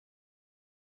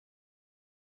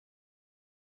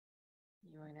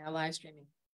You are now live streaming.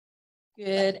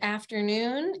 Good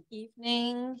afternoon,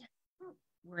 evening,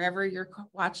 wherever you're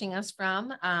watching us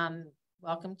from.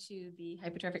 Welcome to the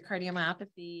Hypertrophic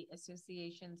Cardiomyopathy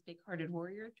Association's Bighearted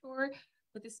Warrior Tour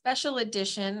with a special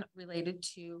edition related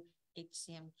to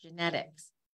HCM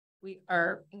genetics. We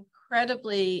are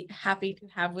incredibly happy to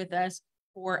have with us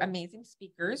four amazing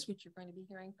speakers, which you're going to be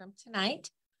hearing from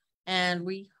tonight. And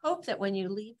we hope that when you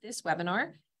leave this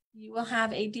webinar, you will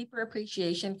have a deeper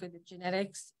appreciation for the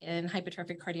genetics in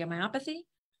hypertrophic cardiomyopathy.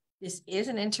 This is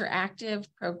an interactive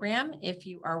program. If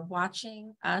you are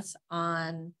watching us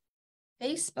on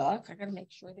Facebook, I got to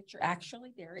make sure that you're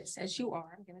actually there. It says you are.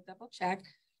 I'm going to double check.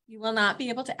 You will not be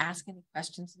able to ask any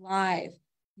questions live.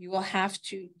 You will have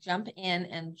to jump in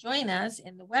and join us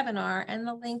in the webinar, and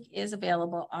the link is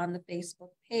available on the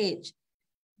Facebook page.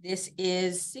 This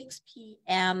is 6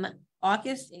 p.m.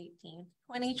 August 18th,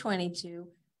 2022.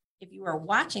 If you are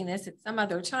watching this at some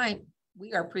other time,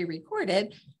 we are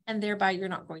pre-recorded, and thereby you're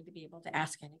not going to be able to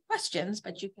ask any questions,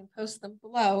 but you can post them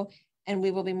below, and we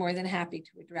will be more than happy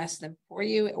to address them for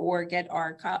you or get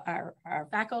our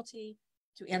faculty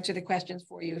to answer the questions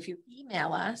for you if you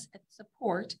email us at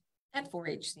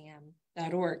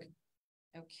support@4hcm.org.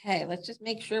 Okay, let's just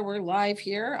make sure we're live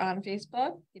here on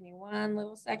Facebook. Give me one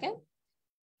little second.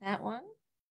 That one.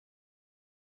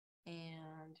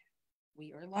 And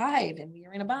we are live and we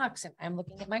are in a box and I'm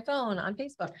looking at my phone on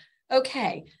Facebook.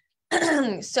 Okay,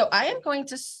 so I am going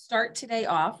to start today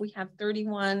off. We have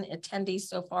 31 attendees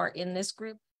so far in this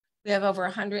group. We have over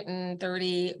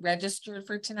 130 registered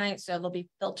for tonight, so they'll be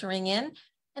filtering in.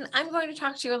 And I'm going to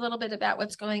talk to you a little bit about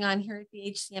what's going on here at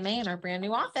the HCMA in our brand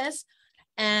new office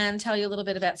and tell you a little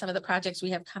bit about some of the projects we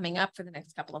have coming up for the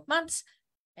next couple of months.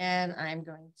 And I'm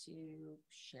going to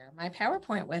share my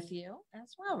PowerPoint with you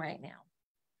as well right now.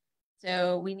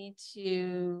 So we need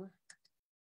to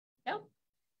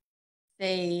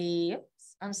say,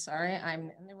 oops, I'm sorry,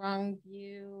 I'm in the wrong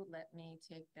view. Let me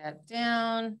take that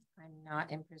down. I'm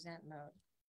not in present mode.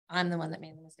 I'm the one that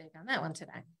made the mistake on that one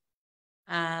today.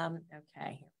 Okay, here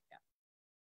we go.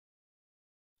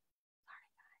 Sorry,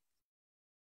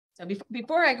 guys. So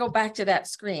before I go back to that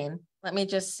screen, let me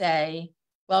just say,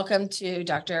 welcome to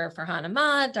Dr. Ferhaan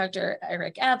Ahmad, Dr.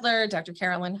 Eric Adler, Dr.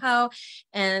 Carolyn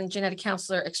and genetic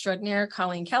counselor extraordinaire,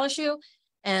 Colleen Caleshu.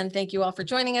 And thank you all for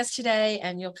joining us today.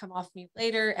 And you'll come off mute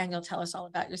later and you'll tell us all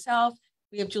about yourself.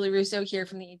 We have Julie Russo here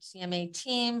from the HCMA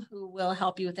team who will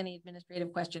help you with any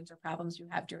administrative questions or problems you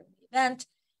have during the event.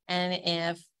 And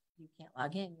if you can't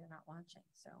log in, you're not watching,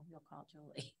 so you'll call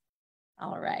Julie.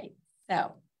 All right,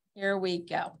 so here we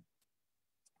go. I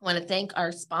want to thank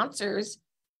our sponsors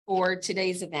for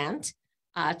today's event,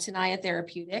 Tenaya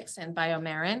Therapeutics and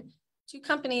BioMarin, two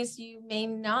companies you may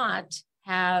not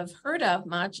have heard of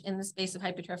much in the space of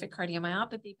hypertrophic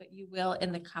cardiomyopathy, but you will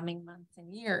in the coming months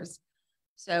and years.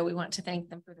 So we want to thank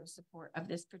them for their support of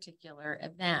this particular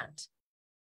event.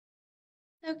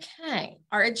 Okay,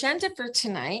 our agenda for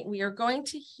tonight, we are going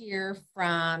to hear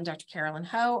from Dr. Carolyn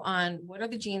on what are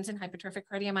the genes in hypertrophic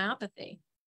cardiomyopathy.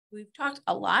 We've talked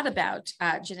a lot about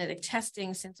genetic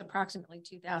testing since approximately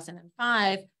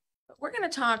 2005, but we're going to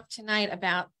talk tonight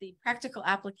about the practical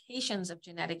applications of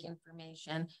genetic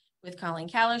information with Colleen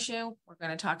Caleshu. We're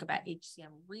going to talk about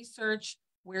HCM research,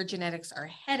 where genetics are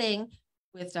heading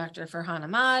with Dr. Ferhaan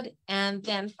Ahmad. And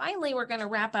then finally, we're going to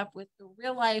wrap up with the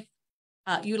real-life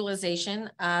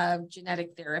utilization of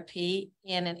genetic therapy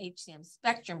in an HCM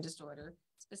spectrum disorder,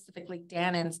 specifically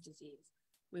Danon's disease.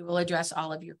 We will address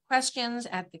all of your questions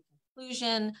at the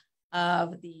conclusion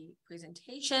of the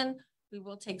presentation. We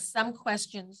will take some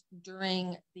questions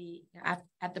during at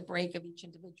the break of each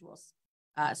individual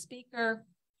speaker.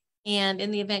 And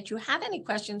in the event you have any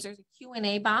questions, there's a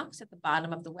Q&A box at the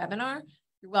bottom of the webinar.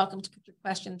 You're welcome to put your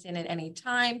questions in at any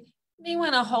time. You may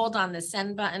want to hold on the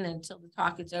send button until the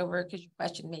talk is over because your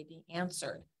question may be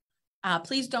answered.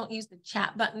 Please don't use the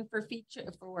chat button for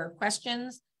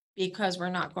questions, because we're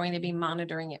not going to be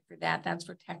monitoring it for that. That's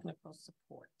for technical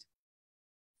support.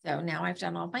 So now I've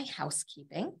done all my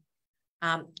housekeeping.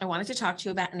 I wanted to talk to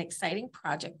you about an exciting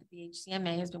project that the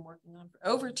HCMA has been working on for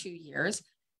over 2 years,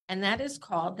 and that is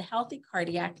called the Healthy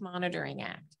Cardiac Monitoring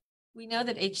Act. We know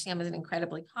that HCM is an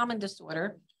incredibly common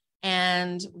disorder,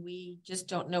 and we just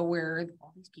don't know where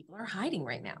all these people are hiding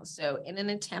right now. So in an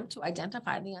attempt to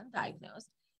identify the undiagnosed,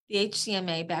 the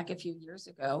HCMA back a few years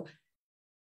ago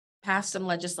passed some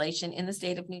legislation in the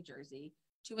state of New Jersey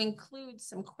to include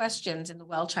some questions in the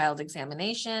well-child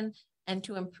examination and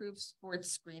to improve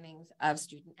sports screenings of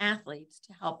student athletes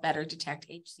to help better detect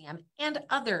HCM and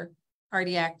other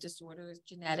cardiac disorders,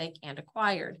 genetic and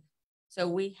acquired. So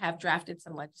we have drafted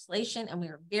some legislation and we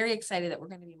are very excited that we're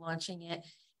going to be launching it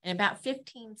in about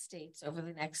 15 states over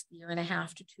the next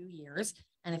 1.5 to 2 years.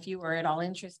 And if you are at all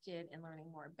interested in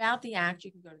learning more about the Act,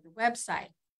 you can go to the website.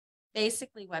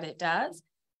 Basically, what it does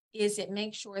is it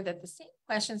makes sure that the same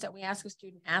questions that we ask of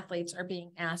student athletes are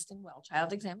being asked in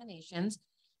well-child examinations.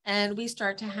 And we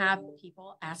start to have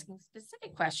people asking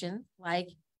specific questions like,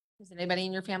 does anybody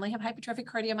in your family have hypertrophic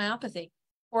cardiomyopathy?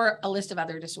 Or a list of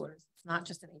other disorders. It's not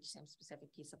just an HCM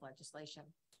specific piece of legislation.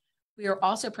 We are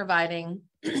also providing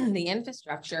the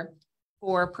infrastructure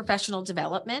for professional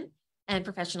development and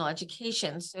professional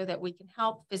education so that we can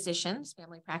help physicians,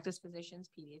 family practice physicians,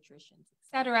 pediatricians, et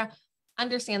cetera,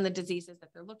 understand the diseases that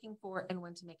they're looking for and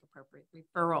when to make appropriate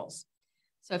referrals.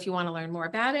 So if you want to learn more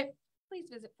about it, please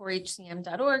visit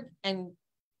forhcm.org and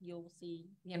you'll see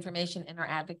the information in our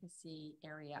advocacy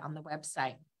area on the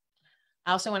website.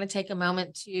 I also want to take a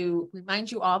moment to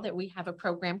remind you all that we have a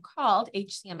program called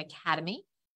HCM Academy,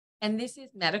 and this is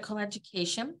medical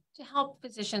education to help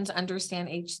physicians understand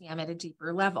HCM at a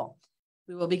deeper level.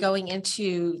 We will be going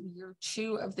into year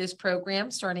 2 of this program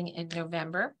starting in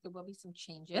November. There will be some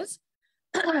changes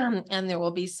and there will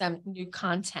be some new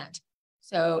content.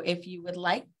 So if you would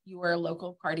like your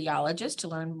local cardiologist to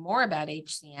learn more about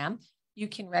HCM, you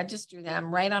can register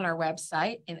them right on our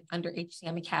website and under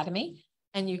HCM Academy.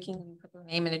 And you can put their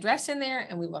name and address in there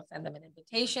and we will send them an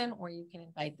invitation, or you can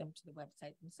invite them to the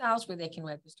website themselves where they can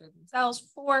register themselves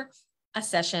for a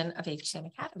session of HCM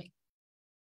Academy.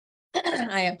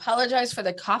 I apologize for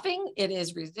the coughing. It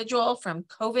is residual from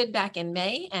COVID back in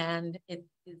May and it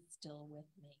is still with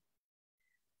me.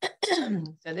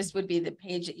 So this would be the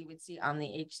page that you would see on the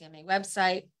HCMA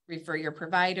website. Refer your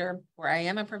provider, or I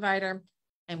am a provider,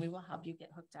 and we will help you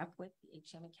get hooked up with the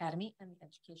HCM Academy and the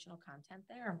educational content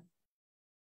there.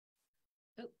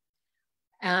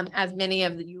 As many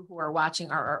of you who are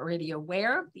watching are already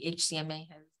aware, the HCMA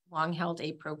has long held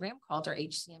a program called our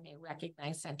HCMA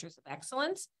Recognized Centers of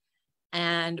Excellence,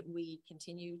 and we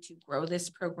continue to grow this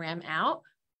program out.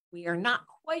 We are not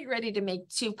quite ready to make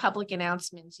 2 public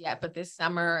announcements yet, but this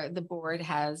summer the board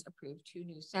has approved 2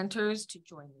 new centers to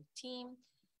join the team,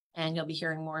 and you'll be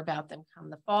hearing more about them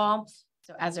come the fall.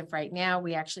 So as of right now,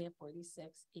 we actually have 46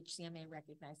 HCMA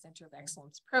Recognized Center of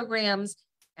Excellence programs.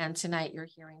 And tonight you're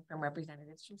hearing from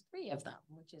representatives from 3 of them,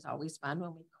 which is always fun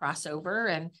when we cross over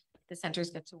and the centers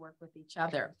get to work with each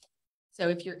other. So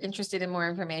if you're interested in more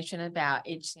information about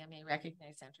HCMA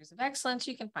Recognized Centers of Excellence,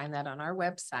 you can find that on our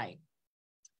website.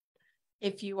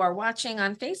 If you are watching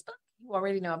on Facebook, you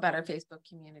already know about our Facebook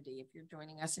community. If you're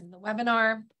joining us in the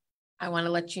webinar, I want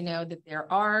to let you know that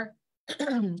there are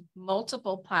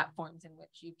multiple platforms in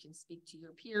which you can speak to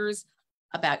your peers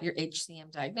about your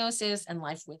HCM diagnosis and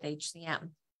life with HCM.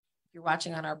 If you're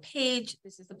watching on our page,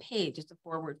 this is a page. It's a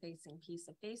forward-facing piece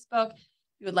of Facebook.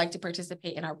 If you would like to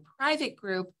participate in our private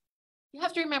group, you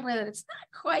have to remember that it's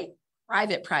not quite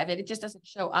private. It just doesn't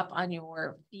show up on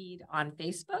your feed on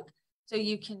Facebook. So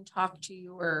you can talk to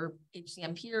your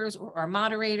HCM peers or our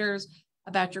moderators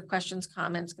about your questions,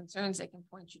 comments, concerns. They can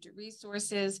point you to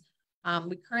resources.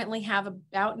 We currently have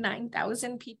about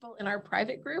 9,000 people in our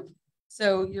private group.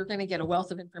 So you're going to get a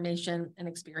wealth of information and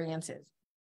experiences.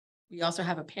 We also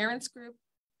have a parents group.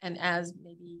 And as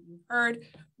maybe you've heard,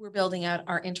 we're building out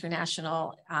our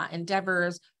international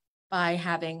endeavors by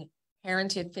having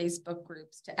parented Facebook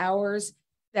groups to ours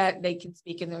that they can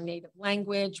speak in their native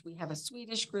language. We have a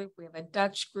Swedish group, we have a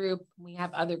Dutch group, we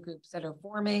have other groups that are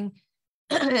forming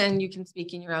and you can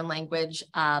speak in your own language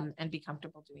and be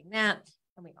comfortable doing that.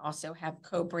 And we also have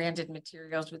co-branded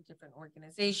materials with different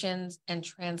organizations, and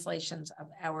translations of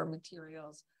our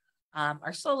materials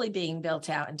are slowly being built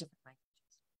out in different languages.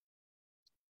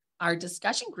 Our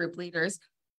discussion group leaders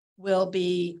will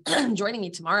be joining me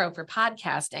tomorrow for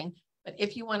podcasting, but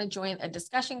if you want to join a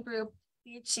discussion group,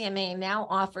 the HCMA now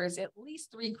offers at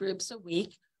least 3 groups a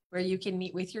week where you can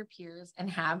meet with your peers and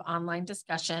have online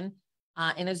discussion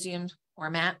in a Zoom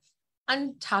format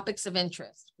on topics of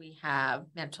interest. We have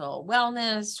mental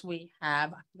wellness, we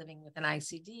have living with an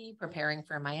ICD, preparing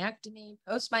for myectomy,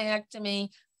 post-myectomy,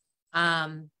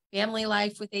 family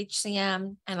life with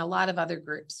HCM, and a lot of other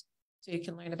groups. So you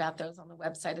can learn about those on the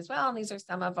website as well. And these are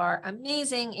some of our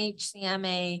amazing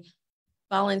HCMA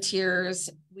volunteers.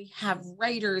 We have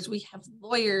writers, we have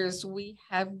lawyers, we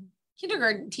have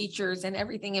kindergarten teachers, and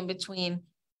everything in between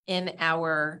in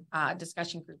our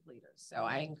discussion group leaders. So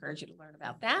I encourage you to learn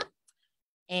about that.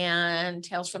 And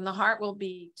Tales from the Heart will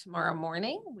be tomorrow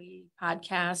morning. We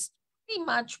podcast pretty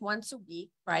much once a week,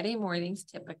 Friday mornings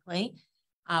typically.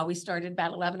 We started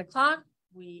about 11 o'clock.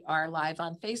 We are live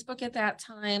on Facebook at that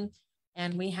time.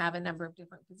 And we have a number of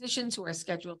different physicians who are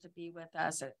scheduled to be with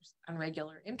us on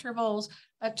regular intervals.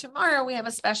 But tomorrow we have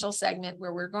a special segment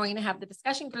where we're going to have the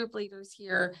discussion group leaders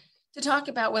here to talk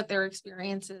about what their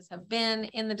experiences have been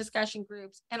in the discussion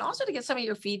groups, and also to get some of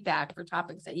your feedback for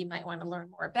topics that you might want to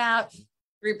learn more about,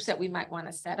 groups that we might want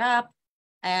to set up,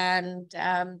 and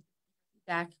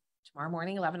back tomorrow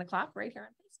morning, 11 o'clock, right here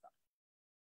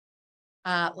on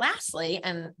Facebook. Lastly,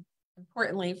 and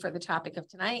importantly for the topic of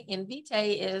tonight,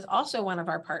 Invitae is also one of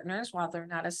our partners. While they're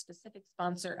not a specific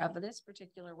sponsor of this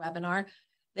particular webinar,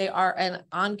 they are an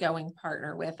ongoing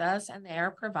partner with us, and they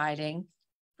are providing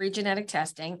free genetic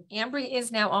testing. Ambry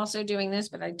is now also doing this,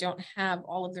 but I don't have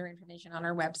all of their information on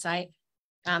our website.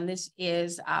 This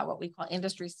is what we call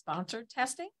industry-sponsored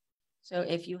testing. So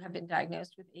if you have been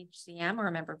diagnosed with HCM or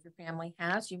a member of your family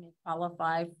has, you may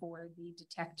qualify for the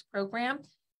DETECT program,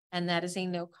 and that is a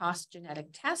no-cost genetic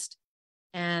test,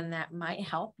 and that might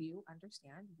help you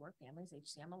understand your family's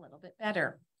HCM a little bit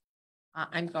better.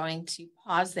 I'm going to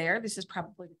pause there. This is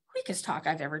probably the quickest talk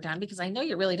I've ever done because I know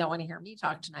you really don't want to hear me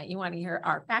talk tonight. You want to hear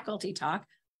our faculty talk,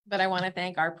 but I want to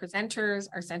thank our presenters,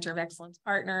 our Center of Excellence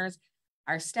partners,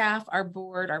 our staff, our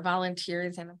board, our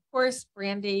volunteers, and of course,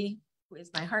 Brandy, who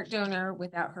is my heart donor.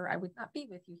 Without her, I would not be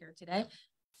with you here today.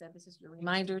 So this is your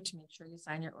reminder to make sure you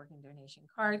sign your organ donation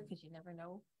card because you never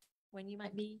know when you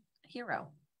might be a hero.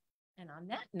 And on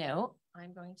that note,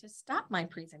 I'm going to stop my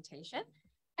presentation.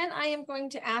 And I am going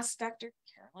to ask Dr.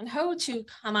 Carolyn Ho to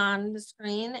come on the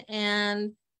screen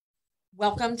and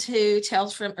welcome to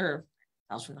Tales from the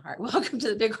Heart. Welcome to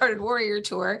the Bighearted Warrior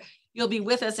Tour. You'll be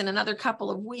with us in another couple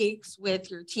of weeks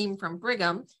with your team from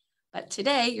Brigham. But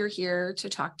today you're here to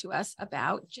talk to us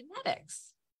about genetics.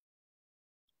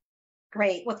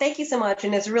 Great. Well, thank you so much.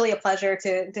 And it's really a pleasure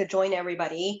to join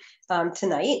everybody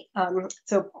tonight.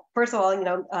 So first of all, I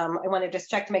want to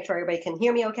just check to make sure everybody can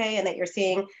hear me okay and that you're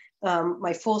seeing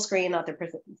my full screen, not the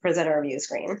presenter view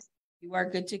screen. You are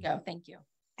good to go. Thank you.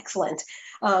 Excellent.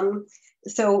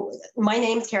 So my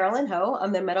name is Carolyn Ho.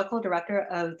 I'm the medical director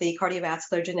of the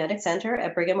Cardiovascular Genetics Center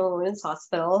at Brigham and Women's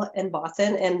Hospital in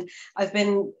Boston. And I've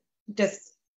been just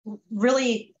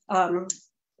really, my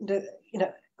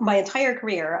entire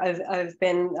career, I've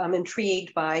been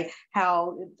intrigued by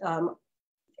how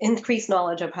increased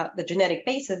knowledge of how the genetic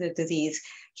basis of disease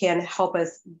can help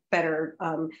us better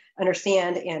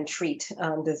understand and treat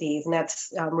disease. And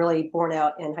that's really borne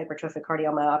out in hypertrophic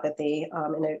cardiomyopathy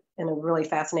in a really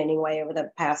fascinating way over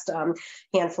the past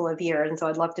handful of years. And so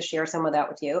I'd love to share some of that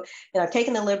with you. And I've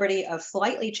taken the liberty of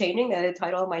slightly changing the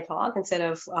title of my talk. Instead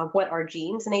of what are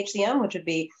genes in HCM, which would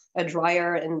be a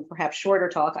drier and perhaps shorter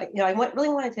talk, I really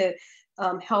wanted to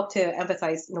help to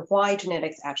emphasize why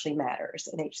genetics actually matters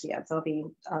in HCM. So I'll be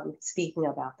speaking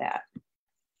about that.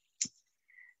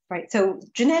 Right, so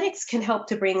genetics can help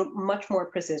to bring much more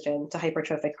precision to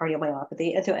hypertrophic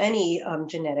cardiomyopathy and to any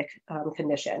genetic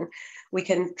condition. We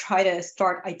can try to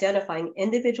start identifying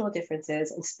individual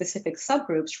differences and specific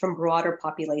subgroups from broader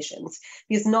populations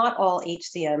because not all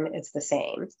HCM is the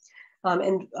same.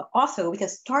 And also we can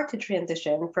start to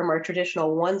transition from our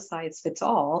traditional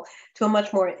one-size-fits-all to a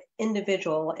much more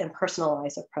individual and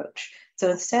personalized approach.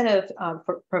 So instead of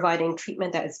providing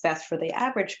treatment that is best for the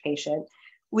average patient,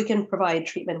 we can provide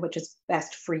treatment which is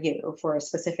best for you, for a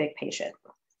specific patient.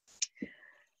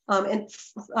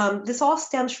 This all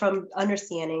stems from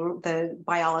understanding the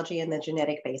biology and the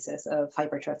genetic basis of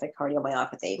hypertrophic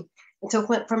cardiomyopathy. And so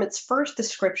from its first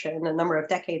description a number of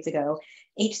decades ago,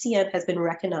 HCM has been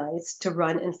recognized to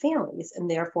run in families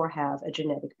and therefore have a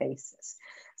genetic basis.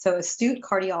 So astute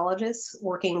cardiologists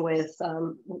working with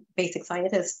basic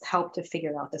scientists helped to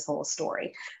figure out this whole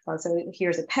story. So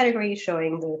here's a pedigree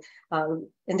showing the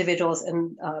individuals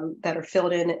that are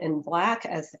filled in black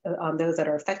as those that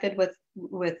are affected with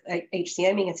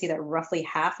HCM. You can see that roughly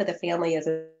half of the family is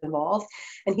involved.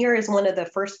 And here is one of the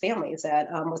first families that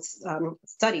was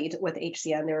studied with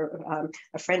HCM. They're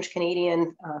a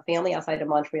French-Canadian family outside of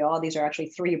Montreal. These are actually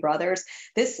three brothers.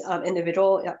 This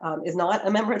individual is not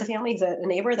a member of the family. He's a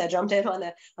neighbor that jumped in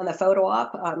on the photo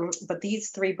op. But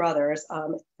these three brothers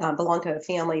belong to a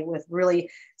family with really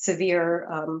severe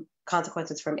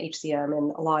consequences from HCM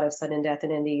and a lot of sudden death.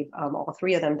 And indeed, all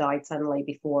three of them died suddenly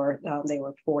before they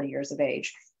were 40 years of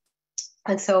age.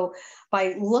 And so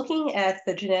by looking at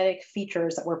the genetic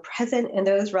features that were present in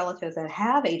those relatives that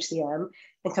have HCM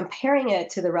and comparing it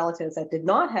to the relatives that did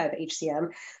not have HCM,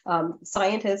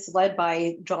 scientists led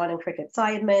by John and Cricket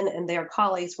Seidman and their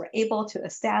colleagues were able to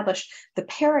establish the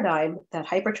paradigm that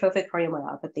hypertrophic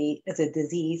cardiomyopathy is a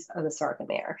disease of the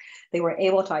sarcomere. They were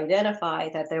able to identify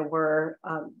that there were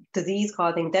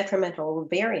disease-causing detrimental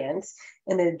variants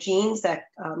in the genes that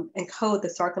encode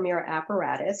the sarcomere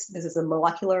apparatus. This is a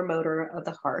molecular motor of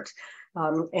the heart.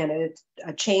 And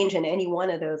a change in any one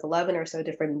of those 11 or so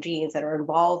different genes that are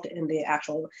involved in the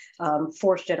actual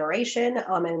force generation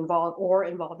and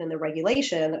involved in the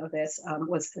regulation of this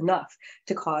was enough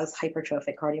to cause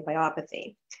hypertrophic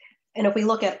cardiomyopathy. And if we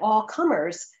look at all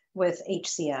comers with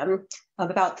HCM,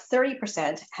 about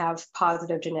 30% have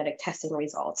positive genetic testing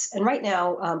results. And right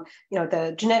now,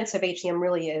 the genetics of HCM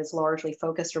really is largely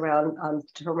focused around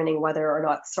determining whether or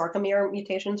not sarcomere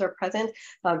mutations are present,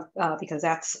 because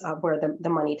that's where the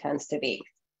money tends to be.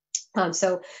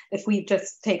 So if we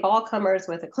just take all comers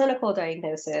with a clinical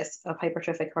diagnosis of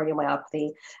hypertrophic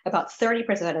cardiomyopathy, about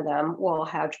 30% of them will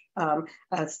have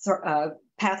a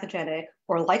pathogenic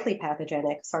or likely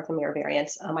pathogenic sarcomere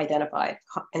variants identified.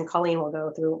 And Colleen will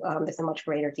go through this in much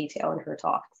greater detail in her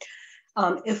talk.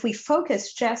 If we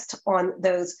focus just on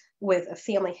those with a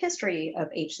family history of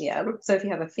HCM, so if you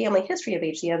have a family history of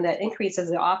HCM, that increases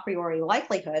the a priori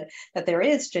likelihood that there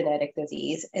is genetic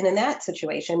disease. And in that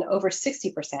situation, over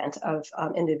 60% of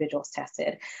individuals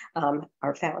tested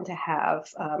are found to have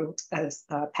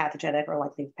a pathogenic or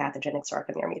likely pathogenic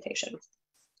sarcomere mutation.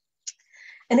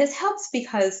 And this helps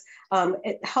because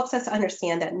it helps us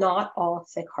understand that not all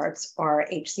thick hearts are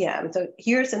HCM. So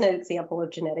here's an example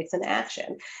of genetics in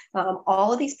action.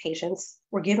 All of these patients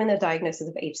were given a diagnosis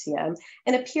of HCM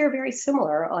and appear very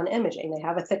similar on imaging. They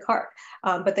have a thick heart,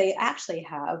 but they actually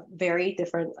have very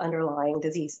different underlying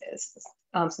diseases.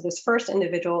 So this first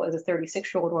individual is a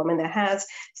 36-year-old woman that has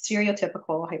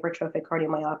stereotypical hypertrophic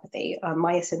cardiomyopathy.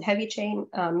 Myosin heavy chain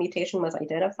mutation was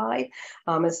identified,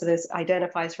 and so this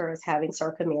identifies her as having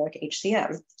sarcomeric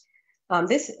HCM.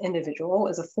 This individual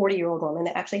is a 40-year-old woman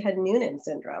that actually had Noonan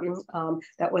syndrome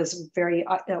that was very,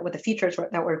 with the features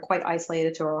that were quite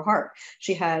isolated to her heart.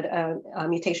 She had a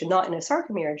mutation not in a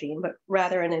sarcomere gene, but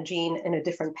rather in a gene in a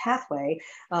different pathway,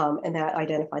 and that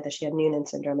identified that she had Noonan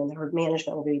syndrome, and her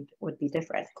management would be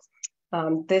different.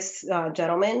 This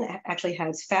gentleman actually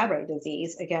has Fabry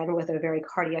disease, again, with a very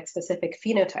cardiac-specific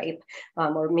phenotype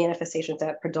or manifestations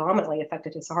that predominantly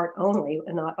affected his heart only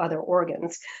and not other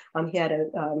organs. He had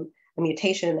a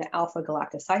mutation in the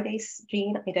alpha-galactosidase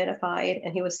gene identified,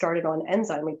 and he was started on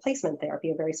enzyme replacement therapy,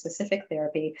 a very specific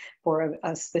therapy for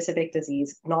a specific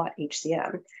disease, not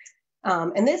HCM.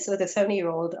 And this was a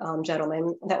 70-year-old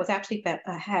gentleman that was actually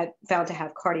found to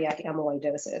have cardiac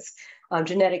amyloidosis.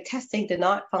 Genetic testing did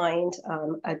not find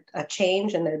a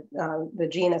change in the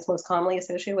gene that's most commonly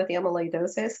associated with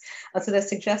amyloidosis. So this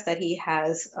suggests that he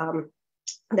has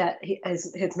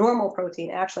his normal protein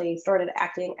actually started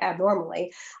acting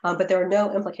abnormally, but there are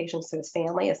no implications to his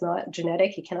family. It's not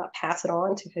genetic. He cannot pass it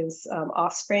on to his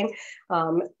offspring.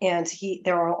 And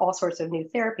there are all sorts of new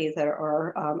therapies that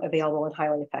are available and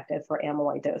highly effective for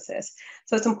amyloidosis.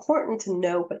 So it's important to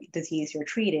know what disease you're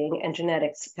treating, and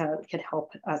genetics can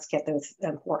help us get those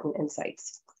important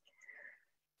insights.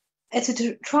 And so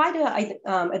to try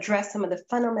to address some of the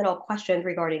fundamental questions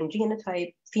regarding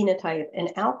genotype, phenotype,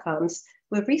 and outcomes,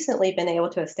 we've recently been able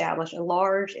to establish a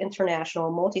large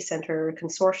international multi-center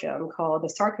consortium called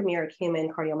the Sarcomeric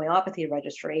Human Cardiomyopathy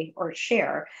Registry, or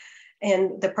SHARE.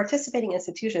 And the participating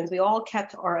institutions, we all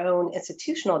kept our own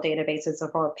institutional databases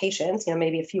of our patients,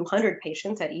 maybe a few hundred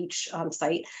patients at each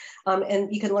site.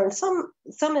 And you can learn some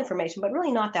information, but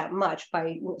really not that much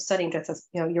by studying just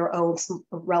your own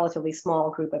relatively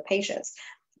small group of patients.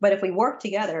 But if we work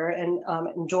together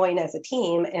and join as a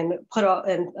team and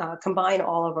combine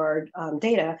all of our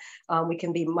data, we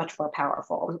can be much more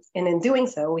powerful. And in doing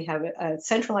so, we have a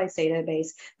centralized database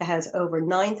that has over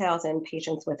 9,000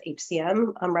 patients with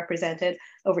HCM represented.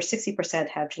 Over 60%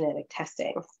 have genetic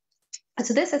testing. And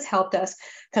so this has helped us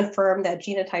confirm that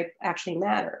genotype actually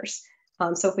matters.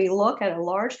 So if we look at a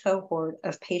large cohort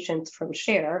of patients from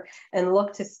SHARE and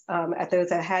look at those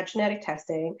that had genetic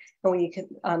testing, and we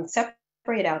can separate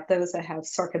out those that have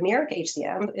sarcomeric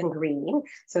HCM in green.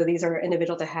 So these are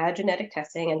individuals that had genetic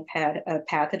testing and had a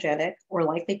pathogenic or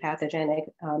likely pathogenic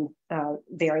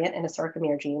variant in a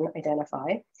sarcomere gene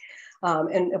identified.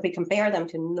 And if we compare them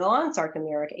to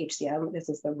non-sarcomeric HCM, this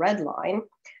is the red line,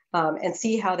 and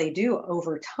see how they do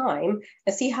over time,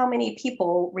 and see how many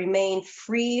people remain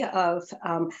free of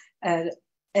an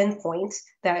endpoint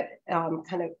that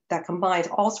that combines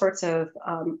all sorts of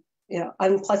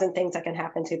unpleasant things that can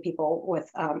happen to people with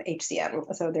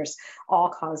HCM. So there's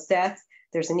all-cause death.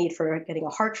 There's a need for getting a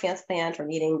heart transplant or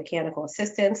needing mechanical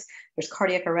assistance. There's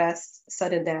cardiac arrest,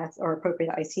 sudden death, or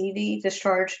appropriate ICD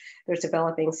discharge. There's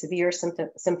developing severe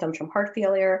symptoms from heart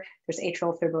failure. There's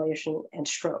atrial fibrillation and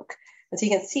stroke. And so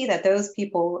you can see that those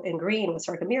people in green with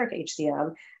sarcomeric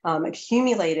HCM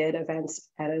accumulated events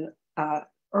at an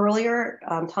earlier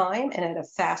time and at a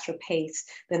faster pace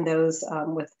than those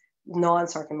with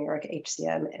non-sarcomeric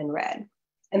HCM in red.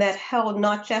 And that held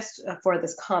not just for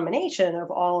this combination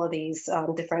of all of these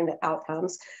different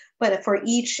outcomes, but for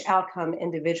each outcome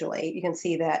individually. You can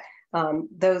see that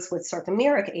those with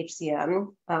sarcomeric HCM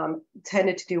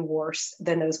tended to do worse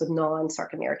than those with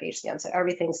non-sarcomeric HCM. So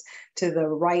everything's to the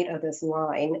right of this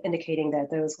line, indicating that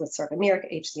those with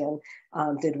sarcomeric HCM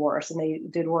did worse, and they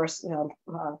did worse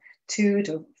 2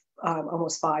 to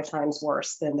almost 5 times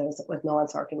worse than those with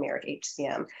non-sarcomeric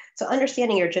HCM. So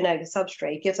understanding your genetic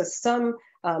substrate gives us some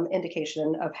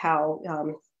indication of how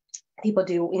people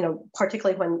do,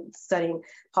 particularly when studying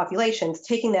populations.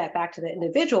 Taking that back to the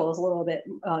individual is a little bit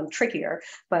trickier,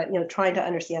 but trying to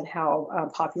understand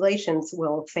how populations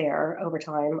will fare over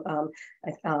time,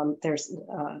 there's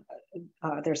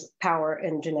power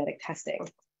in genetic testing.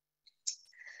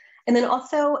 And then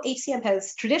also HCM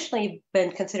has traditionally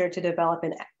been considered to develop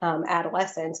in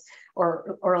adolescence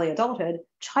or early adulthood.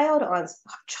 Childhood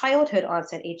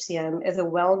onset HCM is a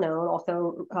well-known,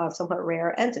 although somewhat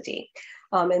rare entity.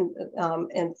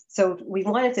 And so we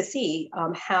wanted to see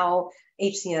how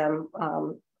HCM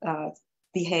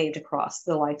behaved across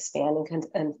the lifespan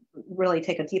and really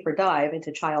take a deeper dive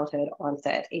into childhood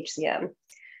onset HCM.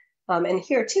 And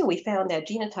here too, we found that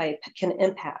genotype can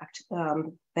impact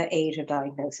the age of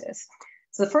diagnosis.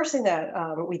 So the first thing that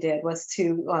we did was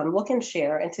to look and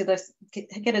share and to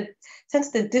get a sense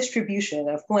of the distribution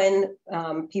of when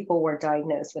people were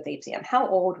diagnosed with HCM. How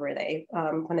old were they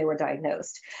when they were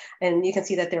diagnosed? And you can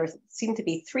see that there seem to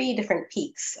be 3 different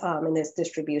peaks in this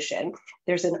distribution.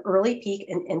 There's an early peak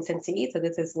in infancy, so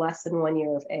this is less than 1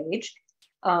 year of age.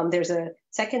 There's a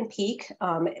second peak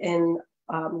in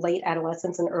late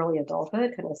adolescence and early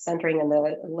adulthood, kind of centering in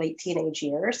the late teenage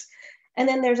years. And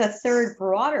then there's a third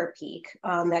broader peak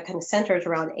that kind of centers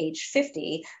around age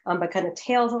 50, but kind of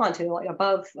tails on to like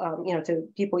above, to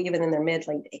people even in their late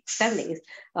 70s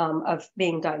of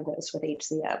being diagnosed with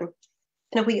HCM.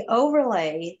 And if we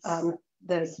overlay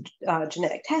the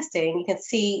genetic testing, you can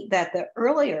see that the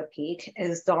earlier peak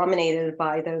is dominated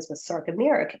by those with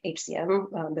sarcomeric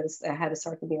HCM, those that had a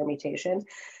sarcomere mutation.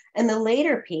 And the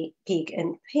later peak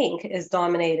in pink is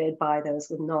dominated by those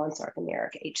with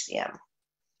non-sarcomeric HCM.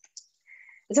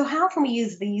 So how can we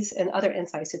use these and other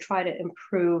insights to try to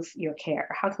improve your care?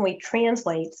 How can we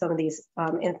translate some of these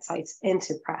insights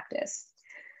into practice?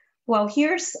 Well,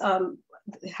 here's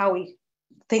how we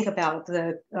think about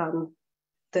the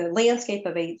landscape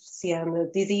of HCM,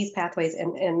 the disease pathways,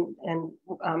 and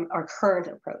our current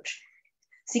approach.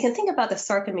 So you can think about the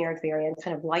sarcomeric variant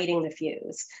kind of lighting the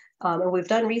fuse. And we've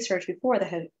done research before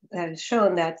that has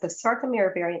shown that the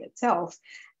sarcomere variant itself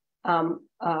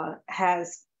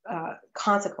has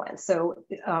consequence. So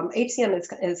HCM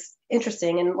is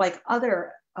interesting, and like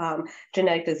other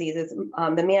genetic diseases,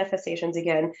 the manifestations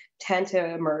again tend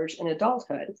to emerge in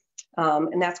adulthood,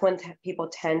 and that's when people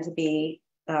tend to be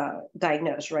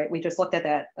diagnosed, right? We just looked at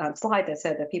that slide that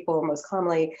said that people are most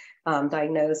commonly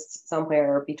diagnosed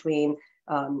somewhere between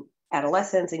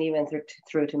adolescence and even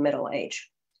through to middle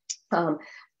age.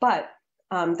 But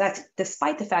that's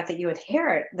despite the fact that you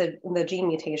inherit the gene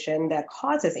mutation that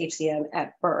causes HCM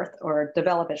at birth or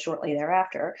develop it shortly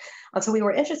thereafter. So we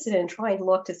were interested in trying to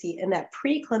look to see in that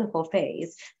preclinical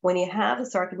phase, when you have a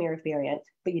sarcomeric variant,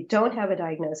 but you don't have a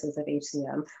diagnosis of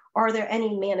HCM, are there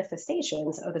any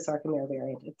manifestations of the sarcomere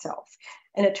variant itself?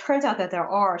 And it turns out that there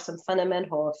are some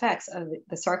fundamental effects of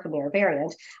the sarcomere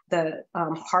variant. The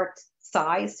heart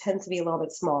size tends to be a little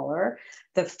bit smaller.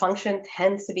 The function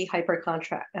tends to be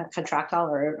hypercontractile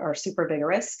or super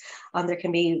vigorous. There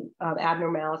can be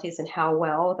abnormalities in how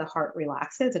well the heart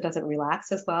relaxes. It doesn't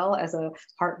relax as well as a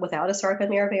heart without a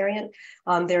sarcomere variant.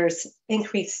 There's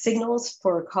increased signals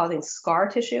for causing scar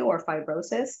tissue or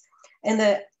fibrosis. And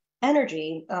the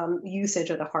energy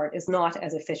usage of the heart is not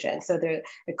as efficient. So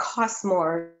it costs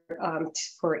more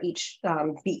for each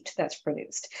beat that's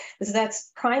produced. So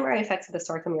that's primary effects of the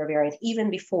sarcomere variant, even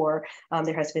before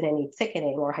there has been any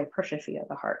thickening or hypertrophy of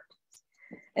the heart.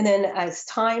 And then as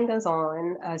time goes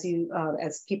on,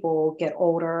 as people get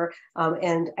older,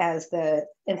 and as the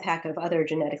impact of other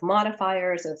genetic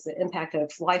modifiers, as the impact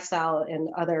of lifestyle and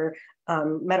other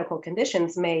medical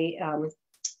conditions may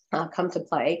come to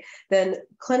play, then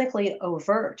clinically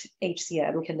overt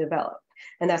HCM can develop.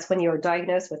 And that's when you're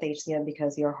diagnosed with HCM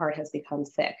because your heart has become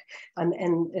thick.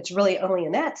 And it's really only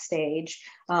in that stage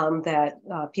that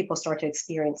people start to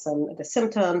experience some of the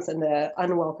symptoms and the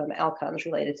unwelcome outcomes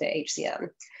related to HCM.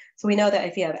 So we know that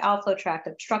if you have outflow tract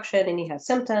obstruction and you have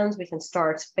symptoms, we can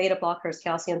start beta blockers,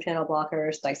 calcium channel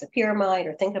blockers, disopyramide,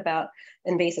 or think about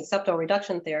invasive septal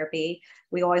reduction therapy.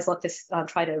 We always look to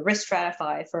try to risk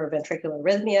stratify for ventricular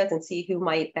arrhythmias and see who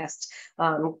might best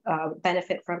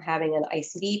benefit from having an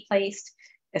ICD placed.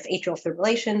 If atrial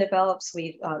fibrillation develops,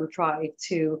 we try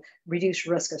to reduce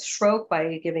risk of stroke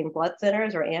by giving blood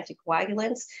thinners or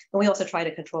anticoagulants. And we also try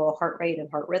to control heart rate and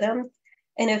heart rhythm.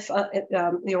 And if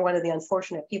you're one of the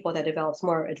unfortunate people that develops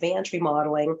more advanced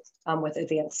remodeling with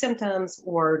advanced symptoms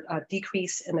or a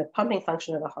decrease in the pumping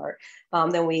function of the heart,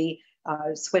 then we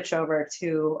switch over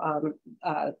to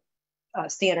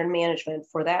standard management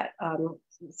for that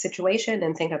situation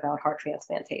and think about heart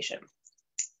transplantation.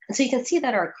 And so you can see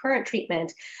that our current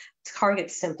treatment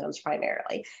targets symptoms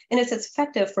primarily, and it's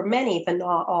effective for many, but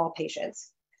not all patients.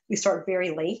 We start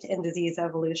very late in disease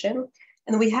evolution,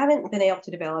 and we haven't been able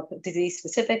to develop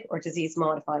disease-specific or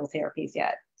disease-modifying therapies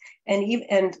yet.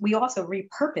 And we also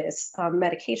repurpose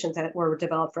medications that were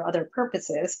developed for other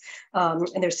purposes, and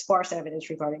there's sparse evidence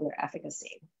regarding their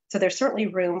efficacy. So there's certainly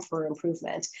room for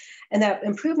improvement. And that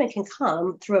improvement can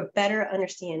come through a better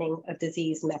understanding of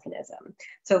disease mechanism.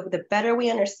 So the better we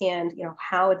understand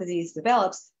how a disease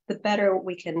develops, the better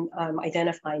we can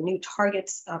identify new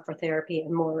targets for therapy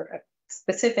and more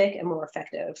specific and more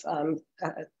effective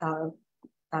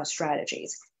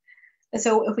strategies. And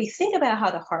so if we think about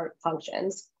how the heart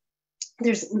functions,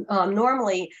 there's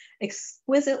normally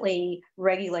exquisitely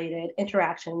regulated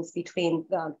interactions between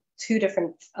two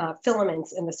different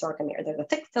filaments in the sarcomere. There's a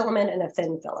thick filament and a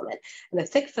thin filament. And the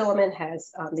thick filament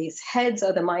has these heads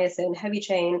of the myosin heavy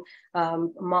chain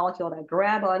molecule that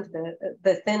grab onto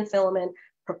the thin filament,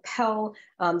 propel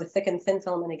the thick and thin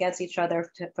filament against each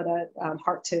other for the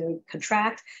heart to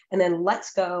contract, and then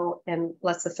lets go and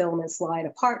lets the filament slide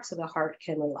apart so the heart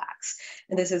can relax.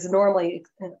 And this is normally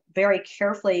very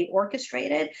carefully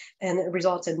orchestrated, and it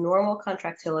results in normal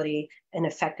contractility and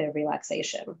effective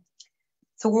relaxation.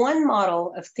 So one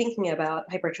model of thinking about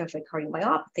hypertrophic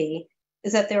cardiomyopathy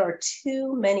is that there are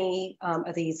too many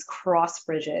of these cross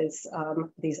bridges,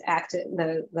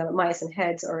 the myosin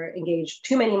heads are engaged,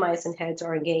 too many myosin heads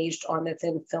are engaged on the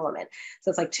thin filament. So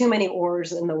it's like too many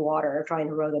oars in the water trying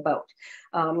to row the boat.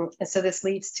 And so this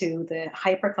leads to the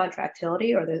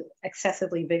hypercontractility or the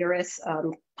excessively vigorous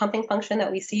pumping function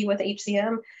that we see with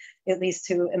HCM. It leads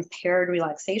to impaired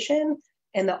relaxation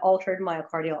and the altered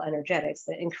myocardial energetics,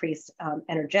 the increased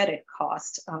energetic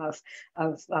cost of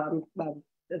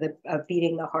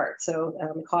beating the heart. So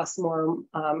it costs more,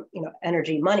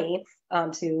 energy, money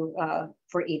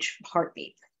for each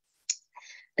heartbeat.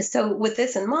 So with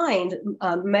this in mind,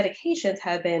 medications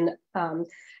have been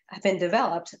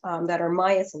developed that are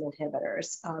myosin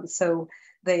inhibitors. So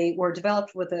they were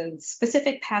developed with a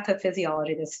specific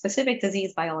pathophysiology, the specific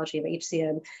disease biology of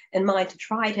HCM in mind to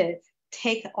try to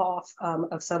take off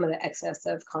of some of the excess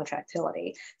of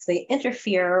contractility. So they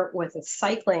interfere with the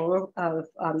cycling of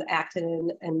the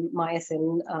actin and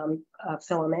myosin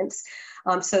filaments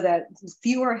so that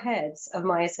fewer heads of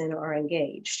myosin are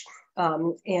engaged.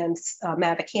 And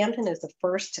mavacamten is the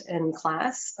first in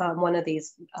class, one of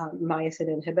these myosin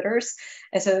inhibitors.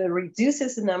 And so it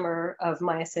reduces the number of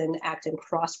myosin actin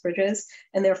cross bridges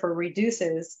and therefore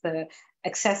reduces the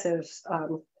excessive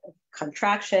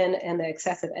contraction and the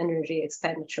excessive energy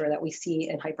expenditure that we see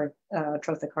in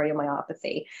hypertrophic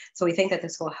cardiomyopathy. So we think that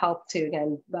this will help to,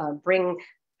 again, bring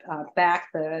back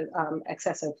the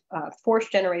excessive force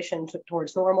generation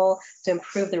towards normal, to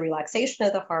improve the relaxation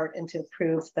of the heart, and to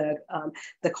improve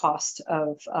the cost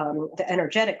of the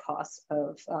energetic cost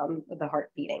of the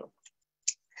heart beating.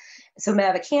 So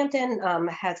mavacamten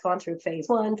has gone through phase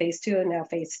 1, phase 2, and now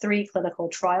phase 3 clinical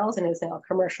trials and is now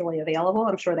commercially available.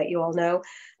 I'm sure that you all know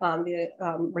the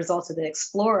results of the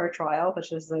Explorer trial,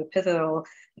 which is the pivotal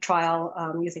trial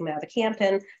using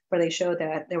mavacamten, where they showed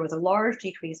that there was a large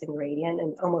decrease in gradient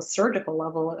and almost surgical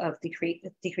level of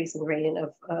decrease in gradient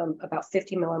of about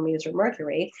 50 millimeters of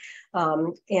mercury.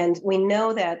 And we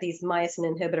know that these myosin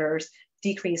inhibitors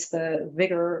decrease the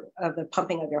vigor of the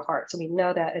pumping of your heart. So we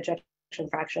know that ejection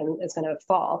fraction is going to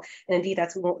fall. And indeed,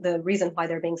 that's the reason why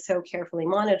they're being so carefully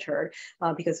monitored,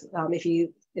 because if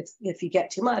you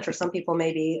get too much, or some people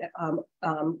may be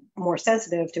more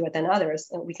sensitive to it than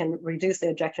others, we can reduce the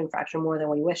ejection fraction more than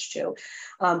we wish to.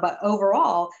 But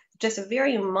overall, just a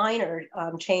very minor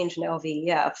change in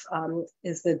LVEF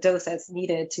is the dose that's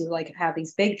needed to like have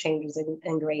these big changes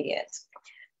in gradients.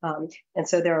 And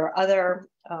so there are other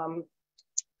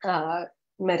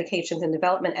medications in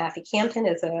development. Aficamten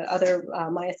is another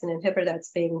myosin inhibitor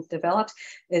that's being developed.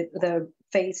 The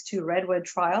phase 2 Redwood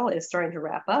trial is starting to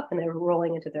wrap up, and they're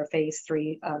rolling into their phase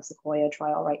 3 Sequoia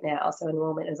trial right now. So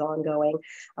enrollment is ongoing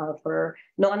for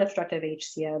non-obstructive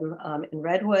HCM in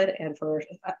Redwood and for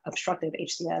obstructive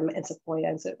HCM in Sequoia.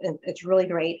 And so it's really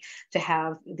great to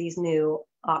have these new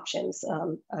options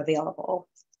available.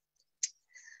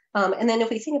 And then if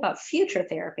we think about future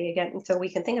therapy, again, so we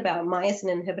can think about myosin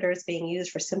inhibitors being used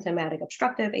for symptomatic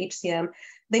obstructive HCM.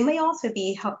 They may also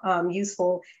be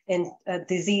useful in a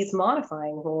disease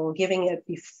modifying role, giving it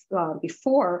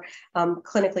before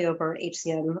clinically overt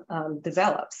HCM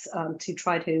develops to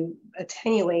try to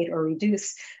attenuate or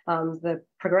reduce the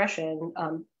progression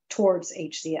towards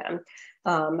HCM.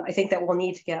 I think that we'll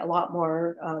need to get a lot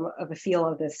more of a feel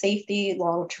of the safety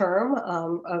long-term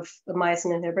of the myosin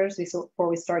inhibitors before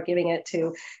we start giving it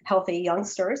to healthy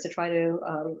youngsters to try to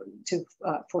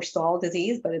forestall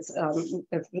disease. But it's an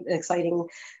exciting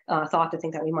thought to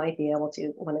think that we might be able to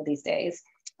one of these days.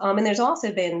 And there's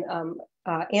also been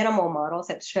animal models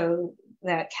that show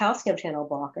that calcium channel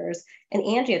blockers and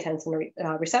angiotensin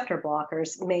receptor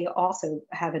blockers may also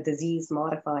have a disease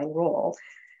modifying role.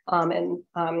 And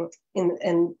in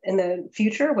the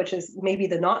future, which is maybe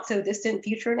the not so distant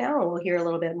future now, and we'll hear a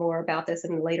little bit more about this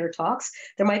in later talks,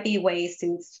 there might be ways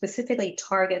to specifically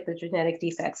target the genetic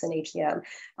defects in HCM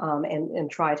and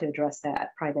try to address that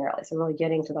primarily. So really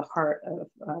getting to the heart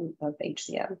of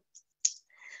HCM.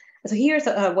 So here's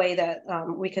a way that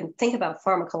we can think about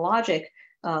pharmacologic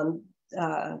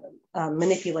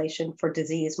manipulation for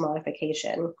disease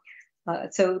modification.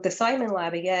 So the Simon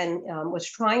lab, again, was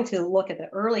trying to look at the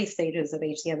early stages of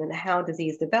HCM and how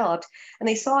disease developed. And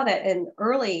they saw that in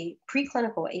early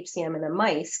preclinical HCM in the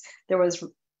mice, there was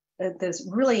this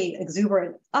really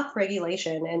exuberant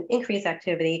upregulation and increased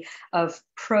activity of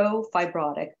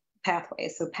pro-fibrotic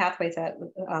pathways. So pathways that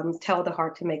tell the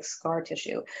heart to make scar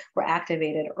tissue were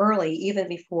activated early, even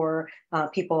before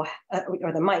people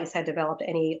or the mice had developed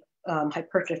any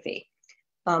hypertrophy.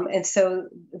 And so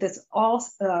this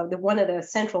one of the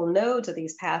central nodes of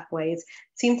these pathways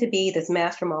seem to be this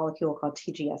master molecule called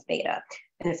TGF-beta.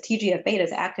 And if TGF-beta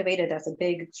is activated, that's a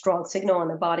big, strong signal in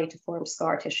the body to form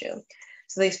scar tissue.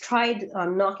 So they tried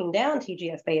knocking down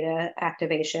TGF-beta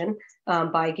activation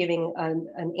by giving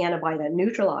an antibody that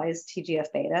neutralized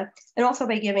TGF-beta, and also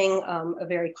by giving a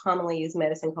very commonly used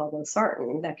medicine called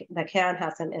losartan that can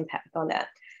have some impact on that.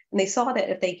 And they saw that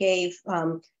if they gave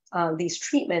these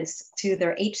treatments to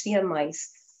their HCM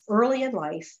mice early in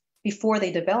life, before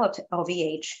they developed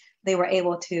LVH, they were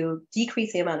able to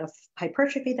decrease the amount of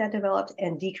hypertrophy that developed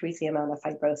and decrease the amount of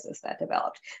fibrosis that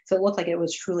developed. So it looked like it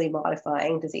was truly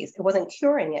modifying disease. It wasn't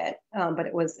curing it, but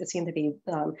it seemed to be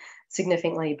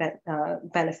significantly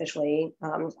beneficially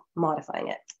modifying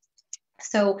it.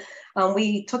 So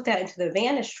we took that into the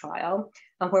VANISH trial,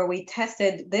 where we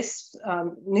tested this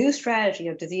new strategy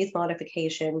of disease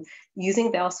modification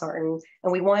using valsartan,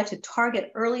 and we wanted to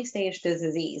target early stage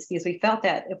disease because we felt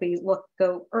that if we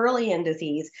go early in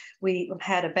disease, we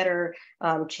had a better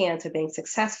chance of being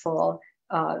successful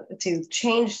to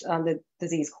change the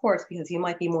disease course, because you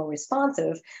might be more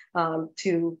responsive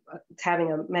to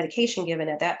having a medication given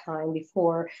at that time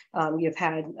before you've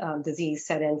had disease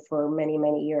set in for many,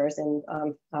 many years, and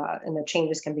the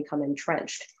changes can become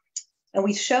entrenched. And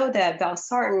we showed that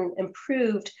valsartan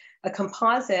improved a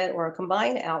composite or a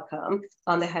combined outcome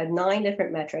that had 9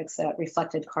 different metrics that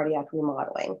reflected cardiac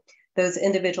remodeling. Those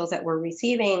individuals that were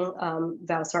receiving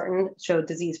valsartan showed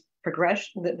disease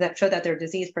progression, that showed that their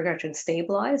disease progression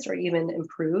stabilized or even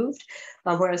improved,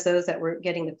 whereas those that were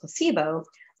getting the placebo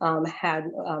had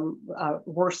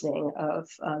worsening of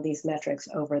these metrics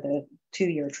over the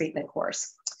 2-year treatment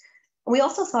course. We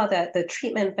also saw that the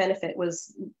treatment benefit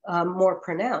was more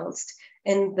pronounced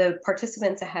in the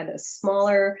participants that had a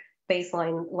smaller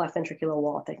baseline left ventricular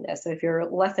wall thickness. So if your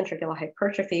left ventricular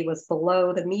hypertrophy was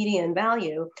below the median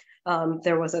value,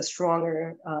 there was a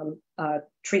stronger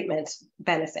treatment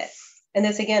benefit. And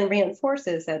this again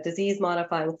reinforces that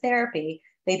disease-modifying therapy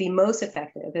may be most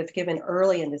effective if given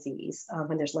early in disease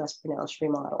when there's less pronounced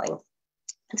remodeling.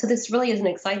 And so this really is an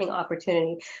exciting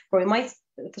opportunity where we might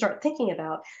start thinking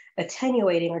about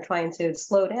attenuating or trying to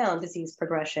slow down disease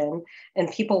progression in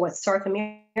people with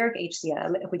sarcomeric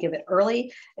HCM if we give it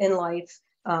early in life.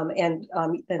 And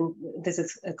this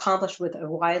is accomplished with a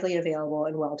widely available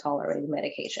and well-tolerated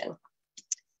medication.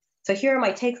 So here are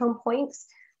my take-home points.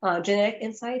 Genetic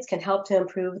insights can help to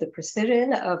improve the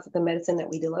precision of the medicine that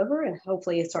we deliver and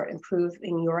hopefully start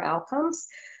improving your outcomes.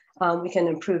 We can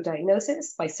improve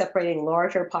diagnosis by separating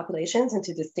larger populations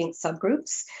into distinct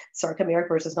subgroups, sarcomeric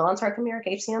versus non-sarcomeric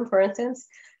HCM, for instance.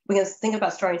 We can think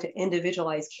about starting to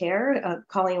individualize care.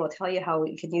 Colleen will tell you how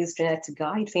we can use genetics to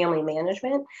guide family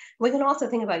management. We can also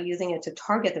think about using it to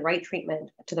target the right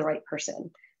treatment to the right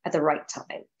person at the right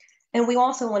time. And we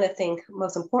also want to think,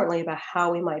 most importantly, about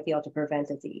how we might be able to prevent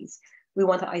disease. We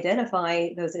want to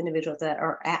identify those individuals that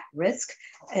are at risk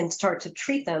and start to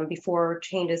treat them before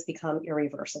changes become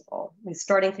irreversible.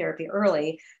 Starting therapy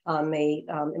early may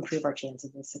improve our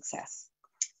chances of success.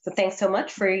 So thanks so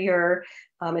much for your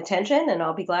attention, and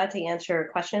I'll be glad to answer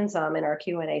questions in our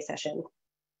Q&A session.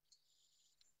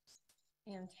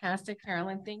 Fantastic,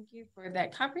 Carolyn. Thank you for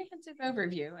that comprehensive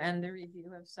overview and the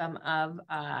review of some of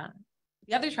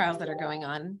the other trials that are going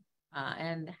on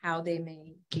and how they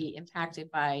may be impacted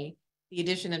by the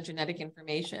addition of genetic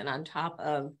information on top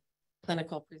of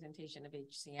clinical presentation of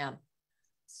HCM.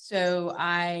 So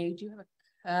I do have a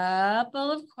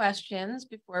couple of questions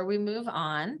before we move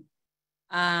on.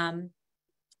 Actually,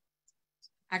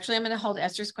 I'm going to hold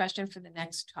Esther's question for the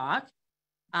next talk.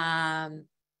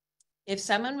 If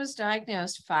someone was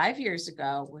diagnosed 5 years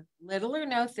ago with little or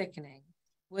no thickening,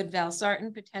 would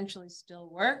valsartan potentially still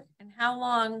work? And how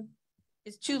long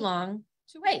is too long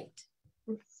to wait?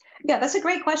 Yeah, that's a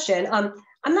great question. I'm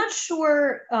not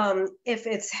sure if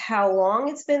it's how long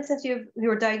it's been since you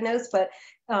were diagnosed, but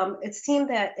it seemed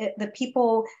that the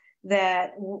people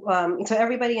that, so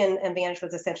everybody in Vantage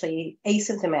was essentially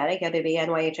asymptomatic, had to be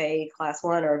NYHA class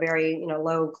 1 or very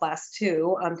low class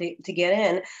 2 to get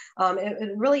in.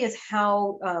 It really is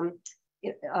how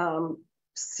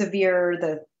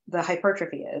severe the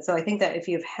hypertrophy is. So I think that if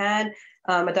you've had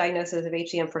a diagnosis of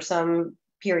HCM for some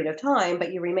period of time,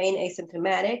 but you remain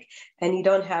asymptomatic and you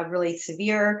don't have really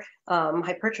severe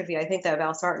hypertrophy, I think that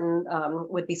valsartan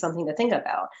would be something to think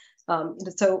about.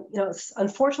 So,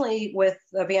 unfortunately with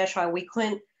the Vantage trial, we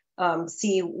couldn't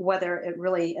see whether it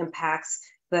really impacts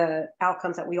the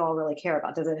outcomes that we all really care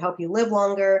about. Does it help you live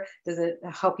longer? Does it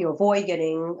help you avoid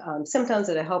getting symptoms?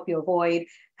 Does it help you avoid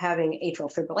having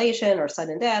atrial fibrillation or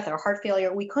sudden death or heart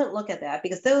failure? We couldn't look at that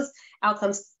because those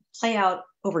outcomes play out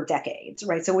over decades,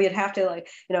 right? So we'd have to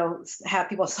have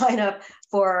people sign up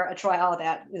for a trial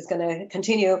that is going to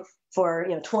continue for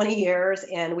 20 years,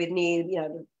 and we'd need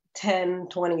 10,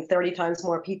 20, 30 times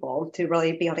more people to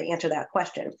really be able to answer that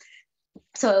question.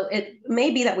 So it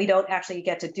may be that we don't actually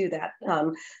get to do that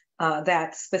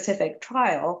that specific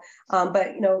trial,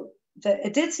 but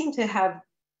it did seem to have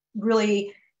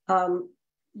really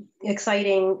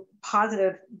exciting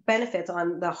positive benefits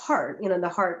on the heart. The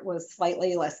heart was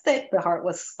slightly less thick, the heart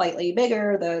was slightly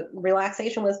bigger, the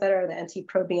relaxation was better, the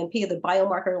NT-proBNP, the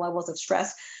biomarker levels of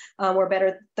stress were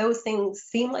better. Those things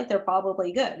seem like they're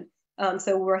probably good.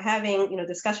 So we're having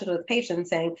discussions with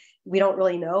patients saying we don't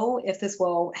really know if this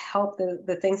will help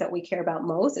the things that we care about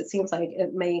most. It seems like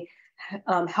it may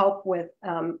help with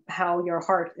how your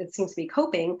heart, it seems to be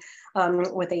coping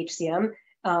with HCM.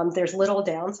 There's little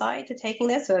downside to taking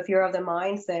this. So if you're of the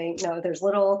mind saying, there's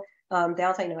little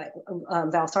downside,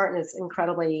 valsartan is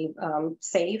incredibly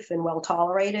safe and well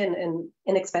tolerated and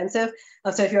inexpensive.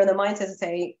 So if you're in the mindset to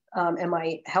say, it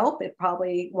might help, it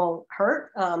probably won't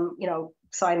hurt,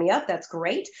 sign me up, that's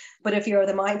great. But if you're of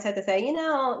the mindset to say,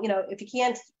 if you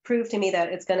can't prove to me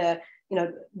that it's going to,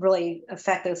 really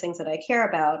affect those things that I care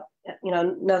about,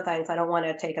 no thanks, I don't want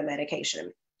to take a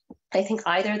medication. I think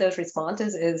either of those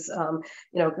responses is,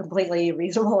 completely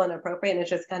reasonable and appropriate. And it's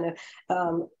just kind of,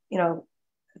 it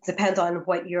depends on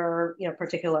what your,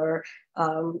 particular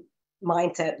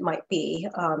mindset might be.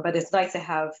 But it's nice to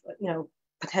have,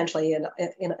 potentially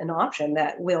an option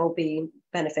that will be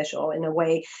beneficial in a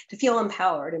way to feel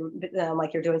empowered and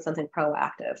like you're doing something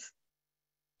proactive.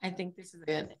 I think this is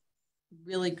a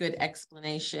really good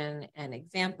explanation and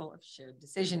example of shared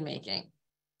decision-making.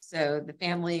 So the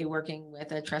family working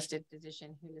with a trusted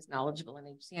physician who is knowledgeable in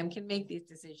HCM can make these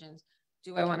decisions.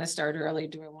 Do I want to start early?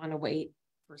 Do I want to wait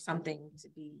for something to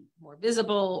be more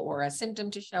visible or a symptom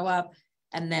to show up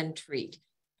and then treat?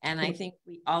 And I think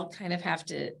we all kind of have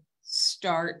to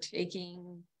start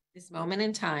taking this moment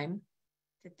in time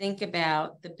to think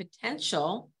about the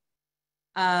potential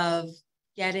of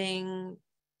getting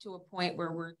to a point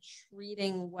where we're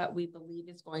treating what we believe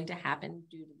is going to happen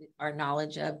due to our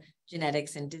knowledge of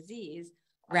genetics and disease,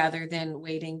 rather than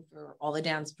waiting for all the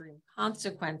downstream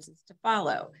consequences to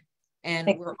follow.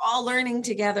 And we're all learning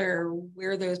together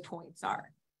where those points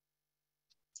are.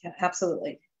 Yeah,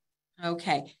 absolutely.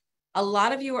 Okay. A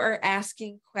lot of you are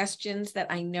asking questions that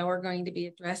I know are going to be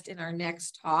addressed in our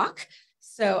next talk.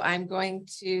 So I'm going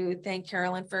to thank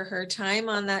Carolyn for her time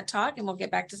on that talk, and we'll get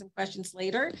back to some questions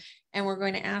later. And we're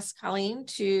going to ask Colleen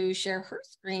to share her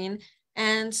screen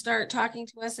and start talking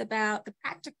to us about the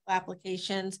practical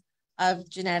applications of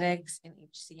genetics in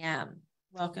HCM.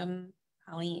 Welcome,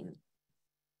 Colleen.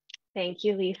 Thank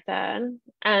you, Lisa.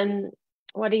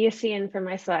 What are you seeing from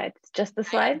my slides? Just the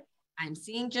slide? I'm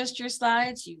seeing just your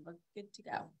slides. You look good to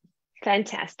go.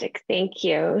 Fantastic. Thank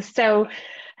you. So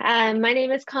my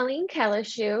name is Colleen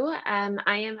Caleshu.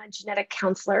 I am a genetic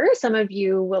counselor. Some of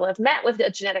you will have met with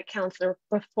a genetic counselor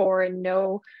before and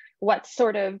know what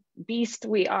sort of beast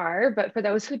we are. But for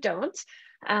those who don't,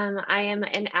 I am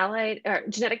an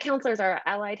genetic counselors are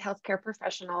allied healthcare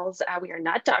professionals. We are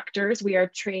not doctors. We are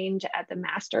trained at the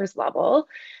master's level.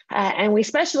 And we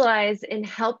specialize in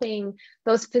helping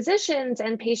those physicians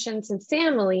and patients and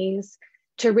families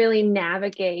to really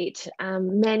navigate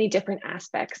many different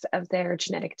aspects of their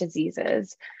genetic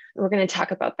diseases. And we're going to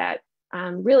talk about that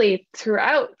really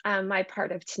throughout my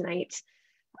part of tonight.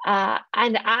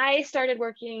 And I started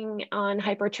working on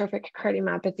hypertrophic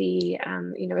cardiomyopathy,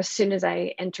 as soon as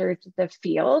I entered the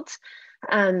field,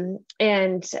 and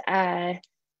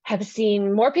have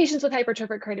seen more patients with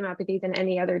hypertrophic cardiomyopathy than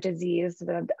any other disease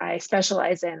that I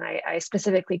specialize in. I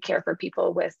specifically care for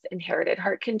people with inherited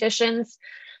heart conditions.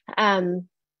 And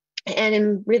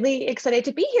I'm really excited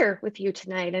to be here with you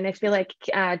tonight. And I feel like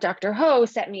Dr. Ho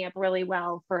set me up really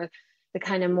well for the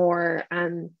kind of more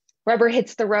rubber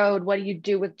hits the road, what do you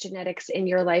do with genetics in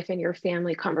your life and your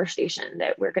family conversation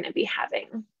that we're going to be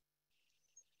having.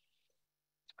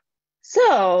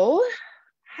 So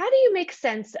how do you make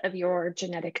sense of your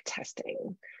genetic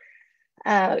testing?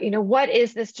 What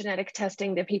is this genetic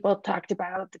testing that people talked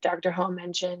about, that Dr. Ho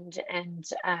mentioned, and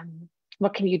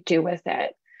what can you do with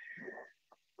it?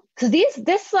 So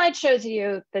this slide shows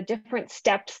you the different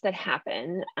steps that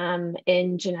happen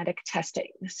in genetic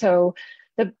testing. So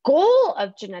the goal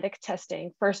of genetic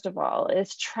testing, first of all,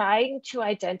 is trying to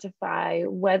identify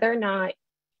whether or not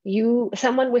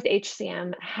someone with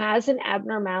HCM has an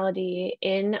abnormality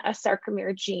in a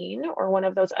sarcomere gene or one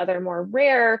of those other more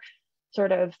rare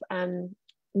sort of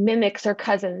mimics or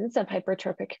cousins of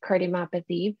hypertrophic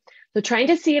cardiomyopathy. So trying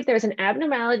to see if there's an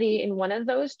abnormality in one of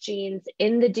those genes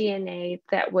in the DNA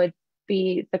that would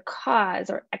be the cause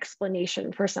or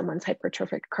explanation for someone's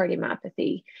hypertrophic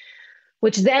cardiomyopathy,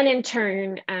 which then in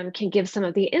turn can give some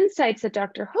of the insights that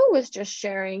Dr. Ho was just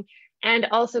sharing, and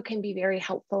also can be very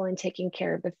helpful in taking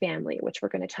care of the family, which we're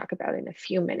going to talk about in a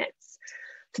few minutes.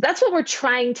 So that's what we're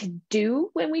trying to do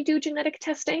when we do genetic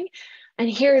testing. And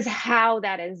here's how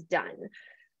that is done.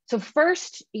 So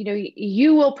first,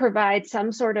 you will provide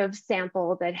some sort of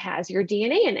sample that has your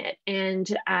DNA in it. And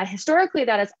historically,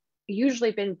 that has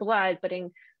usually been blood, but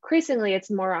increasingly,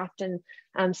 it's more often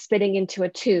spitting into a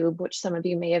tube, which some of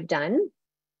you may have done.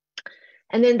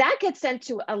 And then that gets sent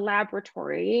to a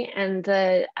laboratory, and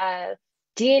the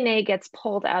DNA gets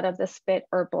pulled out of the spit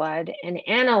or blood and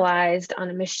analyzed on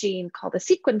a machine called a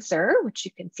sequencer, which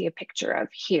you can see a picture of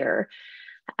here.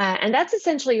 And that's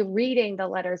essentially reading the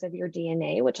letters of your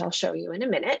DNA, which I'll show you in a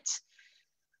minute.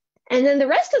 And then the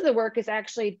rest of the work is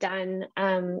actually done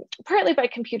partly by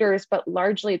computers, but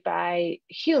largely by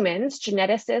humans,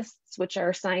 geneticists, which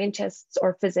are scientists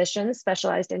or physicians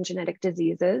specialized in genetic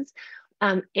diseases,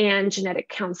 and genetic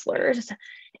counselors.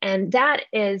 And that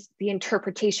is the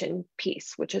interpretation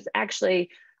piece, which is actually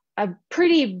a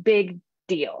pretty big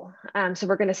deal. So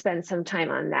we're going to spend some time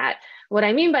on that. What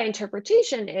I mean by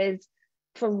interpretation is,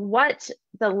 from what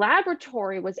the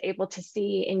laboratory was able to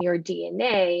see in your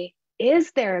DNA, is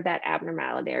there that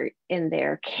abnormality in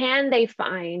there? Can they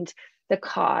find the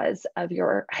cause of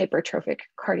your hypertrophic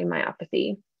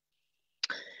cardiomyopathy?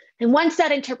 And once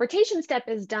that interpretation step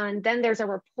is done, then there's a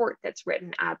report that's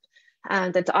written up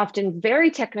that's often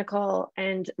very technical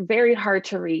and very hard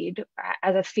to read.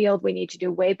 As a field, we need to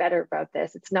do way better about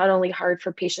this. It's not only hard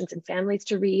for patients and families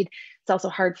to read, it's also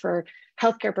hard for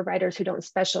healthcare providers who don't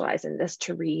specialize in this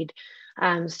to read.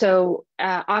 So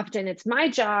often it's my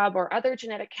job or other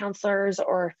genetic counselors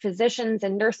or physicians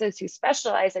and nurses who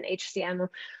specialize in HCM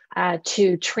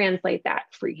to translate that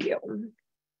for you.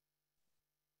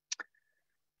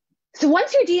 So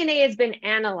once your DNA has been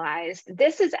analyzed,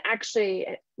 this is actually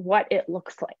what it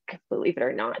looks like, believe it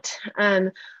or not.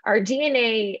 Our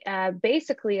DNA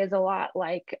basically is a lot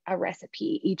like a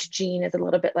recipe. Each gene is a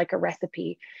little bit like a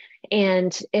recipe,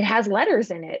 and it has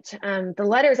letters in it. The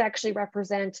letters actually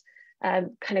represent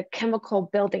kind of chemical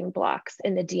building blocks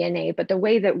in the DNA, but the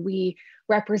way that we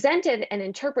represent it and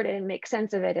interpret it and make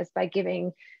sense of it is by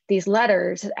giving these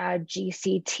letters G,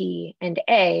 C, T, and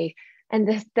A And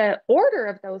the order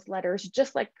of those letters,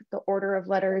 just like the order of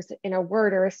letters in a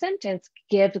word or a sentence,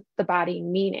 gives the body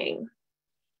meaning.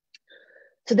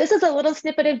 So this is a little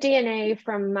snippet of DNA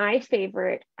from my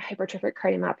favorite hypertrophic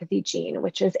cardiomyopathy gene,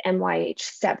 which is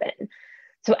MYH7.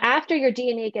 So after your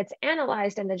DNA gets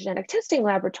analyzed in the genetic testing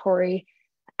laboratory,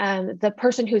 the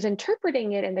person who's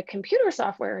interpreting it and the computer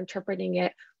software interpreting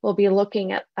it will be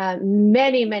looking at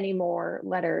many, many more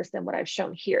letters than what I've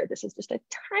shown here. This is just a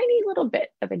tiny little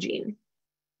bit of a gene.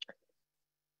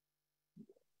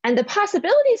 And the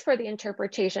possibilities for the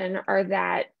interpretation are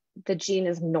that the gene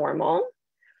is normal,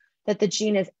 that the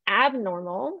gene is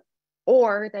abnormal,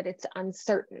 or that it's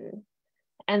uncertain.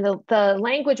 And the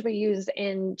language we use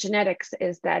in genetics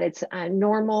is that it's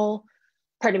normal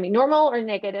or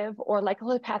negative, or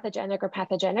likely pathogenic or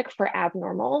pathogenic for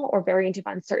abnormal, or variant of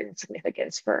uncertain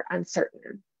significance for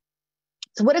uncertain.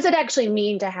 So what does it actually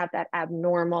mean to have that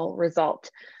abnormal result?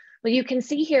 Well, you can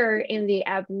see here in the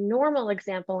abnormal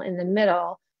example in the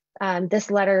middle,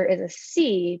 this letter is a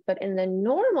C, but in the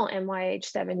normal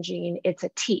MYH7 gene, it's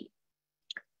a T.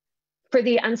 For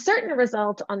the uncertain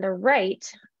result on the right,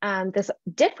 this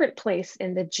different place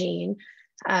in the gene,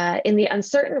 in the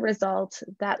uncertain result,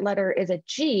 that letter is a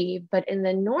G, but in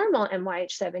the normal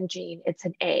MYH7 gene, it's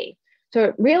an A. So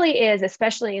it really is,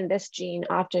 especially in this gene,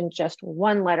 often just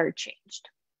one letter changed.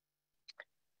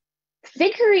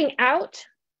 Figuring out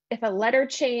if a letter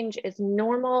change is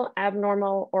normal,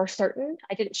 abnormal, or certain,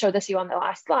 I didn't show this to you on the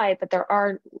last slide, but there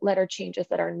are letter changes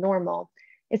that are normal.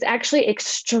 It's actually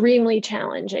extremely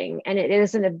challenging, and it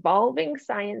is an evolving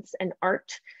science and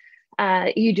art.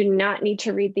 You do not need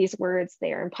to read these words.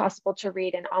 They are impossible to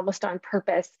read and almost on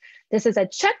purpose. This is a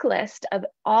checklist of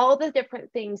all the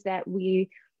different things that we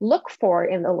look for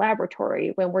in the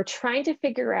laboratory when we're trying to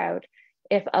figure out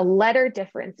if a letter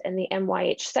difference in the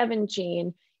MYH7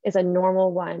 gene is a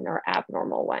normal one or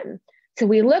abnormal one. So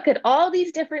we look at all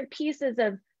these different pieces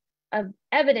of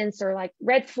evidence, or like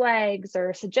red flags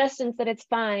or suggestions that it's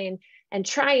fine, and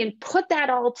try and put that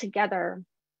all together.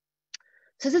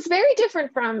 So this is very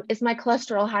different from, is my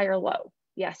cholesterol high or low?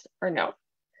 Yes or no.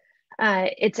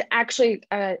 It's actually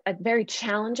a very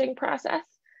challenging process.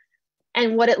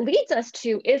 And what it leads us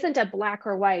to isn't a black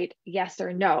or white, yes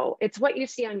or no. It's what you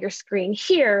see on your screen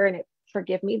here. And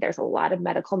forgive me, there's a lot of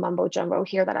medical mumbo jumbo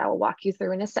here that I will walk you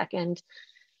through in a second.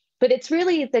 But it's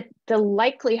really the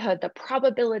likelihood, the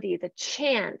probability, the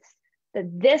chance that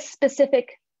this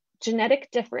specific genetic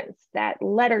difference, that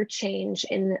letter change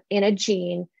in a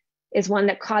gene, is one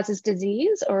that causes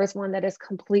disease or is one that is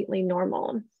completely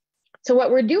normal. So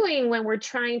what we're doing when we're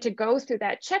trying to go through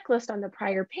that checklist on the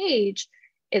prior page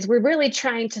is we're really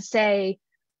trying to say,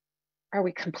 are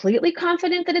we completely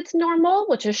confident that it's normal,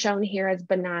 which is shown here as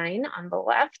benign on the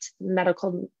left,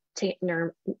 medical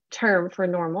term for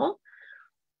normal?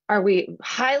 Are we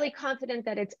highly confident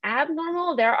that it's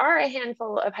abnormal? There are a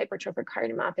handful of hypertrophic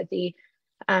cardiomyopathy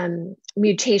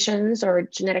mutations or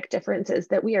genetic differences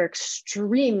that we are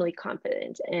extremely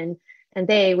confident in, and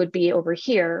they would be over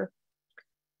here.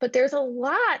 But there's a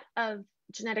lot of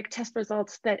genetic test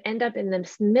results that end up in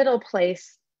this middle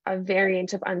place, a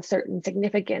variant of uncertain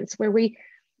significance, where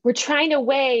we're trying to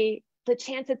weigh the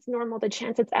chance it's normal, the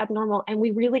chance it's abnormal, and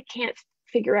we really can't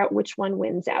figure out which one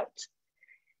wins out.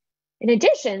 In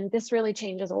addition, this really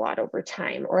changes a lot over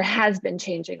time, or has been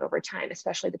changing over time,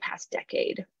 especially the past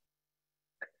decade.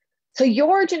 So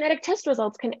your genetic test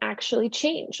results can actually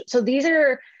change. So these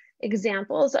are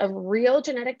examples of real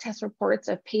genetic test reports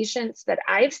of patients that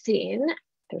I've seen.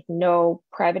 There's no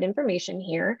private information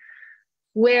here,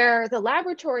 where the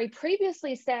laboratory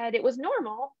previously said it was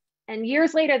normal, and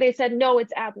years later they said, no,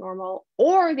 it's abnormal,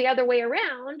 or the other way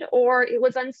around, or it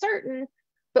was uncertain,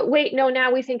 but wait, no,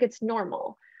 now we think it's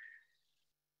normal.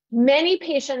 Many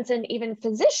patients and even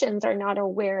physicians are not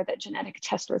aware that genetic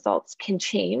test results can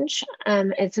change.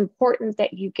 It's important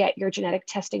that you get your genetic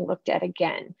testing looked at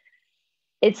again.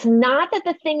 It's not that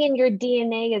the thing in your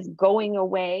DNA is going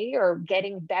away or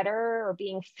getting better or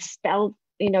being spelled,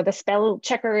 the spell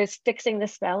checker is fixing the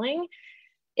spelling.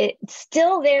 It's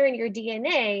still there in your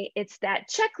DNA. It's that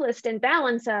checklist and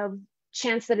balance of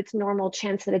chance that it's normal,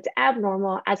 chance that it's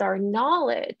abnormal, as our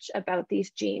knowledge about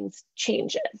these genes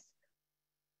changes.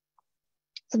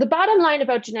 So the bottom line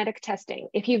about genetic testing,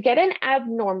 if you get an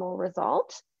abnormal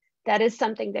result, that is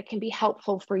something that can be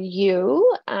helpful for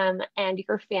you and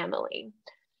your family.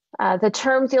 The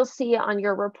terms you'll see on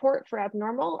your report for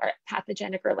abnormal are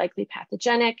pathogenic or likely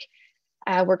pathogenic.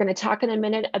 We're going to talk in a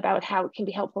minute about how it can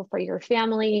be helpful for your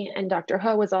family, and Dr.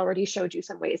 Ho has already showed you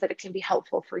some ways that it can be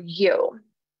helpful for you.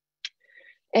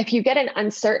 If you get an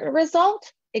uncertain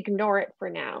result, ignore it for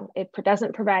now. It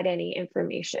doesn't provide any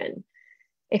information.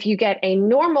 If you get a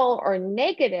normal or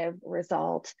negative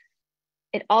result,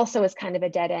 it also is kind of a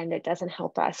dead end. It doesn't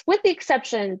help us, with the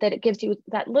exception that it gives you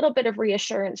that little bit of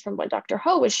reassurance from what Dr.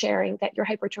 Ho was sharing, that your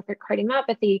hypertrophic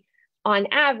cardiomyopathy on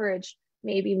average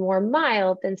may be more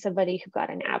mild than somebody who got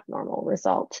an abnormal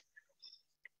result.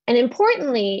 And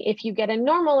importantly, if you get a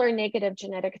normal or negative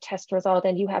genetic test result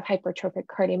and you have hypertrophic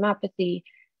cardiomyopathy,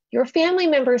 your family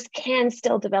members can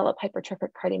still develop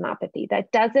hypertrophic cardiomyopathy.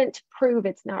 That doesn't prove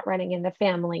it's not running in the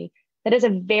family. That is a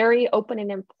very open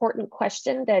and important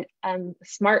question that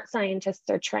smart scientists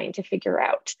are trying to figure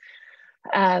out.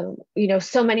 You know,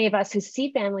 so many of us who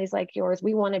see families like yours,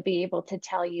 we want to be able to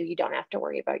tell you, you don't have to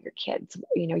worry about your kids.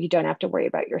 You know, you don't have to worry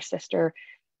about your sister.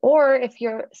 Or if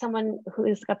you're someone who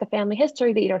has got the family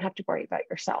history, that you don't have to worry about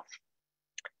yourself.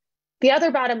 The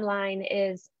other bottom line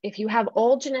is, if you have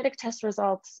old genetic test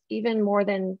results, even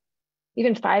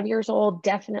 5 years old,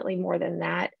 definitely more than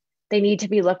that, they need to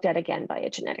be looked at again by a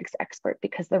genetics expert,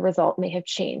 because the result may have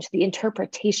changed. The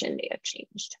interpretation may have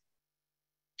changed.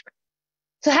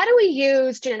 So how do we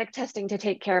use genetic testing to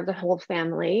take care of the whole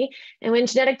family? And when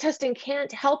genetic testing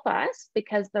can't help us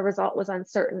because the result was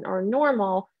uncertain or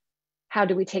normal, how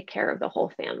do we take care of the whole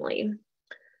family?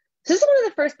 So this is one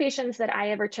of the first patients that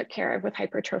I ever took care of with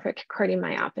hypertrophic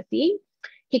cardiomyopathy.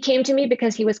 He came to me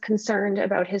because he was concerned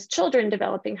about his children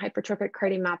developing hypertrophic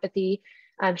cardiomyopathy.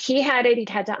 He had it, he'd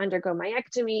had to undergo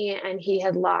myectomy, and he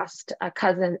had lost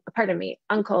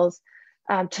uncles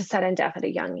to sudden death at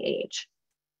a young age.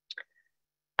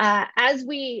 As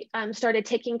we started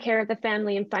taking care of the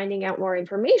family and finding out more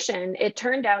information, it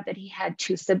turned out that he had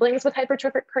 2 siblings with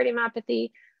hypertrophic cardiomyopathy,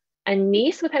 a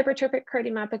niece with hypertrophic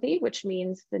cardiomyopathy, which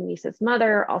means the niece's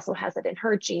mother also has it in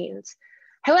her genes.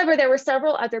 However, there were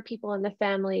several other people in the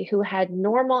family who had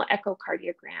normal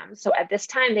echocardiograms. So at this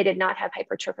time, they did not have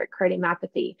hypertrophic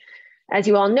cardiomyopathy. As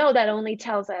you all know, that only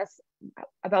tells us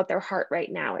about their heart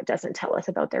right now. It doesn't tell us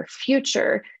about their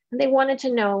future. And they wanted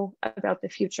to know about the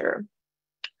future.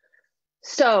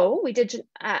 So we did,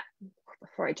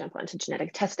 before I jump onto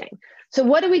genetic testing. So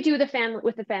what do we do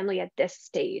with the family at this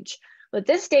stage? Well, at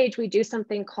this stage, we do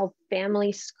something called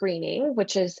family screening,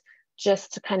 which is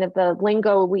just kind of the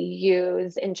lingo we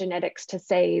use in genetics to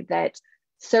say that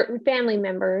certain family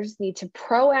members need to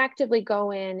proactively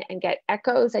go in and get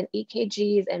echoes and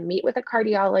EKGs and meet with a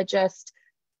cardiologist,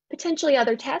 potentially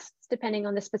other tests, depending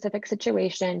on the specific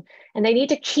situation. And they need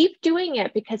to keep doing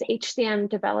it because HCM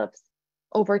develops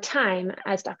over time,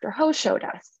 as Dr. Ho showed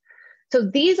us. So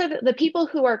these are the people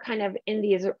who are kind of in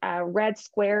these red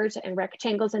squares and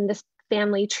rectangles in this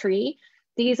family tree.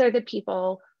 These are the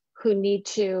people who need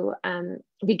to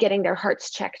be getting their hearts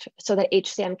checked so that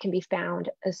HCM can be found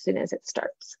as soon as it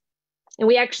starts. And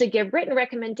we actually give written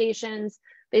recommendations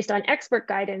based on expert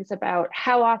guidance about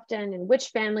how often and which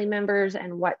family members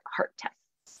and what heart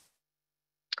tests.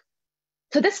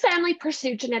 So this family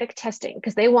pursued genetic testing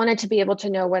because they wanted to be able to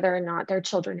know whether or not their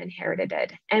children inherited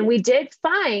it. And we did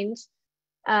find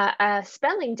a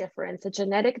spelling difference, a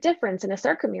genetic difference in a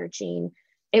sarcomere gene.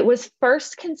 It was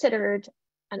first considered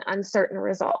an uncertain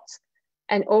result.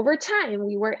 And over time,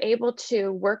 we were able to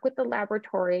work with the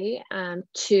laboratory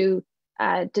to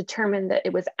determine that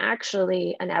it was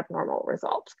actually an abnormal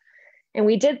result. And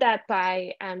we did that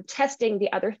by testing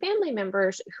the other family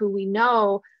members who we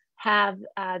know have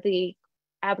the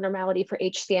abnormality for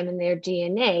HCM in their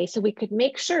DNA. So we could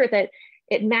make sure that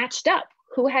it matched up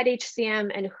who had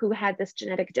HCM and who had this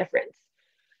genetic difference.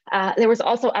 There was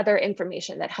also other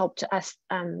information that helped us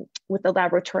with the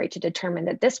laboratory to determine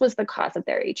that this was the cause of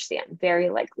their HCM, very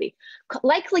likely.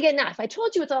 Likely enough, I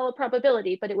told you it's all a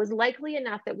probability, but it was likely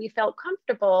enough that we felt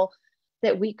comfortable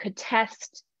that we could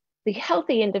test the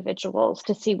healthy individuals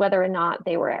to see whether or not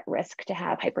they were at risk to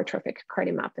have hypertrophic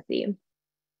cardiomyopathy.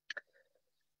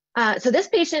 So this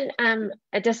patient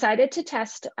decided to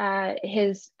test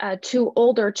his 2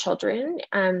 older children.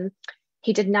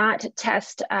 He did not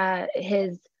test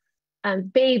his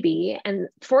baby, and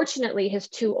fortunately his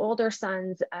 2 older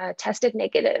sons tested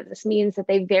negative. This means that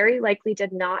they very likely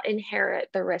did not inherit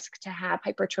the risk to have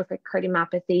hypertrophic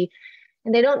cardiomyopathy,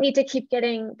 and they don't need to keep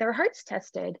getting their hearts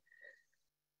tested.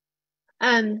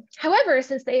 However,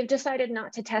 since they've decided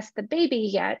not to test the baby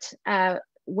yet,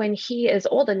 when he is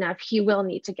old enough, he will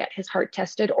need to get his heart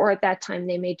tested, or at that time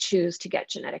they may choose to get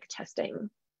genetic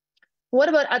testing. What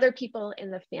about other people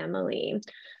in the family?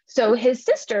 So his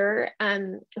sister,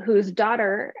 whose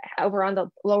daughter over on the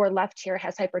lower left here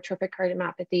has hypertrophic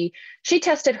cardiomyopathy, she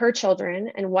tested her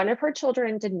children, and one of her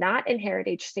children did not inherit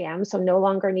HCM, so no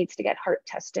longer needs to get heart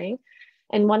testing.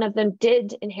 And one of them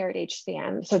did inherit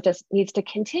HCM, so just needs to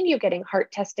continue getting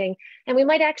heart testing. And we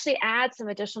might actually add some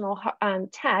additional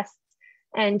tests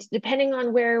And depending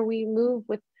on where we move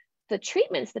with the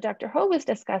treatments that Dr. Ho was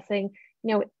discussing,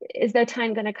 is there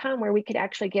time going to come where we could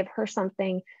actually give her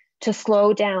something to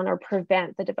slow down or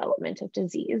prevent the development of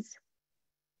disease?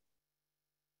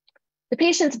 The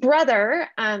patient's brother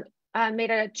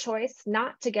made a choice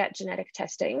not to get genetic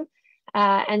testing.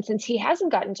 And since he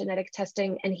hasn't gotten genetic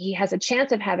testing and he has a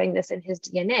chance of having this in his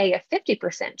DNA, a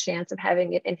 50% chance of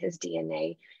having it in his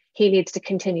DNA, he needs to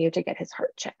continue to get his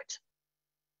heart checked.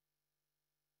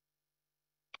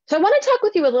 So I want to talk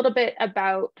with you a little bit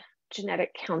about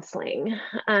genetic counseling,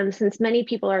 since many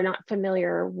people are not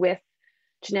familiar with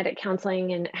genetic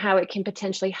counseling and how it can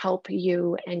potentially help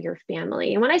you and your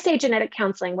family. And when I say genetic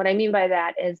counseling, what I mean by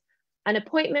that is an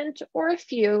appointment or a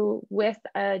few with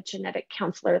a genetic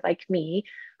counselor like me,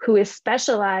 who is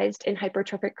specialized in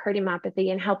hypertrophic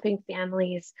cardiomyopathy and helping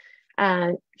families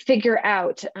figure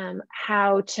out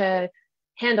how to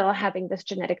handle having this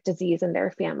genetic disease in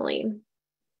their family.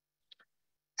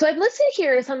 So I've listed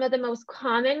here some of the most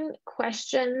common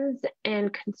questions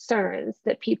and concerns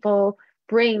that people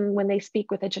bring when they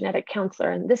speak with a genetic counselor.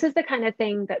 And this is the kind of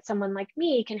thing that someone like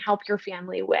me can help your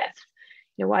family with.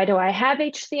 Why do I have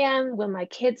HCM? Will my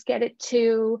kids get it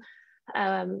too?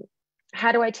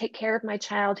 How do I take care of my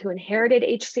child who inherited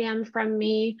HCM from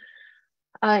me?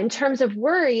 In terms of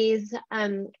worries,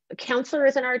 counselor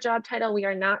is in our job title. We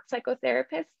are not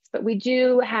psychotherapists, but we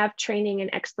do have training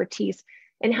and expertise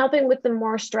in helping with the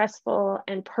more stressful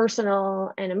and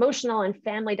personal and emotional and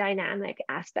family dynamic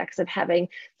aspects of having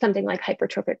something like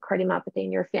hypertrophic cardiomyopathy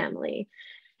in your family.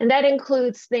 And that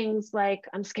includes things like,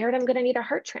 I'm scared I'm gonna need a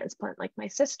heart transplant like my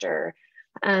sister.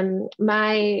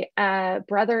 My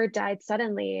brother died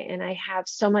suddenly and I have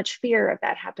so much fear of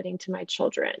that happening to my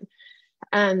children.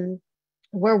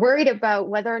 We're worried about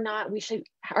whether or not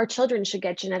our children should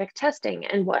get genetic testing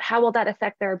and how will that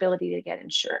affect their ability to get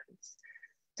insurance.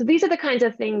 So these are the kinds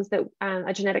of things that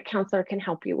a genetic counselor can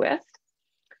help you with.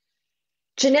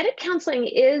 Genetic counseling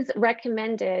is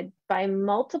recommended by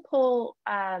multiple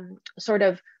sort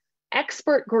of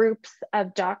expert groups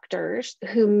of doctors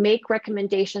who make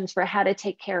recommendations for how to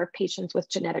take care of patients with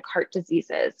genetic heart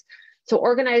diseases. So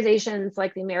organizations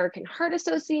like the American Heart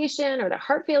Association or the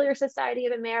Heart Failure Society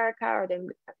of America or the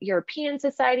European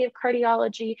Society of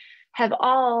Cardiology have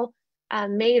all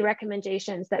made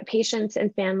recommendations that patients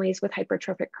and families with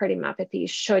hypertrophic cardiomyopathy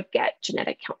should get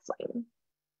genetic counseling.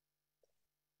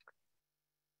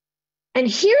 And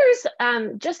here's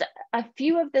just a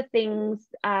few of the things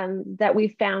that we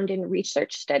found in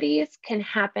research studies can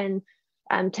happen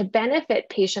to benefit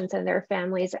patients and their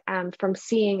families from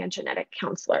seeing a genetic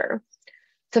counselor.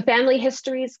 So family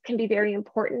histories can be very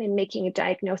important in making a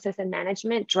diagnosis and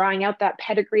management, drawing out that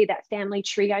pedigree, that family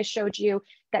tree I showed you,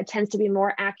 that tends to be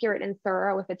more accurate and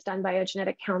thorough if it's done by a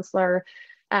genetic counselor.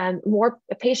 More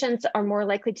patients are more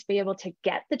likely to be able to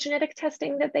get the genetic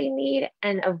testing that they need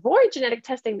and avoid genetic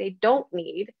testing they don't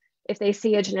need if they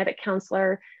see a genetic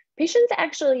counselor. Patients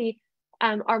actually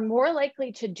are more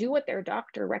likely to do what their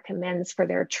doctor recommends for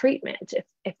their treatment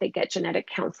if they get genetic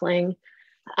counseling.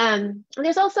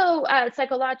 There's also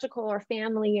psychological or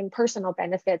family and personal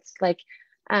benefits, like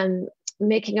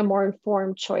making a more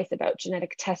informed choice about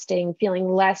genetic testing, feeling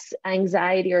less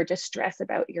anxiety or distress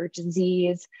about your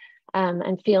disease,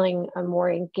 and feeling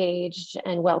more engaged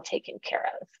and well taken care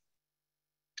of.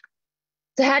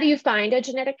 So how do you find a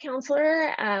genetic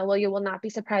counselor? Well, you will not be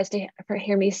surprised to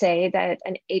hear me say that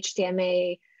an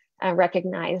HCMA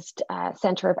recognized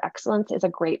center of excellence is a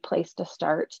great place to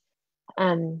start.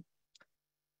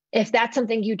 If that's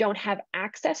something you don't have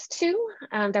access to,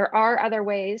 there are other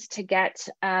ways to get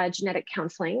genetic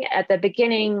counseling. At the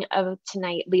beginning of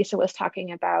tonight, Lisa was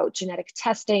talking about genetic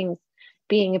testing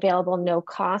being available no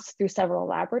cost through several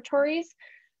laboratories.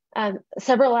 The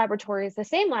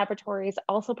same laboratories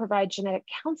also provide genetic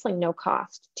counseling no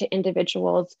cost to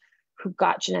individuals who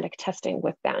got genetic testing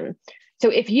with them. So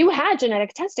if you had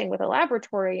genetic testing with a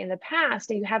laboratory in the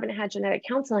past and you haven't had genetic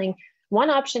counseling, one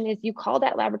option is you call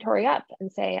that laboratory up and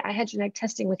say, I had genetic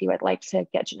testing with you, I'd like to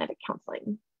get genetic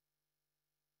counseling.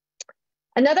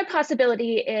 Another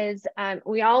possibility is,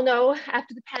 we all know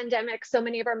after the pandemic, so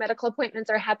many of our medical appointments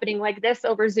are happening like this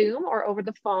over Zoom or over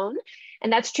the phone.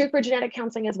 And that's true for genetic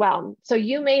counseling as well. So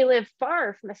you may live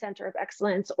far from a center of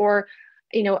excellence or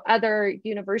other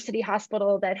university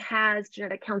hospital that has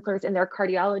genetic counselors in their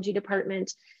cardiology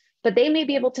department, but they may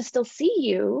be able to still see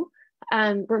you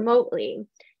remotely.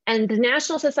 And the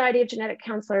National Society of Genetic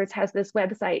Counselors has this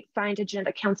website,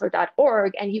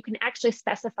 findageneticcounselor.org, and you can actually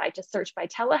specify to search by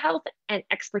telehealth and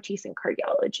expertise in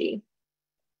cardiology.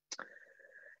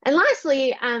 And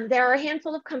lastly, there are a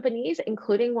handful of companies,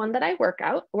 including one that I work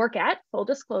at, full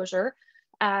disclosure,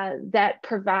 that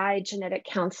provide genetic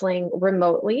counseling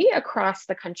remotely across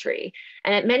the country.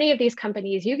 And at many of these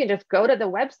companies, you can just go to the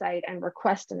website and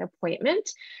request an appointment.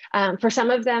 For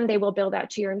some of them, they will bill out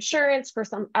to your insurance. For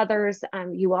some others,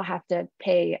 you will have to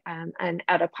pay an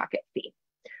out-of-pocket fee.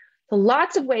 So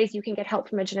lots of ways you can get help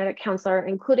from a genetic counselor,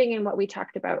 including in what we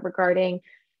talked about regarding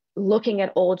looking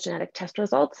at old genetic test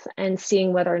results and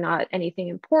seeing whether or not anything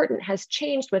important has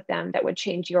changed with them that would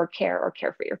change your care or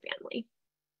care for your family.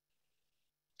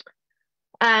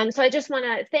 So I just want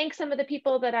to thank some of the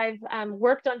people that I've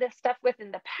worked on this stuff with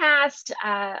in the past,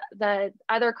 the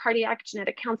other cardiac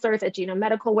genetic counselors at Genome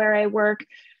Medical where I work,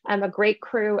 a great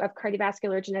crew of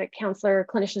cardiovascular genetic counselor,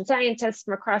 clinician scientists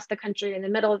from across the country in the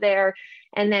middle there.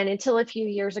 And then until a few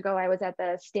years ago, I was at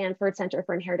the Stanford Center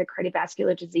for Inherited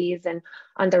Cardiovascular Disease. And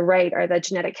on the right are the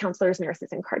genetic counselors,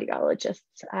 nurses, and cardiologists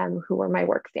who were my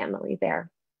work family there.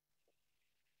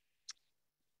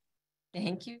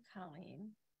 Thank you,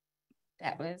 Colleen.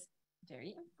 That was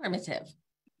very informative.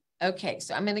 Okay,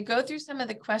 so I'm going to go through some of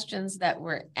the questions that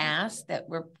were asked that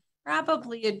were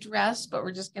probably addressed, but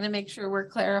we're just going to make sure we're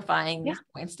clarifying these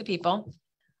points to people.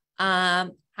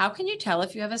 How can you tell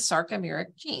if you have a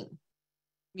sarcomeric gene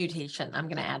mutation? I'm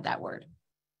going to add that word.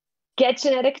 Get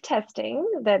genetic testing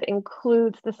that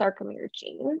includes the sarcomere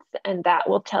genes, and that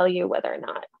will tell you whether or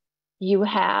not you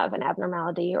have an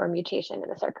abnormality or mutation in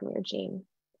the sarcomere gene.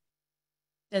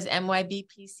 Does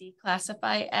MYBPC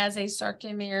classify as a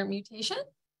sarcomere mutation?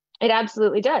 It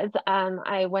absolutely does.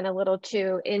 I went a little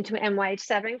too into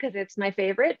MYH7 because it's my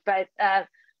favorite, but the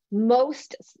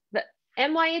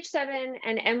MYH7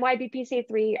 and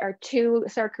MYBPC3 are two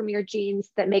sarcomere genes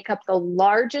that make up the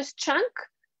largest chunk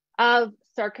of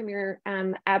sarcomere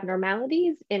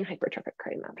abnormalities in hypertrophic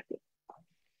cardiomyopathy.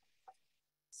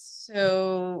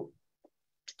 So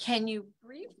can you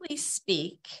briefly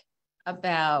speak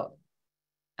about,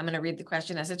 I'm going to read the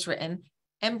question as it's written.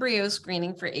 Embryo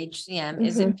screening for HCM,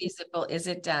 is it feasible? Is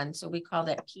it done? So we call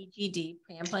that PGD,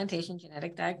 pre-implantation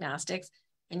genetic diagnostics,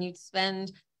 and you'd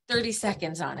spend 30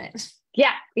 seconds on it.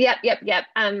 Yeah, yep.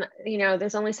 You know,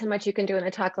 there's only so much you can do in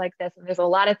a talk like this, and there's a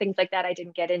lot of things like that I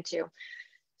didn't get into.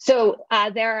 So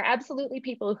there are absolutely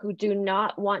people who do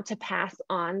not want to pass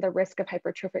on the risk of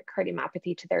hypertrophic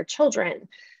cardiomyopathy to their children.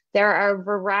 There are a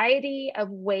variety of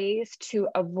ways to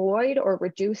avoid or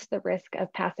reduce the risk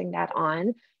of passing that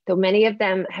on, though many of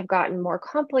them have gotten more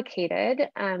complicated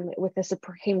with the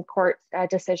Supreme Court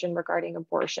decision regarding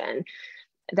abortion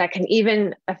that can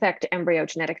even affect embryo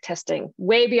genetic testing,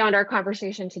 way beyond our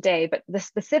conversation today. But the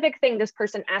specific thing this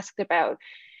person asked about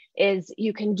is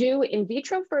you can do in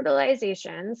vitro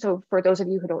fertilization. So for those of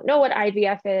you who don't know what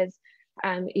IVF is,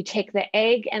 you take the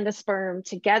egg and the sperm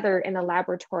together in a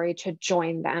laboratory to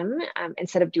join them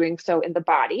instead of doing so in the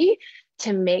body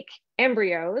to make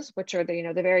embryos, which are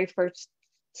the very first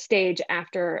stage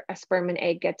after a sperm and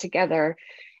egg get together.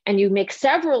 And you make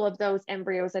several of those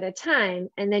embryos at a time,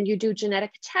 and then you do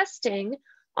genetic testing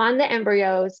on the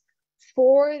embryos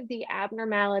for the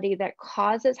abnormality that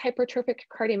causes hypertrophic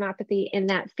cardiomyopathy in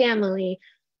that family,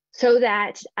 so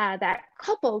that that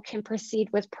couple can proceed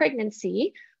with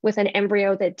pregnancy with an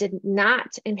embryo that did not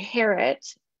inherit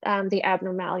the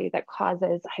abnormality that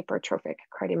causes hypertrophic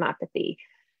cardiomyopathy.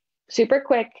 Super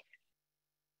quick.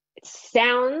 It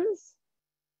sounds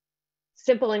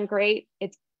simple and great.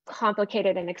 It's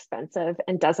complicated and expensive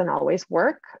and doesn't always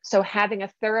work. So having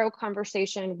a thorough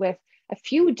conversation with a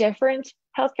few different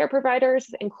healthcare providers,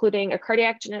 including a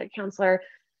cardiac genetic counselor,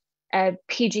 a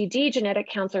PGD genetic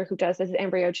counselor who does this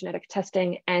embryo genetic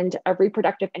testing, and a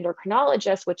reproductive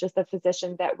endocrinologist, which is the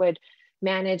physician that would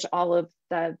manage all of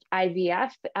the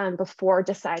IVF before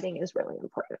deciding, is really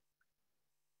important.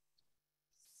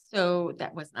 So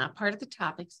that was not part of the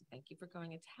topic. So thank you for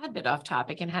going a tad bit off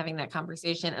topic and having that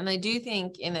conversation. And I do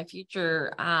think in a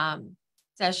future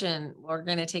session, we're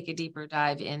going to take a deeper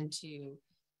dive into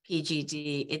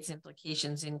PGD, its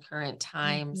implications in current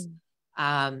times.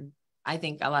 I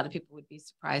think a lot of people would be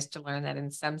surprised to learn that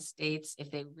in some states, if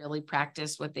they really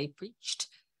practice what they preached,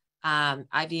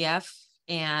 IVF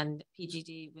and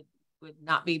PGD would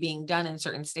not be being done in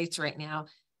certain states right now,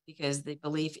 because the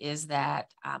belief is that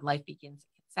life begins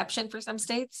at conception for some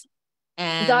states.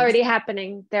 And it's already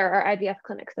happening. There are IVF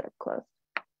clinics that have closed.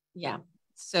 Yeah.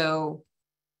 So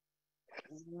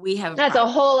we have— That's a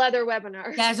whole other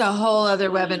webinar. That's a whole other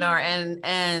webinar.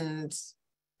 And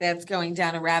that's going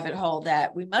down a rabbit hole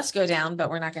that we must go down,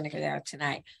 but we're not going to go down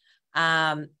tonight.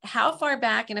 How far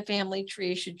back in a family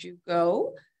tree should you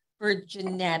go for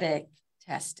genetic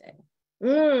testing?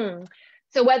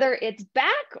 So whether it's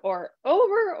back or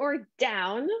over or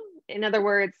down, in other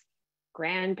words,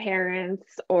 grandparents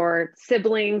or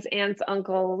siblings, aunts,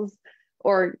 uncles,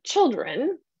 or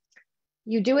children,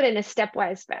 you do it in a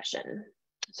stepwise fashion.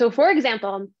 So for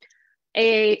example,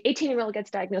 a 18-year-old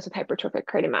gets diagnosed with hypertrophic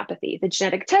cardiomyopathy. The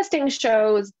genetic testing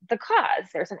shows the cause.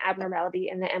 There's an abnormality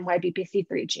in the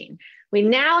MYBPC3 gene. We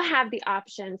now have the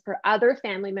option for other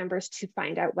family members to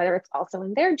find out whether it's also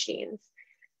in their genes.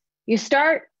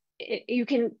 You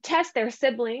can test their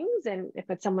siblings, and if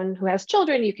it's someone who has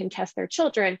children, you can test their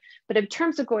children. But in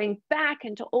terms of going back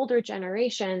into older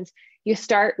generations, you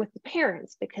start with the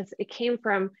parents, because it came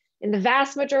from, in the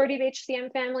vast majority of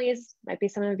HCM families, might be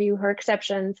some of you who are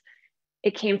exceptions,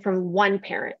 it came from one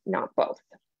parent, not both.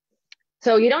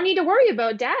 So you don't need to worry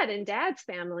about dad and dad's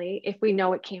family if we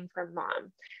know it came from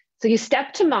mom. So you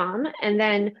step to mom,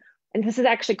 and this is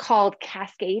actually called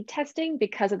cascade testing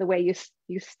because of the way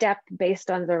you step based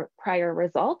on the prior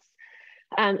results.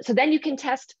 So then you can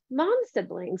test mom's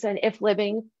siblings, and if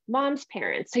living, mom's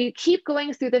parents. So you keep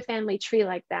going through the family tree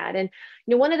like that. And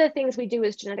one of the things we do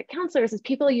as genetic counselors is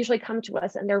people usually come to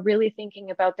us and they're really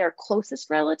thinking about their closest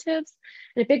relatives.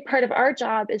 And a big part of our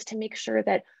job is to make sure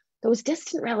that those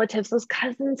distant relatives, those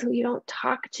cousins who you don't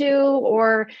talk to,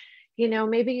 or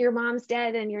maybe your mom's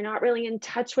dead and you're not really in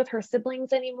touch with her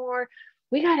siblings anymore,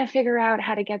 we got to figure out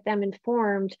how to get them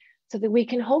informed so that we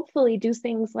can hopefully do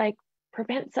things like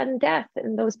prevent sudden death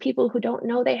in those people who don't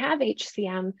know they have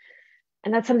HCM.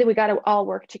 And that's something we got to all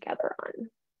work together on.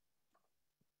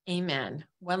 Amen.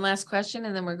 One last question,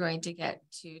 and then we're going to get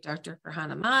to Dr.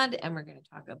 Ferhaan Ahmad, and we're going to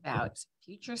talk about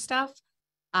future stuff.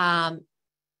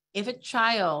 If a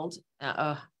child,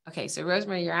 okay, so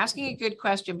Rosemary, you're asking a good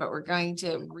question, but we're going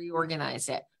to reorganize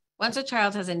it. Once a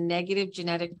child has a negative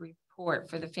genetic report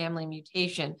for the family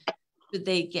mutation, should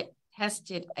they get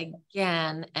tested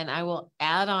again? And I will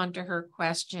add on to her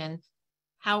question,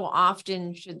 how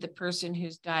often should the person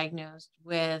who's diagnosed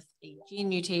with a gene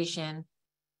mutation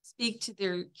speak to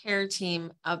their care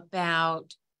team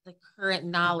about the current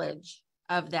knowledge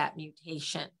of that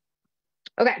mutation?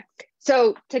 Okay,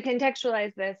 so to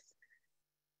contextualize this,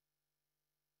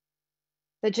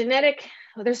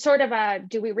 there's sort of a,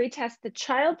 do we retest the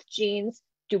child's genes?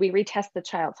 Do we retest the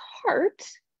child's heart?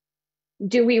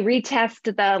 Do we retest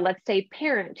the, let's say,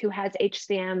 parent who has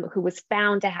HCM who was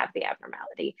found to have the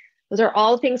abnormality? Those are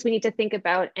all things we need to think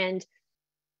about. And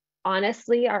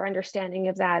honestly, our understanding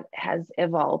of that has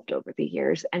evolved over the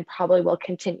years and probably will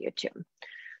continue to.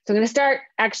 So I'm going to start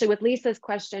actually with Lisa's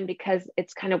question because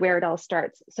it's kind of where it all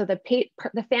starts. So the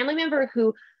family member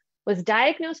who was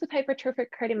diagnosed with hypertrophic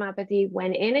cardiomyopathy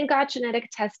went in and got genetic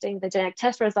testing. The genetic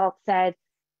test results said,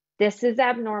 this is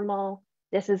abnormal.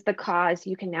 This is the cause.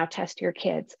 You can now test your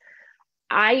kids.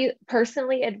 I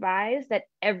personally advise that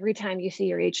every time you see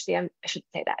your HCM, I should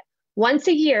say that, once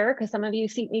a year, because some of you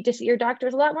need to see your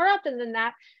doctors a lot more often than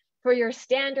that, for your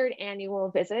standard annual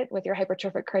visit with your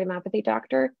hypertrophic cardiomyopathy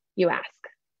doctor, you ask.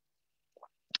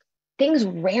 Things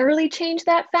rarely change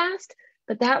that fast,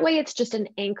 but that way it's just an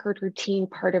anchored routine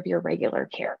part of your regular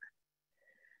care.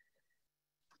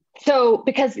 So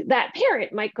because that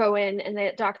parent might go in and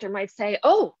the doctor might say,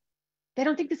 oh, they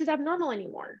don't think this is abnormal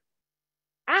anymore.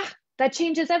 That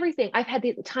changes everything. I've had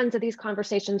tons of these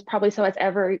conversations, probably so has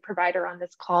every provider on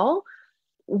this call.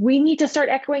 We need to start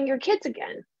echoing your kids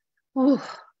again. Ooh,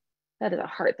 that is a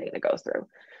hard thing to go through.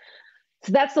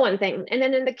 So that's the one thing. And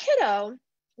then in the kiddo,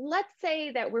 let's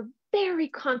say that we're very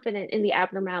confident in the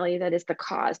abnormality that is the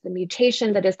cause, the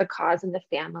mutation that is the cause in the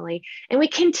family, and we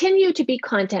continue to be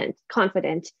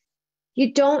confident.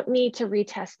 You don't need to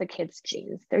retest the kids'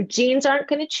 genes. Their genes aren't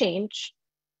going to change.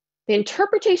 The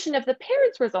interpretation of the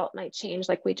parent's result might change,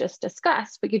 like we just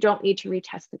discussed, but you don't need to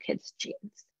retest the kids' genes.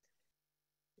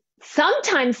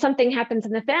 Sometimes something happens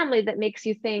in the family that makes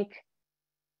you think,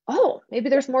 oh, maybe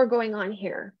there's more going on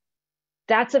here.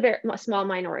 That's a very small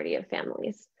minority of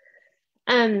families.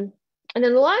 And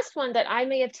then the last one that I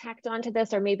may have tacked onto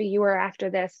this, or maybe you were after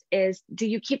this, is do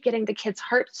you keep getting the kids'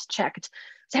 hearts checked?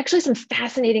 It's actually some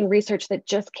fascinating research that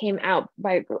just came out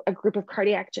by a group of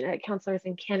cardiac genetic counselors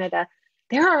in Canada.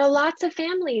 There are lots of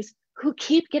families who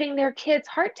keep getting their kids'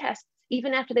 heart tests,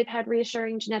 even after they've had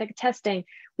reassuring genetic testing.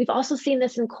 We've also seen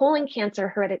this in colon cancer,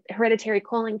 hereditary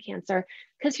colon cancer,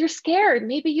 because you're scared.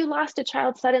 Maybe you lost a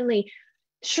child suddenly.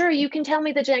 Sure, you can tell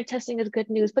me the genetic testing is good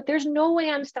news, but there's no way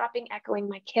I'm stopping echoing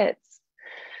my kids.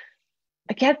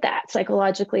 I get that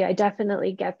psychologically. I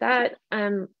definitely get that.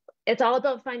 It's all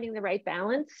about finding the right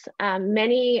balance.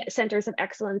 Many centers of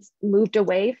excellence moved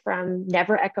away from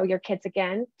never echo your kids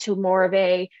again to more of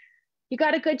a, you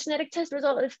got a good genetic test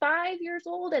result at 5 years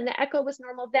old and the echo was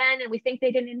normal then and we think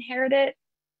they didn't inherit it,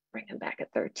 bring them back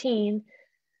at 13.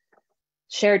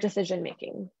 Shared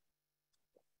decision-making.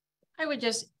 I would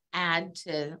just add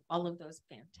to all of those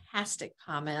fantastic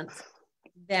comments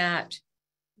that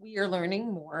we are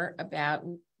learning more about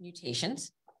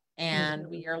mutations, and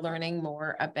we are learning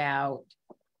more about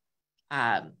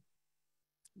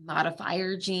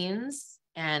modifier genes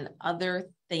and other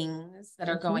things that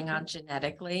are going on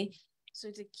genetically. So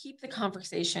to keep the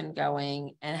conversation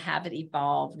going and have it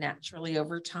evolve naturally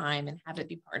over time and have it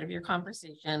be part of your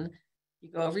conversation, you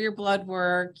go over your blood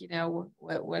work, you know,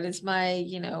 what is my,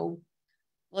 you know,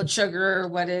 blood sugar,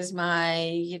 what is my,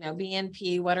 you know,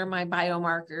 BNP, what are my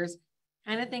biomarkers?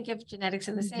 Kind of think of genetics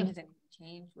in the same. Has anything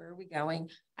changed? Where are we going?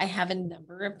 I have a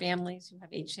number of families who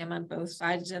have HCM on both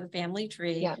sides of the family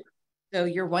tree. Yeah. So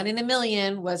your 1 in a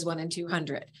million was 1 in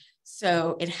 200.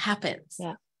 So it happens.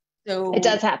 Yeah. So it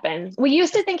does happen. We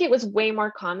used to think it was way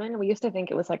more common. We used to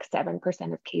think it was like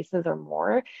 7% of cases or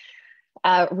more.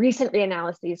 Recent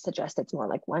reanalyses suggest it's more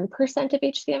like 1% of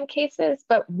HCM cases,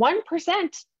 but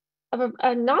 1% of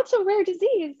a not so rare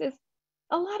disease is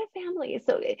a lot of families.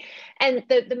 So, and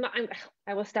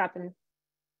I will stop and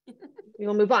we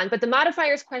will move on. But the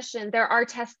modifiers question, there are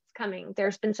tests coming.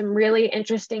 There's been some really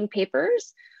interesting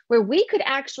papers where we could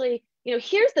actually, you know,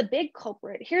 here's the big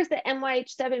culprit. Here's the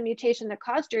MYH7 mutation that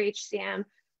caused your HCM.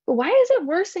 But why is it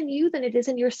worse in you than it is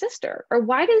in your sister? Or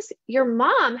why does your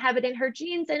mom have it in her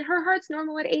genes and her heart's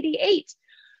normal at 88?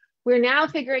 We're now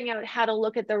figuring out how to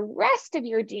look at the rest of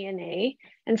your DNA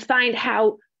and find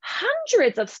how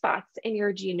hundreds of spots in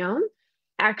your genome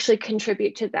actually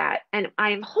contribute to that. And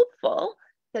I am hopeful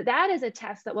that that is a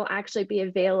test that will actually be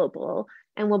available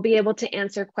and will be able to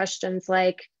answer questions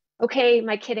like, okay,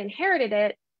 my kid inherited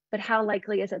it, but how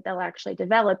likely is it they'll actually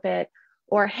develop it?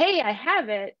 Or, hey, I have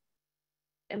it.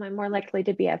 Am I more likely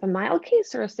to have a mild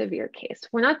case or a severe case?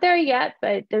 We're not there yet,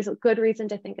 but there's a good reason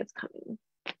to think it's coming.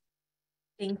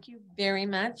 Thank you very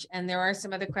much. And there are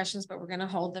some other questions, but we're going to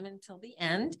hold them until the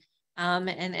end. And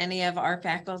any of our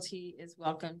faculty is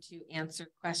welcome to answer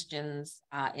questions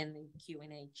in the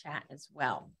Q&A chat as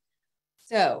well.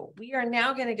 So we are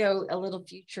now going to go a little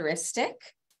futuristic,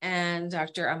 and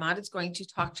Dr. Ahmad is going to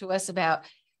talk to us about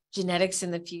genetics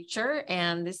in the future.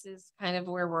 And this is kind of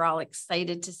where we're all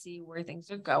excited to see where things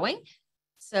are going.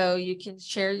 So you can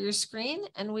share your screen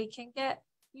and we can get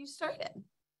you started.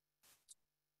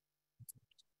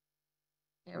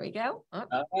 There we go. Oh.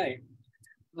 All right.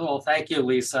 Well, thank you,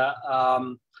 Lisa.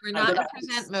 We're not in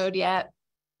present mode yet.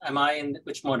 Am I in,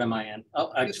 which mode am I in?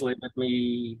 Oh, actually, let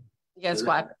me. You gotta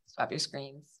swap your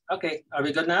screens. Okay, are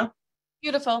we good now?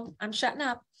 Beautiful. I'm shutting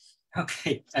up.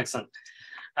 Okay, excellent.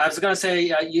 I was going to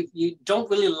say, you don't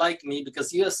really like me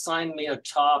because you assigned me a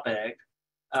topic,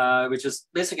 which is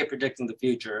basically predicting the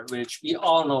future, which we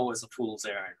all know is a fool's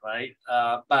errand, right?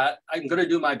 But I'm going to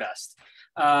do my best.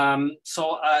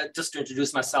 So just to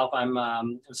introduce myself, I'm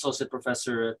an associate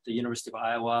professor at the University of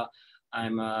Iowa.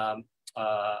 I'm a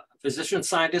physician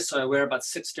scientist, so I wear about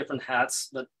 6 different hats,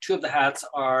 but 2 of the hats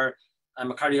are,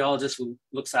 I'm a cardiologist who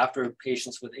looks after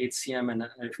patients with HCM and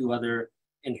a few other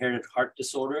inherited heart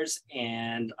disorders,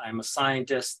 and I'm a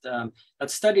scientist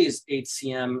that studies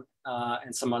HCM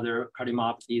and some other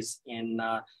cardiomyopathies in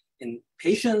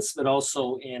patients, but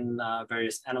also in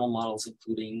various animal models,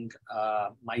 including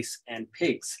mice and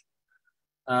pigs.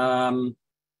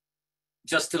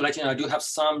 Just to let you know, I do have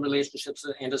some relationships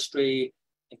with industry,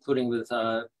 including with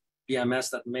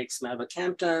BMS that makes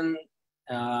mavacamten,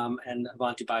 and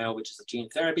Avanti Bio, which is a gene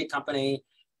therapy company.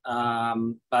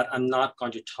 But I'm not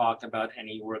going to talk about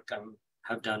any work I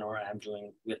have done or am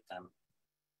doing with them.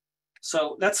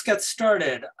 So let's get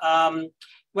started.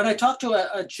 When I talk to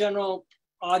a general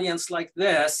audience like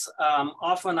this,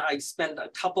 often I spend a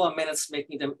couple of minutes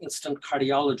making them instant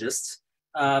cardiologists.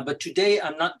 But today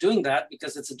I'm not doing that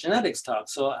because it's a genetics talk.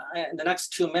 So in the next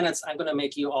 2 minutes, I'm going to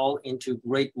make you all into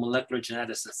great molecular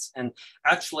geneticists. And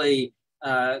actually,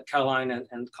 Caroline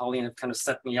and Colleen have kind of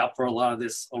set me up for a lot of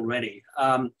this already.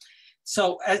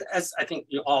 So as I think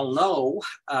you all know,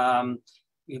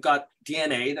 you've got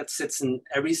DNA that sits in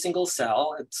every single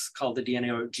cell. It's called the DNA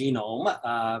or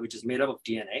genome, which is made up of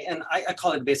DNA. And I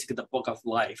call it basically the book of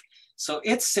life. So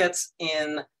it sits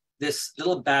in this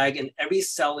little bag in every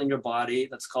cell in your body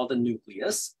that's called the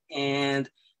nucleus. And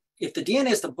if the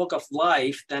DNA is the book of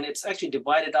life, then it's actually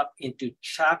divided up into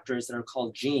chapters that are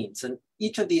called genes. And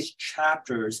each of these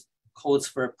chapters codes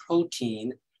for a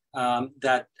protein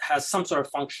that has some sort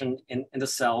of function in the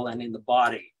cell and in the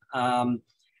body.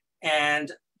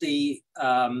 And the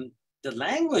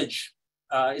language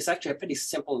is actually a pretty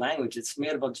simple language. It's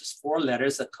made up of just 4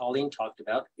 letters that Colleen talked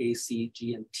about, A, C,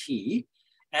 G, and T.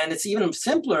 And it's even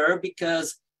simpler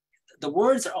because the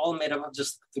words are all made up of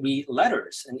just 3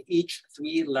 letters, and each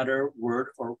 3-letter word,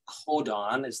 or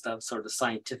codon is the sort of the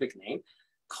scientific name,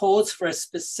 codes for a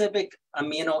specific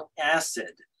amino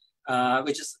acid.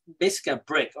 which is basically a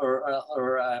brick or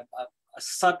a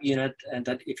subunit, and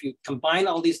that if you combine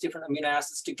all these different amino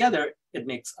acids together, it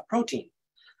makes a protein.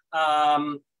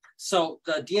 So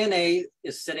the DNA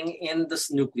is sitting in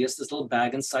this nucleus, this little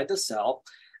bag inside the cell,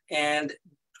 and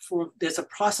there's a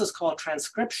process called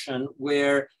transcription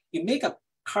where you make a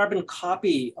carbon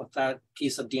copy of that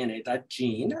piece of DNA, that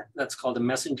gene, that's called a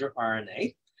messenger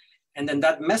RNA. And then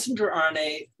that messenger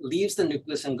RNA leaves the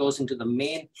nucleus and goes into the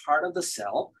main part of the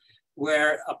cell,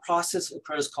 where a process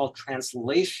occurs called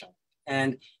translation.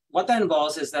 And what that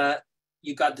involves is that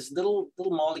you got these little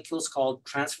molecules called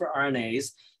transfer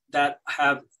RNAs that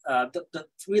have the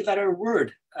three-letter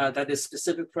word that is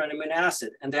specific for an amino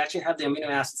acid. And they actually have the amino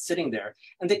acid sitting there.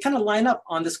 And they kind of line up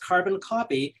on this carbon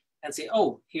copy and say,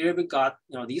 oh, here we got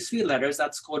these 3 letters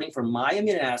that's coding for my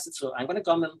amino acid. So I'm going to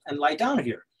come and lie down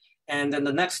here. And then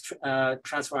the next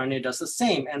transfer RNA does the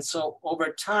same. And so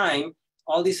over time,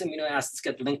 all these amino acids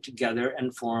get linked together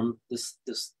and form this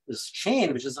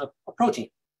chain, which is a protein.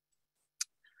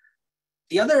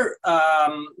 The other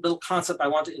little concept I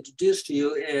want to introduce to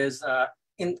you is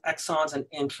in exons and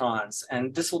introns.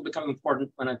 And this will become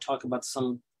important when I talk about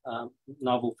some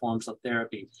novel forms of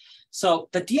therapy. So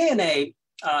the DNA,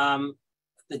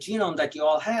 the genome that you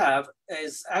all have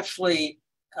is actually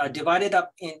divided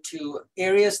up into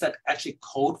areas that actually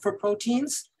code for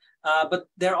proteins, but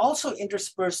they're also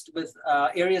interspersed with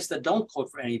areas that don't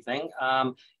code for anything.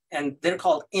 And they're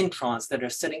called introns that are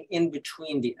sitting in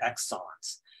between the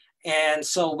exons. And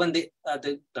so when the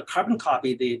carbon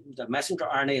copy, the messenger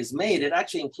RNA is made, it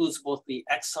actually includes both the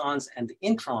exons and the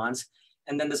introns.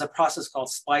 And then there's a process called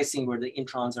splicing where the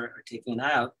introns are taken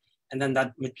out. And then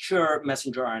that mature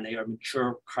messenger RNA or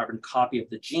mature carbon copy of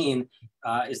the gene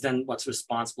is then what's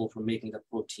responsible for making the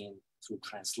protein through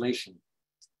translation.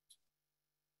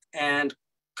 And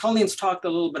Colleen's talked a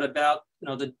little bit about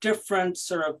the different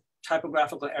sort of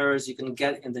typographical errors you can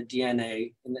get in the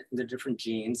DNA in the different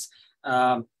genes.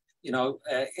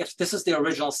 If this is the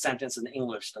original sentence in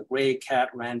English, the gray cat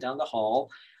ran down the hall,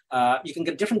 you can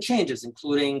get different changes,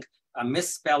 including a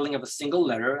misspelling of a single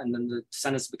letter, and then the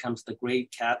sentence becomes the gray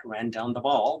cat ran down the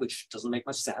ball, which doesn't make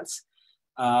much sense.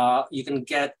 You can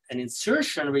get an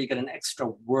insertion where you get an extra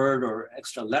word or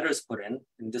extra letters put in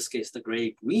this case, the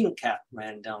gray green cat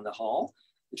ran down the hall,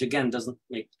 which again doesn't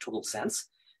make total sense.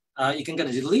 You can get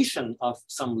a deletion of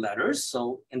some letters.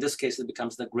 So in this case, it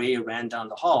becomes the gray ran down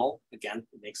the hall. Again,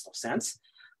 it makes no sense.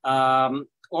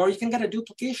 Or you can get a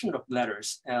duplication of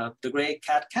letters. The gray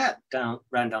cat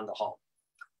ran down the hall.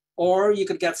 Or you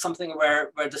could get something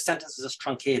where the sentence is just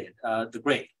truncated, the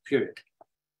gray, period.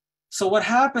 So what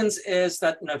happens is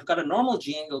that if you've got a normal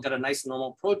gene, you'll get a nice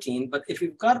normal protein. But if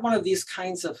you've got one of these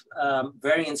kinds of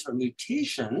variants or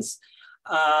mutations,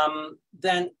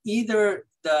 then either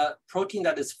the protein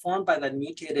that is formed by that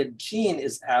mutated gene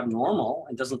is abnormal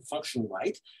and doesn't function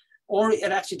right, or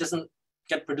it actually doesn't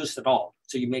get produced at all.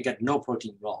 So you may get no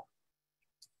protein at all.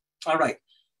 All right,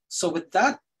 so with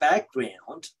that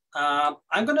background,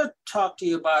 I'm gonna talk to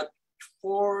you about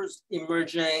 4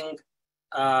 emerging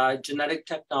genetic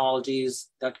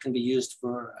technologies that can be used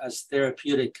as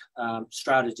therapeutic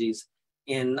strategies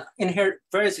in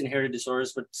various inherited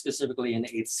disorders, but specifically in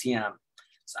HCM.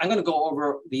 So I'm going to go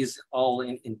over these all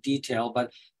in detail,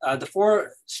 but the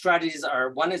 4 strategies are,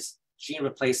 one is gene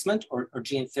replacement or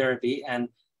gene therapy, and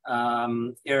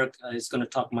Eric is going to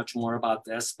talk much more about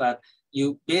this, but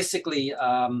you basically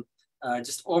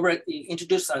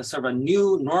introduce sort of a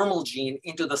new normal gene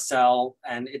into the cell,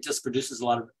 and it just produces a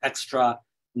lot of extra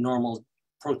normal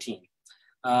protein.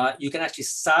 You can actually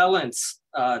silence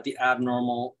the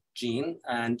abnormal gene,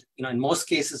 and in most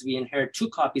cases we inherit 2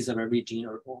 copies of every gene,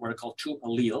 or what are called 2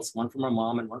 alleles, one from a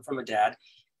mom and one from a dad.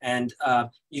 And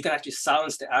you can actually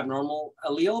silence the abnormal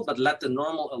allele, but let the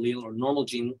normal allele or normal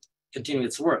gene continue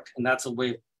its work, and that's a way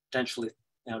of potentially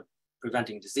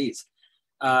preventing disease.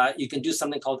 You can do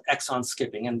something called exon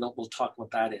skipping, and we'll talk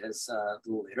what that is a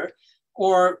little later.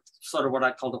 Or sort of what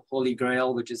I call the holy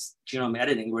grail, which is genome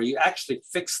editing, where you actually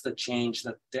fix the change,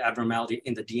 the abnormality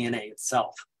in the DNA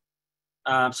itself.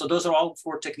 So those are all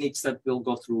 4 techniques that we'll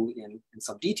go through in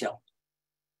some detail.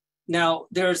 Now,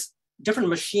 there's different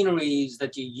machineries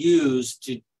that you use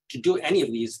to do any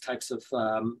of these types of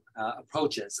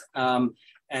approaches.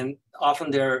 And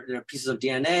often they're pieces of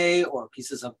DNA or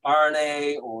pieces of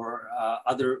RNA or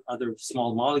other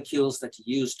small molecules that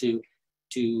you use to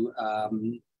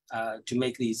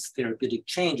make these therapeutic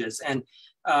changes. And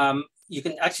you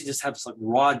can actually just have some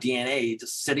raw DNA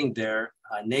just sitting there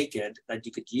naked that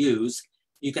you could use.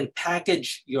 You can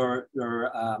package your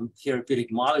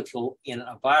therapeutic molecule in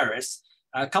a virus.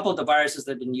 A couple of the viruses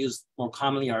that have been used more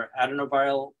commonly are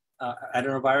adenoviral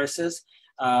adenoviruses.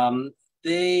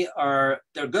 They're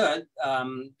good.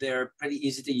 They're pretty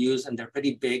easy to use, and they're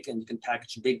pretty big, and you can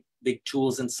package big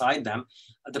tools inside them.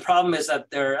 The problem is that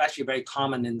they're actually very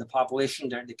common in the population.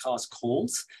 They cause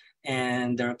colds,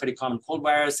 and they're a pretty common cold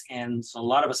virus, and so a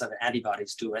lot of us have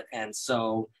antibodies to it. And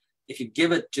so if you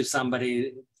give it to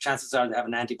somebody, chances are they have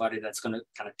an antibody that's going to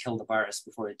kind of kill the virus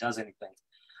before it does anything.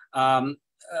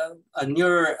 A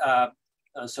newer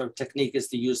sort of technique is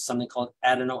to use something called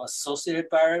adeno-associated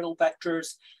viral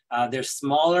vectors. They're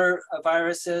smaller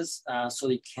viruses, so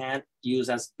you can't use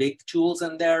as big tools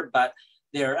in there, but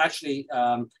they're actually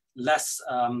less,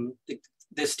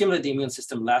 they stimulate the immune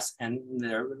system less, and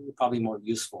they're probably more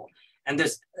useful. And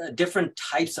there's different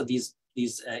types of these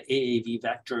AAV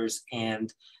vectors,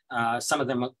 and some of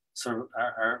them sort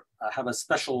of have a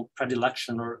special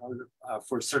predilection or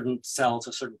for certain cells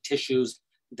or certain tissues.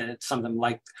 That some of them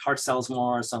like heart cells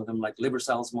more, some of them like liver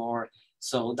cells more.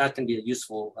 So that can be a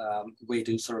useful way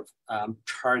to sort of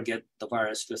target the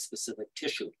virus to a specific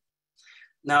tissue.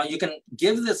 Now you can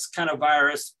give this kind of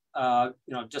virus,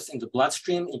 just into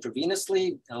bloodstream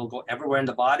intravenously. It'll go everywhere in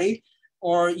the body,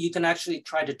 or you can actually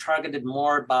try to target it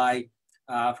more by,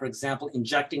 for example,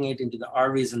 injecting it into the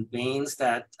arteries and veins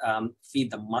that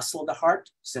feed the muscle of the heart.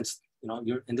 Since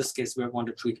in this case we're going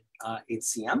to treat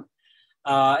HCM.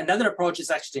 Another approach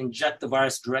is actually to inject the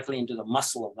virus directly into the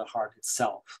muscle of the heart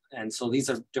itself. And so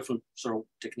these are different sort of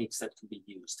techniques that can be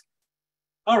used.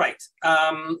 All right,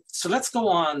 so let's go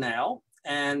on now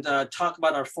and talk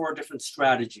about our 4 different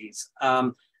strategies.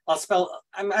 I'm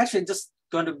actually just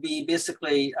going to be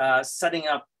basically setting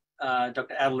up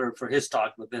Dr. Adler for his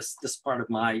talk with this part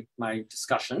of my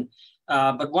discussion.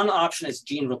 But one option is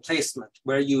gene replacement,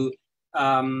 where you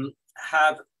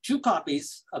have 2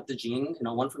 copies of the gene,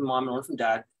 one from mom and one from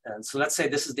dad. And so let's say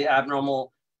this is the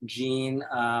abnormal gene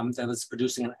that was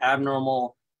producing an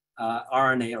abnormal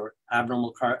RNA or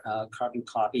abnormal carbon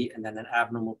copy, and then an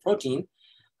abnormal protein.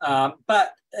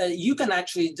 But you can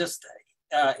actually just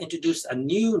introduce a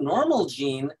new normal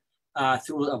gene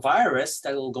through a virus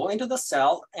that will go into the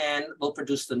cell and will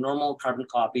produce the normal carbon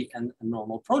copy and a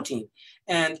normal protein.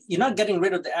 And you're not getting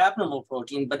rid of the abnormal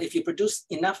protein, but if you produce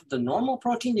enough of the normal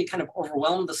protein, you kind of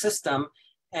overwhelm the system,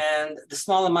 and the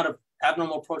small amount of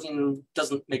abnormal protein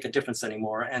doesn't make a difference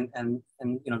anymore, and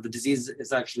the disease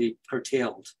is actually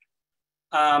curtailed.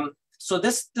 So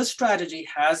this strategy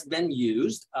has been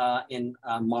used in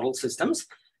model systems.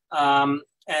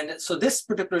 And so this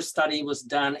particular study was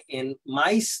done in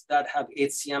mice that have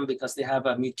HCM because they have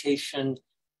a mutation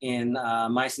in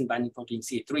myosin binding protein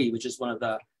C3, which is one of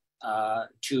the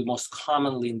 2 most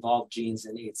commonly involved genes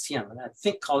in HCM. And I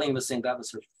think Colleen was saying that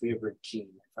was her favorite gene,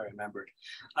 if I remembered.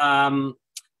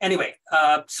 Anyway,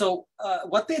 so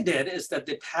what they did is that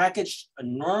they packaged a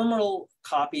normal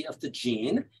copy of the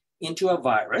gene into a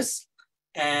virus,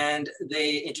 and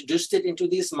they introduced it into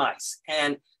these mice.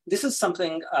 And this is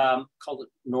something called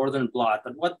northern blot.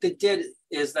 But what they did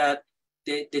is that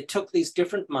they took these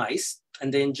different mice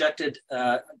and they injected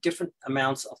different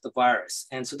amounts of the virus.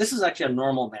 And so this is actually a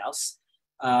normal mouse.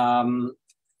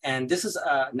 And this is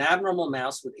an abnormal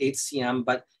mouse with HCM,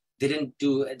 but they didn't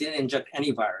inject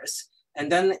any virus.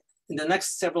 And then in the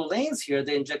next several lanes here,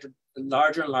 they injected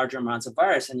larger and larger amounts of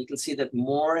virus. And you can see that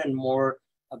more and more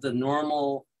of the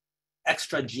normal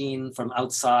extra gene from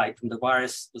outside, from the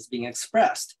virus, was being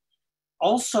expressed.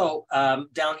 Also,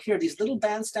 down here, these little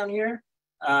bands down here,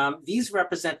 these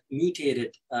represent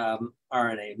mutated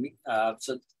RNA,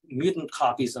 so mutant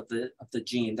copies of the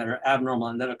gene that are abnormal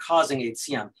and that are causing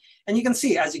HCM. And you can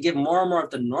see as you give more and more of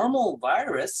the normal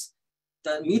virus,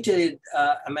 the mutated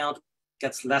amount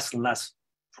gets less and less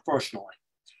proportionally.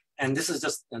 And this is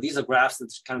just, these are graphs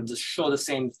that kind of just show the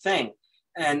same thing.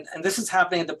 And this is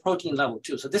happening at the protein level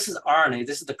too. So this is RNA,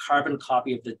 this is the carbon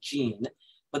copy of the gene,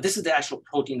 but this is the actual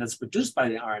protein that's produced by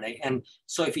the RNA. And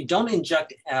so if you don't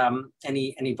inject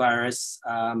any virus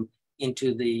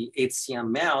into the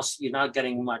HCM mouse, you're not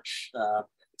getting much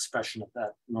expression of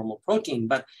that normal protein.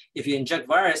 But if you inject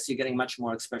virus, you're getting much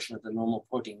more expression of the normal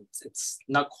protein. It's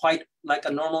not quite like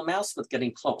a normal mouse, but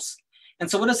getting close.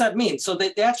 And so what does that mean? So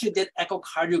they actually did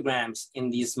echocardiograms in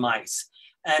these mice.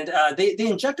 And they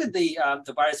injected the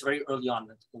virus very early on,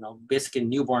 basically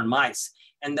newborn mice.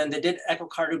 And then they did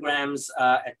echocardiograms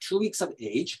at 2 weeks of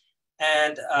age.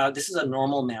 And this is a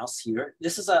normal mouse here.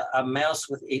 This is a mouse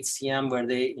with HCM where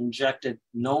they injected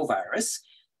no virus.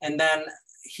 And then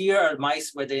here are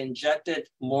mice where they injected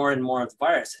more and more of the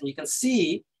virus. And you can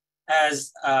see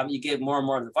as you give more and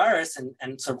more of the virus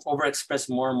and sort of overexpress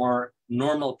more and more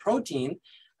normal protein,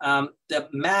 the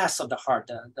mass of the heart,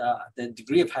 the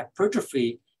degree of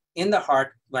hypertrophy in the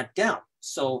heart went down.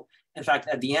 So In fact,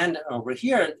 at the end over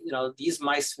here, these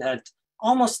mice had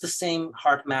almost the same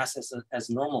heart mass as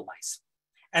normal mice.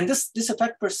 And this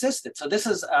effect persisted. So this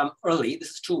is early, this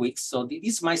is 2 weeks. So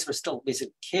these mice were still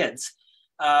basically kids.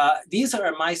 These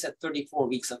are mice at 34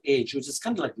 weeks of age, which is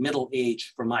kind of like middle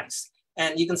age for mice.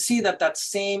 And you can see that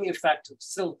same effect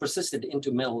still persisted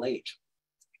into middle age.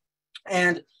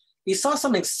 And we saw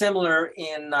something similar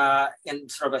in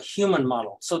sort of a human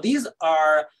model. So these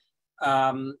are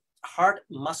heart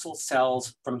muscle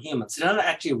cells from humans. They're not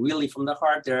actually really from the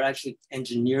heart. They're actually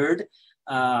engineered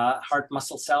heart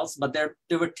muscle cells, but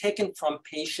they were taken from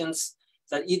patients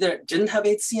that either didn't have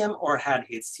HCM or had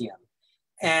HCM.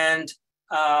 And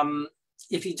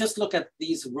if you just look at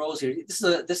these rows here,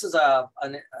 this is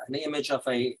an image of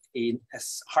a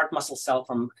heart muscle cell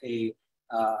from a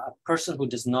person who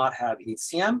does not have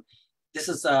HCM. This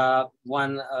is a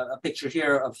picture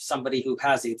here of somebody who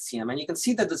has HCM, and you can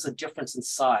see that there's a difference in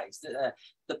size.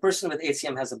 The person with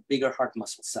HCM has a bigger heart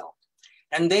muscle cell.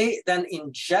 And they then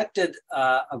injected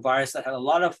a virus that had a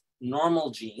lot of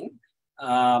normal gene,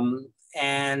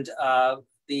 and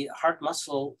the heart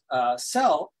muscle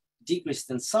cell decreased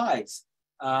in size.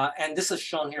 And this is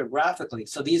shown here graphically.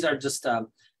 So these are just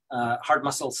heart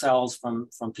muscle cells from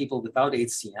people without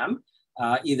HCM,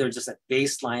 either just at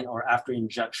baseline or after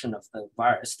injection of the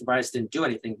virus. The virus didn't do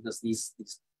anything because these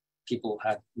people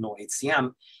had no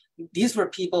HCM. These were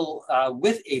people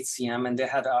with HCM, and they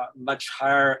had a much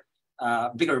higher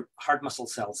bigger heart muscle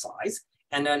cell size.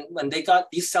 And then when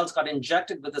these cells got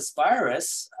injected with this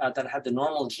virus that had the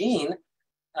normal gene,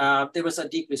 there was a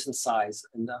decrease in size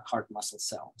in the heart muscle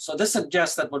cell. So this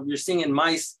suggests that what we're seeing in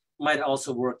mice might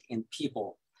also work in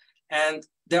people. And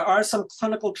there are some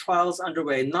clinical trials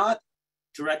underway, not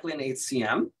directly in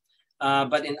HCM,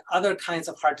 but in other kinds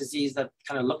of heart disease that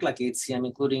kind of look like HCM,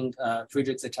 including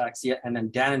Friedreich's ataxia and then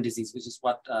Danon disease, which is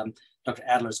what Dr.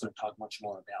 Adler is going to talk much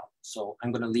more about. So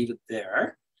I'm going to leave it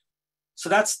there. So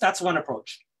that's one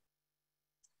approach.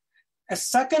 A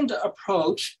second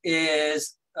approach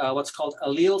is what's called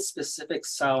allele-specific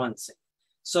silencing.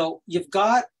 So you've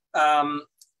got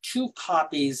 2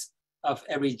 copies of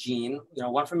every gene,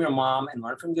 one from your mom and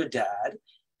one from your dad.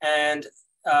 And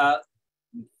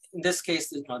in this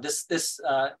case, this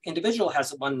individual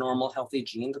has one normal healthy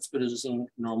gene that's producing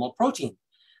normal protein.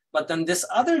 But then this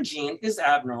other gene is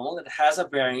abnormal. It has a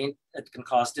variant that can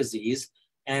cause disease.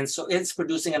 And so it's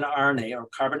producing an RNA or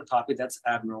carbon copy that's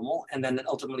abnormal, and then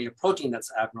ultimately a protein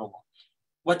that's abnormal.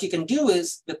 What you can do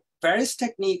is, with various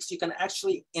techniques, you can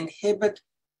actually inhibit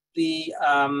the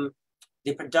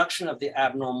production of the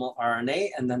abnormal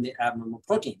RNA and then the abnormal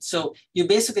protein. So you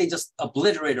basically just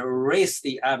obliterate or erase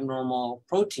the abnormal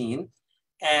protein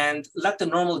and let the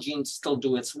normal gene still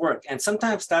do its work. And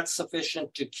sometimes that's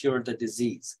sufficient to cure the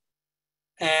disease.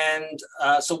 And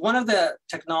so one of the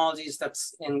technologies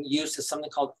that's in use is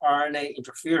something called RNA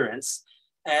interference.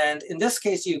 And in this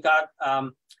case, you've got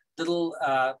little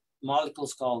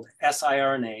molecules called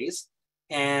siRNAs.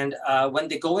 And when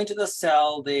they go into the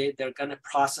cell, they're going to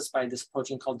process by this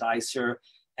protein called dicer.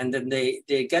 And then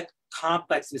they get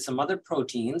complexed with some other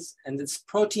proteins. And this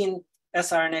protein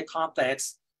siRNA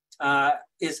complex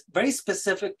is very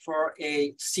specific for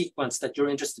a sequence that you're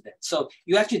interested in. So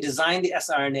you actually design the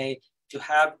siRNA to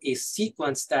have a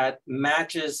sequence that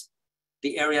matches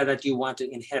the area that you want to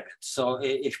inhibit. So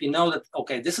if you know that,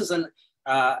 okay, this is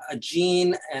a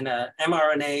gene and an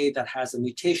mRNA that has a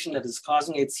mutation that is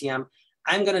causing HCM,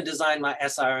 I'm going to design my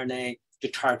siRNA to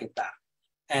target that.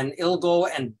 And it'll go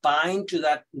and bind to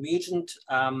that mutant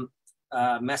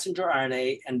messenger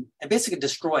RNA and basically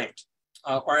destroy it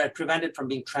or prevent it from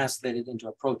being translated into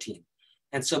a protein.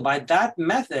 And so by that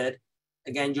method,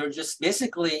 again, you're just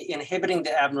basically inhibiting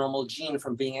the abnormal gene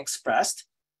from being expressed.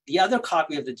 The other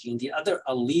copy of the gene, the other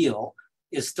allele,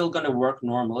 is still going to work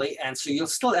normally. And so you'll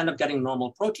still end up getting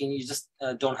normal protein. You just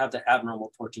don't have the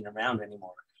abnormal protein around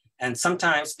anymore. And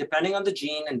sometimes, depending on the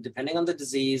gene and depending on the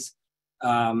disease,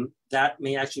 that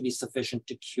may actually be sufficient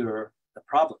to cure the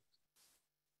problem.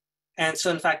 And so,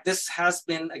 in fact, this has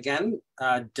been, again,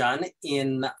 done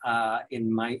in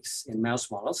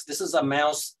mouse models. This is a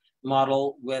mouse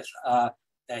model with a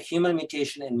human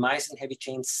mutation in mice in heavy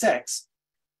chain 6.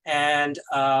 And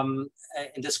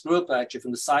in this group, actually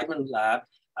from the Seidman lab,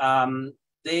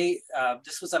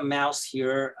 this was a mouse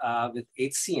here with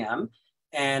HCM.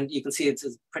 And you can see it's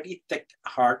a pretty thick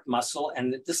heart muscle.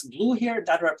 And this blue here,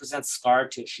 that represents scar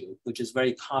tissue, which is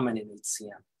very common in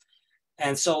HCM.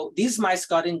 And so these mice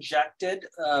got injected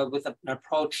with an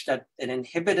approach that it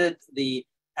inhibited the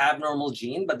abnormal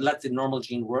gene, but let the normal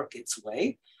gene work its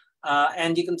way.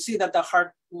 And you can see that the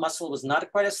heart muscle was not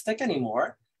quite as thick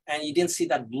anymore. and you didn't see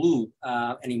that blue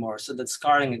anymore. So the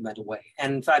scarring went away.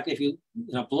 And in fact, if you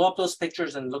blow up those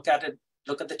pictures and look at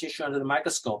the tissue under the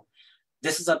microscope,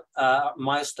 this is a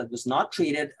mouse that was not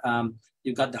treated.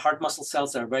 You've got the heart muscle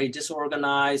cells that are very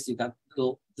disorganized. You've got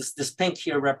this pink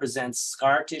here represents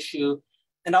scar tissue,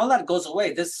 and all that goes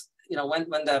away. This,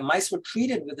 when the mice were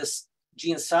treated with this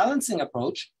gene silencing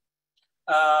approach,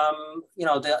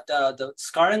 the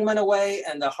scarring went away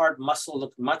and the heart muscle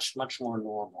looked much, much more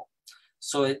normal.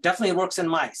 So it definitely works in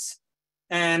mice.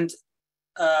 And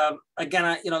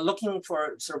again, looking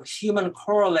for sort of human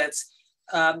correlates,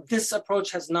 this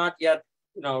approach has not yet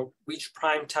reached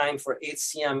prime time for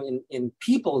HCM in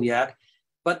people yet,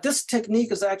 but this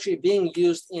technique is actually being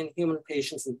used in human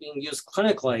patients and being used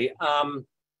clinically.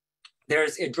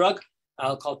 There's a drug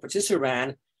called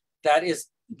patisiran that is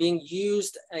being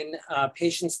used in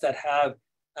patients that have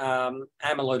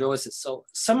amyloidosis. So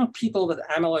some people with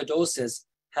amyloidosis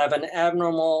have an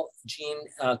abnormal gene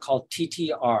called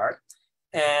TTR.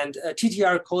 And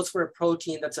TTR codes for a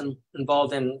protein that's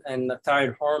involved in the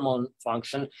thyroid hormone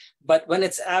function. But when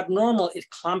it's abnormal, it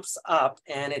clumps up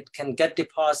and it can get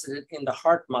deposited in the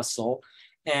heart muscle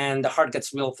and the heart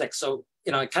gets real thick. So,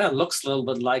 it kind of looks a little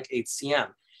bit like HCM.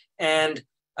 And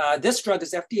this drug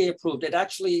is FDA approved. It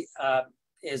actually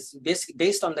is basically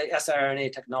based on the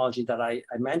siRNA technology that I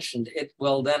mentioned. It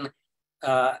will then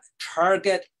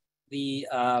target the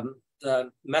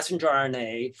messenger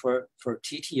RNA for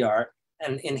TTR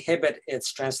and inhibit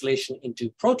its translation into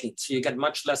protein. So you get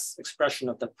much less expression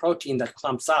of the protein that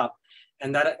clumps up,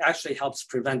 and that actually helps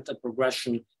prevent the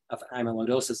progression of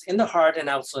amyloidosis in the heart and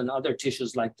also in other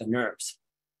tissues like the nerves.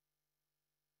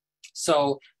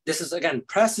 So this is, again,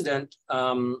 precedent,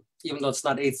 even though it's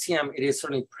not HCM, it is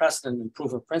certainly precedent and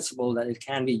proof of principle that it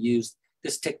can be used,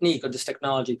 this technique or this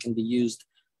technology can be used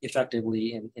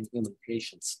effectively in human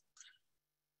patients.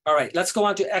 All right, let's go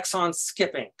on to exon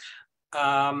skipping.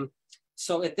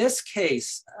 So in this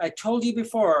case, I told you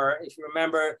before, if you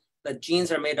remember, that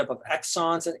genes are made up of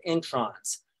exons and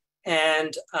introns.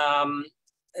 And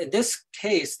in this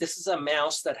case, this is a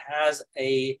mouse that has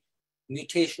a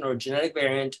mutation or genetic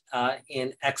variant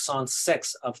in exon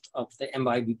 6 of the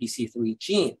MYBPC3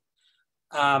 gene.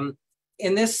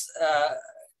 In this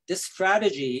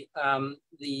strategy,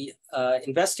 the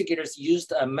investigators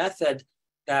used a method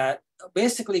that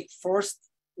basically forced,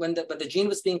 when the gene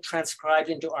was being transcribed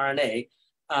into RNA,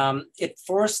 it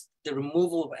forced the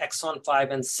removal of exon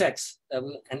 5 and 6,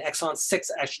 and exon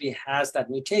 6 actually has that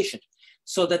mutation.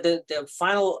 So that the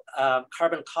final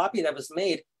carbon copy that was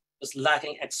made was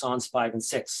lacking exons 5 and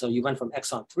 6. So you went from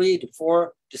exon 3 to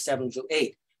 4 to 7 to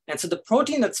 8. And so the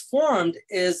protein that's formed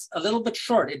is a little bit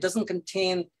short. It doesn't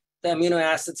contain the amino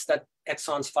acids that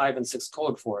exons 5 and 6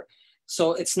 code for.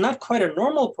 So it's not quite a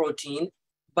normal protein,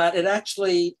 but it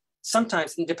actually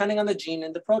sometimes, depending on the gene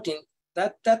and the protein,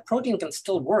 that protein can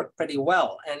still work pretty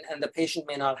well, and the patient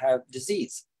may not have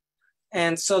disease.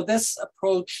 And so this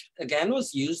approach, again,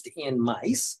 was used in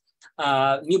mice.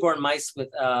 Newborn mice with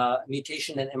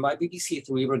mutation in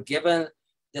MYBPC3 were given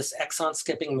this exon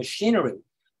skipping machinery,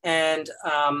 and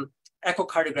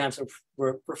echocardiograms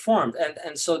were performed.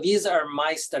 And so these are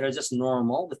mice that are just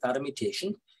normal without a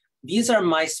mutation. These are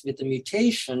mice with the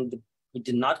mutation who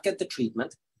did not get the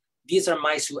treatment. These are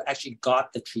mice who actually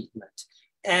got the treatment.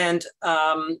 And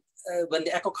when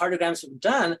the echocardiograms were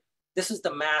done, this is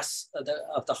the mass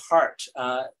of the heart,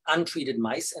 untreated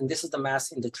mice, and this is the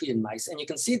mass in the treated mice. And you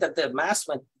can see that the mass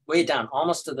went way down,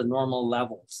 almost to the normal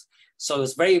levels. So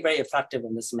it's very, very effective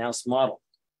in this mouse model.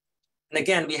 And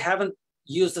again, we haven't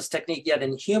used this technique yet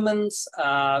in humans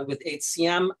with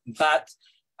HCM, but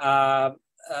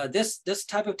this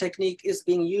type of technique is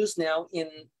being used now in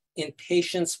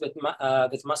patients with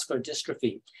muscular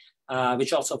dystrophy,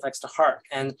 which also affects the heart.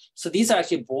 And so these are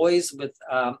actually boys with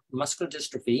muscular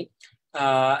dystrophy,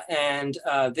 and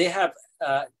they have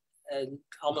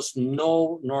almost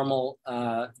no normal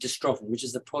dystrophin, which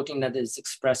is the protein that is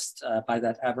expressed by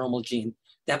that abnormal gene.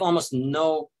 They have almost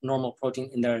no normal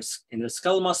protein in their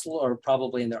skull muscle or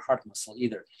probably in their heart muscle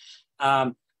either.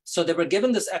 So they were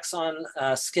given this exon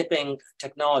skipping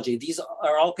technology. These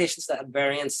are all patients that had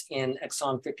variants in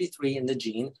exon 53 in the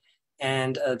gene,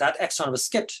 and that exon was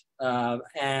skipped.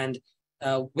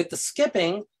 With the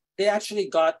skipping, they actually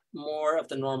got more of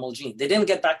the normal gene. They didn't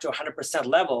get back to 100%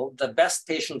 level. The best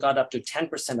patient got up to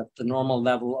 10% of the normal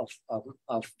level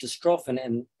of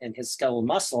dystrophin in his skeletal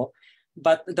muscle,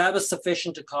 but that was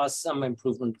sufficient to cause some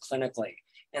improvement clinically.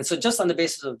 And so just on the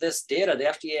basis of this data, the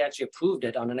FDA actually approved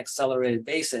it on an accelerated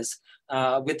basis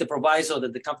with the proviso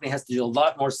that the company has to do a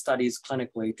lot more studies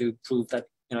clinically to prove that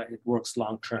it works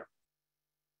long-term.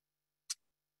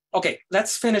 Okay,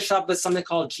 let's finish up with something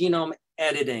called genome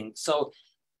editing. So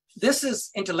this is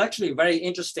intellectually very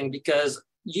interesting because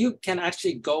you can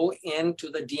actually go into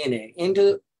the DNA,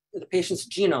 into the patient's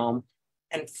genome,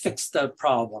 and fix the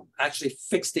problem, actually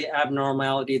fix the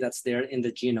abnormality that's there in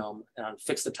the genome and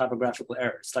fix the typographical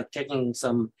errors, like taking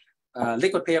some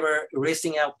liquid paper,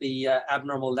 erasing out the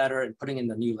abnormal letter and putting in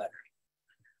the new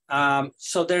letter.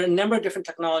 So there are a number of different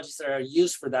technologies that are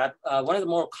used for that. One of the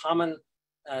more common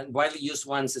and widely used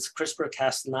ones is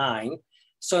CRISPR-Cas9.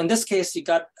 So in this case, you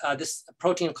got this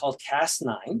protein called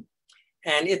Cas9,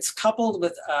 and it's coupled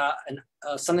with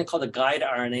something called a guide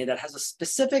RNA that has a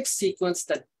specific sequence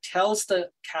that tells the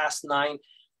Cas9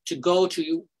 to go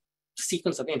to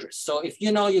sequence of interest. So if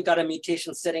you know you got a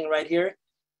mutation sitting right here,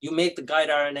 you make the guide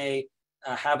RNA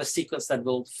have a sequence that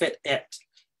will fit it.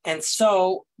 And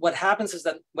so what happens is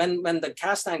that when the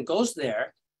Cas9 goes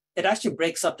there, it actually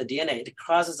breaks up the DNA. It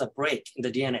causes a break in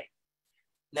the DNA.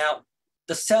 Now,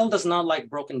 the cell does not like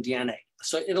broken DNA.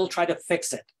 So it'll try to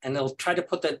fix it and it'll try to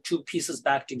put the two pieces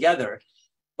back together.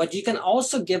 But you can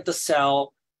also give the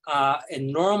cell a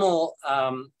normal,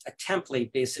 a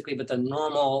template basically with a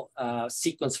normal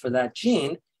sequence for that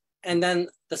gene. And then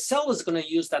the cell is going to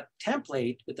use that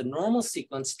template with the normal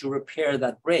sequence to repair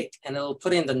that break. And it'll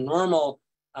put in the normal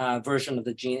version of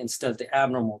the gene instead of the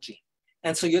abnormal gene.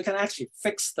 And so you can actually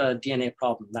fix the DNA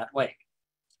problem that way.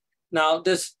 Now,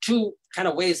 there's two kind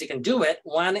of ways you can do it.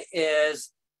 One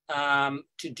is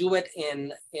to do it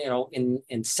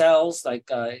in cells like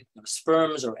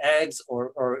sperms or eggs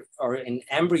or in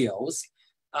embryos.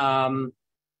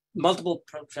 Multiple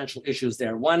potential issues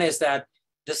there. One is that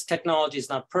this technology is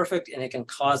not perfect and it can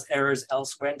cause errors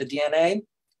elsewhere in the DNA.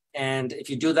 And if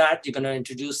you do that, you're going to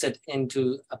introduce it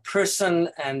into a person,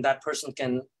 and that person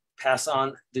can pass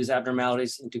on these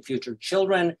abnormalities into future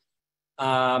children. There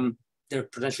are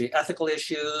potentially ethical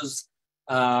issues.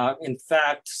 In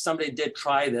fact, somebody did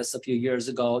try this a few years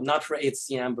ago, not for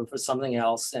HCM, but for something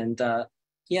else. And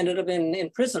he ended up in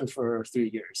prison for 3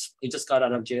 years. He just got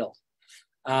out of jail.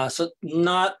 So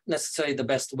not necessarily the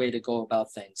best way to go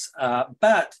about things.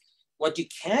 But what you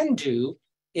can do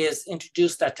is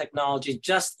introduce that technology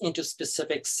just into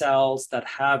specific cells that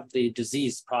have the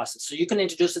disease process. So you can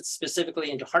introduce it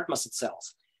specifically into heart muscle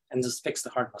cells and just fix the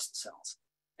heart muscle cells.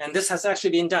 And this has actually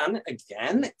been done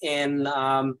again in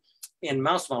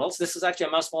mouse models. This is actually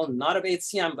a mouse model, not of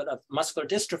HCM, but of muscular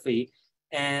dystrophy.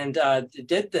 And they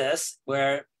did this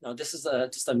where, this is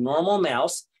just a normal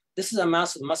mouse. This is a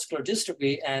mouse with muscular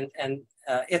dystrophy, and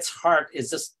its heart is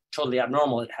just totally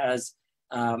abnormal. It has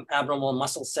abnormal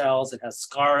muscle cells, it has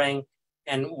scarring.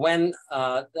 And when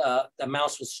the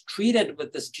mouse was treated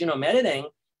with this genome editing,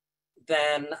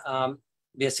 then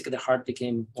basically the heart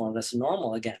became more or less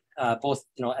normal again, both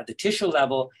at the tissue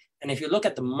level. And if you look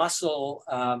at the muscle,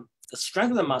 the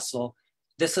strength of the muscle,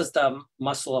 this is the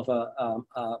muscle of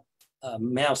a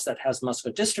mouse that has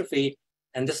muscular dystrophy.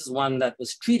 And this is one that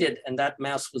was treated, and that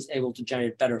mouse was able to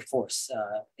generate better force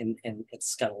in its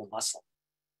skeletal muscle.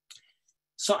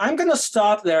 So I'm going to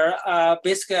stop there.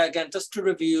 Basically, again, just to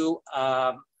review,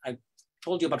 I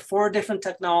told you about 4 different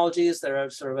technologies. They're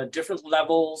sort of at different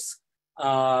levels.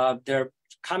 They're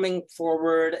coming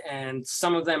forward, and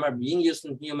some of them are being used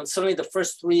in humans. Certainly the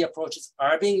first 3 approaches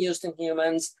are being used in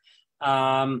humans.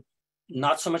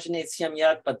 Not so much in HCM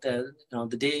yet, but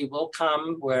the day will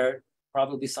come where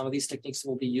probably some of these techniques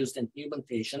will be used in human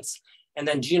patients. And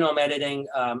then genome editing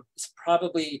is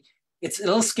probably, it's a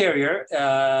little scarier,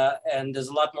 and there's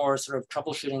a lot more sort of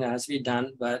troubleshooting that has to be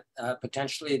done, but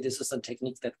potentially this is a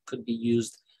technique that could be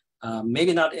used,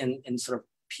 maybe not in sort of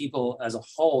people as a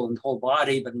whole, in the whole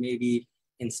body, but maybe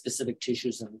in specific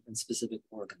tissues and specific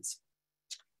organs.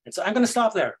 And so I'm going to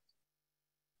stop there.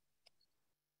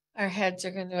 Our heads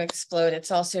are going to explode.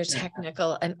 It's also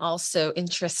technical and also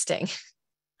interesting.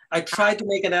 I tried to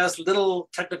make it as little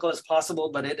technical as possible,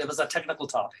 but it was a technical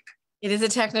topic. It is a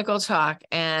technical talk,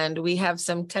 and we have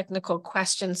some technical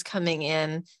questions coming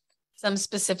in, some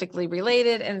specifically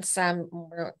related and some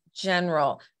more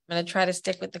general. I'm going to try to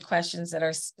stick with the questions that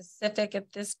are specific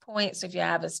at this point. So if you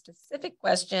have a specific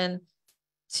question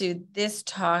to this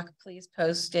talk, please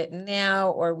post it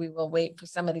now, or we will wait for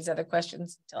some of these other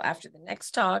questions until after the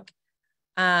next talk.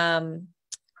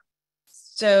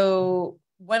 So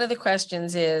one of the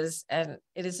questions is, and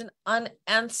it is an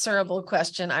unanswerable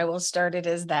question, I will start it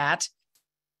as that.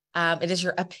 It is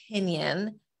your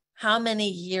opinion. How many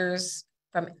years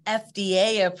from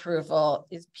FDA approval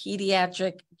is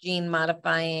pediatric gene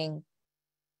modifying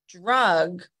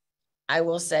drug, I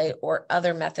will say, or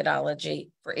other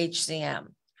methodology for HCM?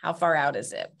 How far out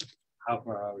is it? How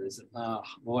far out is it? Oh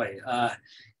boy.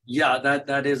 Yeah,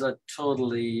 that is a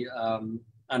totally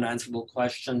unanswerable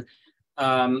question.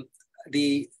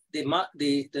 The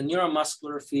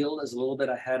neuromuscular field is a little bit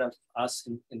ahead of us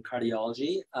in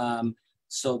cardiology.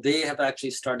 So they have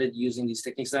actually started using these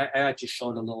techniques. I actually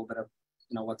showed a little bit of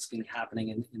what's been happening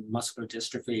in muscular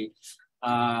dystrophy.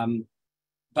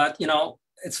 But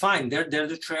it's fine. They're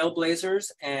the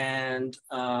trailblazers, and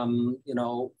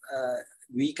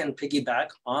we can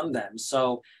piggyback on them.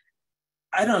 So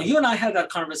I don't know. You and I had that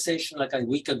conversation like a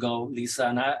week ago, Lisa,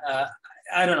 and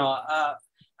I don't know.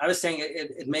 I was saying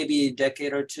it may be a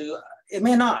decade or two. It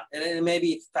may not. It may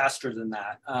be faster than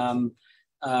that.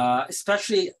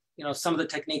 Especially some of the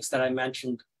techniques that I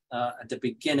mentioned at the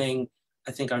beginning,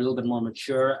 I think are a little bit more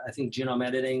mature. I think genome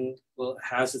editing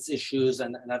has its issues,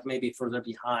 and that may be further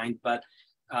behind. But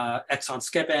exon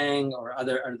skipping or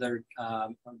other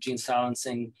gene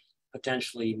silencing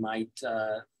potentially might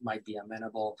be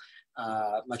amenable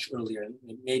much earlier.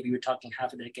 Maybe we're talking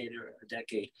half a decade or a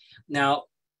decade. Now,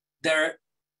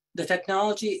 the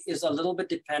technology is a little bit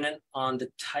dependent on the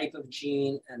type of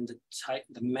gene and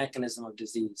the mechanism of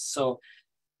disease. So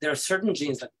there are certain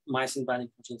genes like myosin binding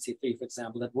protein C3, for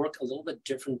example, that work a little bit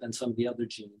different than some of the other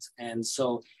genes. And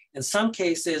so in some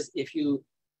cases, if you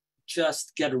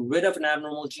just get rid of an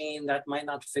abnormal gene, that might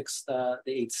not fix the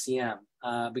HCM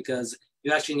because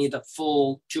you actually need the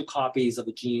full 2 copies of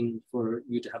a gene for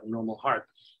you to have a normal heart.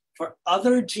 For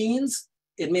other genes,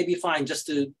 it may be fine just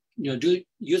to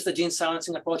use the gene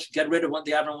silencing approach, get rid of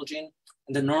the abnormal gene,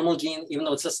 and the normal gene, even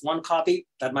though it's just 1 copy,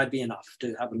 that might be enough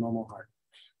to have a normal heart.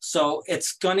 So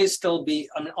it's going to still be,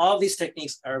 all of these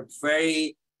techniques are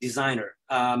very designer,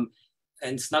 and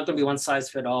it's not going to be one size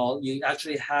fit all. You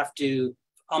actually have to,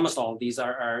 almost all of these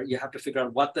you have to figure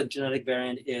out what the genetic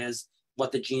variant is,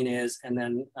 what the gene is, and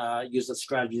then use a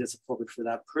strategy that's appropriate for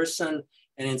that person.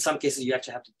 And in some cases, you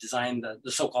actually have to design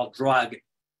the so-called drug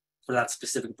for that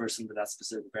specific person with that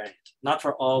specific variant. Not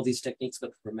for all these techniques,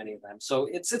 but for many of them. So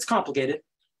it's complicated.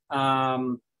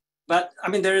 But I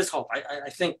mean, there is hope.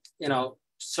 I think,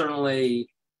 certainly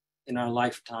in our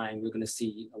lifetime, we're going to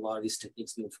see a lot of these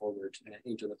techniques move forward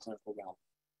into the clinical realm.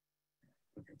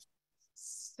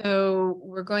 So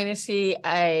we're going to see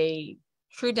a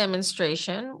true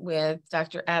demonstration with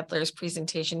Dr. Adler's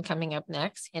presentation coming up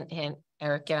next. Hint, hint,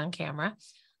 Eric, get on camera.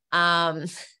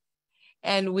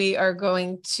 And we are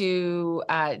going to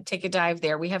take a dive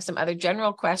there. We have some other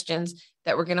general questions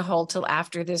that we're going to hold till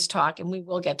after this talk, and we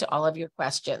will get to all of your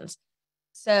questions.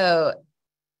 So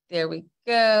there we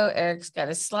go. Eric's got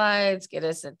his slides, get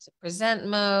us into present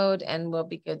mode, and we'll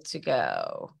be good to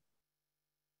go.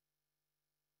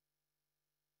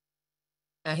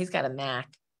 Oh, he's got a Mac.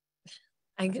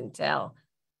 I can tell.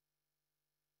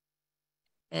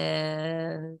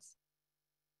 And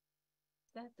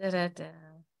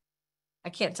I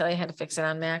can't tell you how to fix it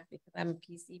on Mac because I'm a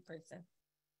PC person.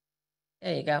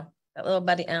 There you go. That little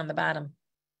buddy on the bottom.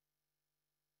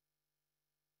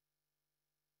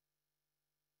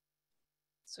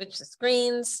 Switch the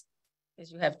screens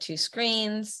because you have 2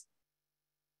 screens.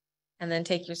 And then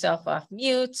take yourself off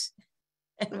mute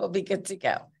and we'll be good to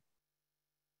go.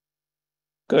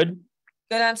 Good.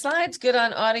 Good on slides, good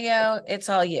on audio. It's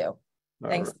all you.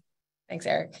 Thanks. Right. Thanks,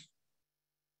 Eric.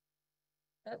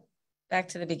 Back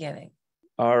to the beginning.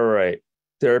 All right.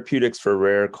 Therapeutics for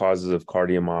rare causes of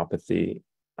cardiomyopathy.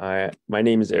 My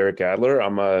name is Eric Adler.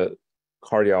 I'm a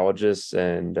cardiologist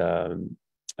and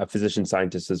a physician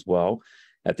scientist as well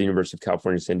at the University of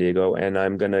California, San Diego. And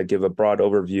I'm going to give a broad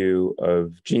overview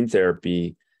of gene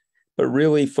therapy, but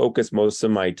really focus most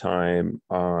of my time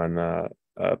on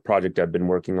a project I've been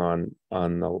working on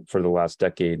for the last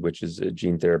decade, which is a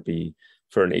gene therapy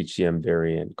for an HCM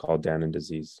variant called Danon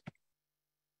disease.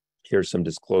 Here's some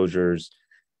disclosures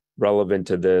relevant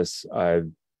to this.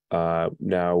 I'm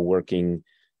now working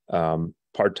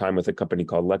part-time with a company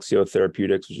called Lexeo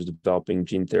Therapeutics, which is developing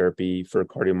gene therapy for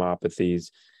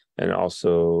cardiomyopathies, and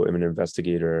also am an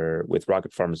investigator with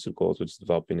Rocket Pharmaceuticals, which is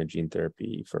developing a gene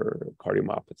therapy for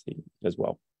cardiomyopathy as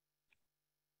well.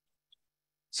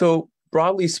 So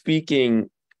broadly speaking,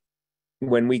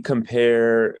 when we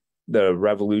compare the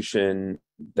revolution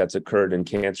that's occurred in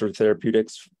cancer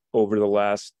therapeutics over the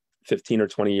last 15 or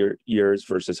 20 years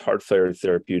versus heart failure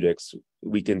therapeutics,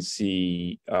 we can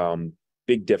see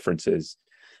big differences.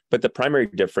 But the primary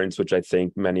difference, which I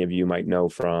think many of you might know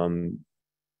from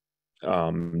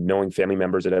knowing family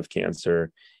members that have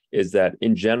cancer, is that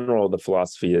in general, the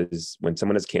philosophy is when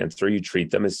someone has cancer, you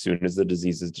treat them as soon as the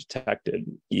disease is detected,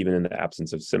 even in the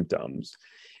absence of symptoms.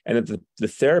 And that the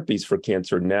therapies for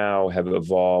cancer now have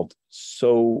evolved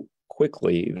so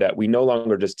quickly that we no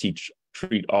longer just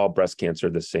treat all breast cancer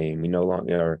the same. We no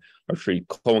longer or treat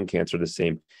colon cancer the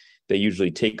same. They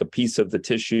usually take a piece of the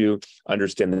tissue,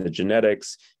 understand the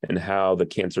genetics and how the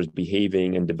cancer is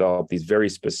behaving, and develop these very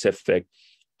specific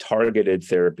targeted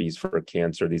therapies for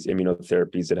cancer, these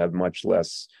immunotherapies that have much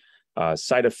less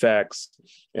side effects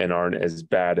and aren't as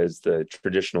bad as the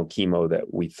traditional chemo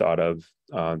that we thought of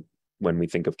when we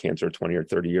think of cancer 20 or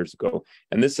 30 years ago.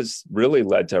 And this has really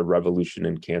led to a revolution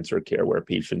in cancer care, where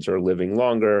patients are living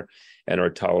longer and are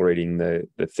tolerating the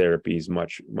therapies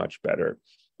much, much better.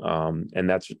 And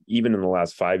that's even in the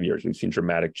last 5 years, we've seen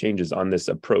dramatic changes on this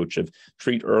approach of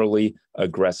treat early,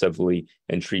 aggressively,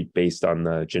 and treat based on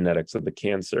the genetics of the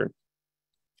cancer.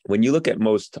 When you look at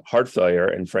most heart failure,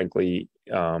 and frankly,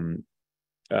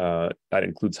 that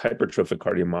includes hypertrophic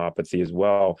cardiomyopathy as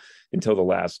well, until the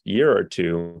last year or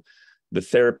two, the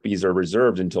therapies are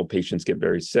reserved until patients get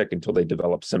very sick, until they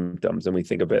develop symptoms. And we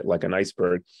think of it like an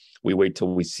iceberg. We wait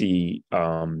till we see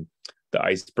the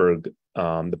iceberg,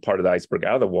 the part of the iceberg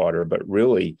out of the water, but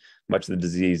really much of the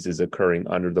disease is occurring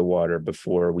under the water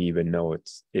before we even know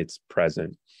it's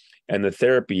present. And the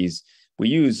therapies we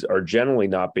use are generally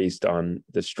not based on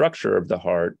the structure of the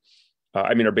heart.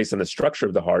 Are based on the structure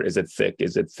of the heart. Is it thick?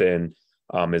 Is it thin?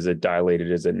 Is it dilated?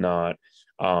 Is it not?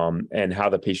 And how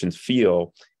the patients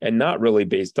feel, and not really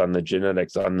based on the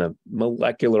genetics, on the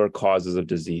molecular causes of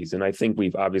disease. And I think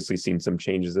we've obviously seen some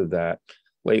changes of that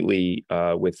lately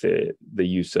with the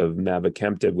use of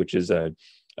mavacamten, which is a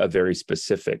very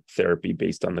specific therapy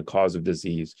based on the cause of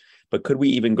disease. But could we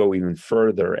even go even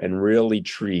further and really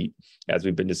treat, as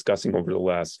we've been discussing over the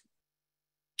last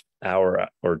hour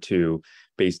or two,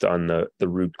 based on the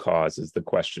root cause is the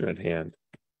question at hand.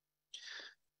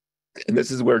 And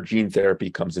this is where gene therapy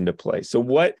comes into play. So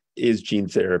what is gene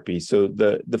therapy? So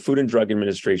the Food and Drug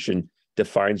Administration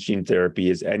defines gene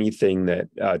therapy as anything that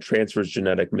transfers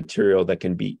genetic material that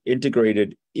can be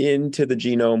integrated into the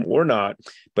genome or not,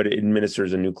 but it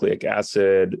administers a nucleic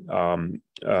acid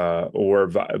or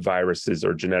viruses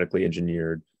or genetically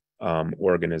engineered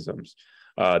organisms.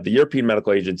 The European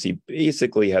Medical Agency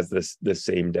basically has the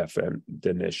same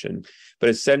definition, but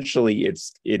essentially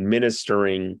it's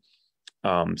administering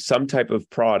some type of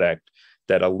product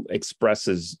that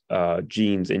expresses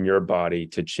genes in your body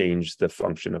to change the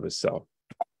function of a cell.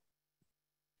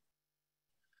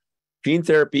 Gene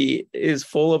therapy is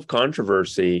full of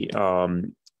controversy,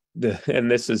 and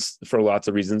this is for lots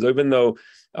of reasons. Even though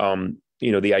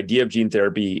the idea of gene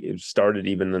therapy started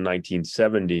even in the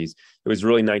 1970s, it was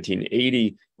really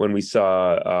 1980 when we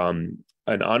saw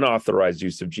an unauthorized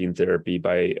use of gene therapy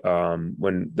by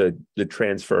when the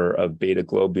transfer of beta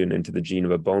globin into the gene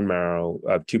of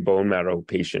two bone marrow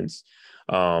patients,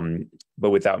 but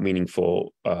without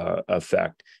meaningful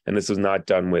effect. And this was not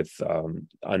done with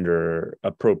under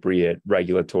appropriate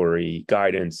regulatory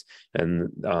guidance, and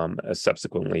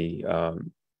subsequently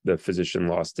the physician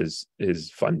lost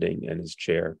his funding and his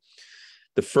chair.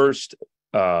 The first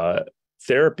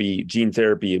gene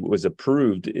therapy was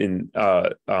approved in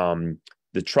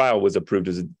the trial was approved,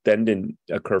 as it then didn't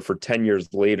occur for 10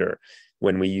 years later,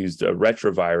 when we used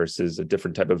retroviruses, a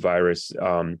different type of virus,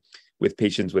 with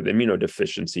patients with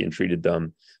immunodeficiency, and treated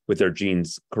them with their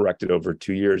genes corrected over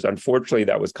 2 years. Unfortunately,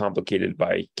 that was complicated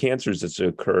by cancers that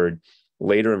occurred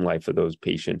later in life of those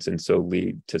patients, and so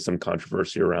lead to some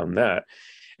controversy around that.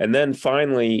 And then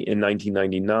finally, in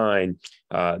 1999,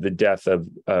 the death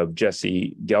of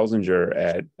Jesse Gelsinger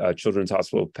at Children's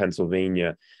Hospital of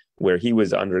Pennsylvania, where he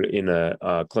was in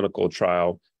a clinical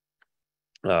trial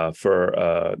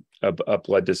for a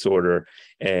blood disorder,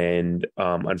 and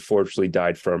unfortunately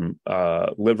died from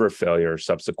liver failure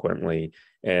subsequently.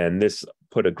 And this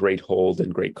put a great hold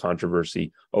and great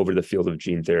controversy over the field of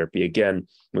gene therapy. Again,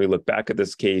 when we look back at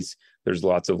this case, there's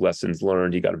lots of lessons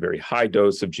learned. He got a very high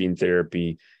dose of gene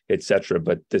therapy, et cetera.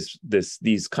 But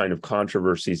these kind of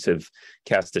controversies have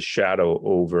cast a shadow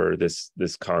over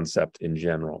this concept in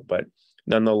general. But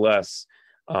nonetheless,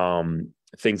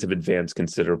 things have advanced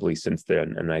considerably since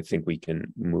then, and I think we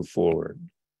can move forward.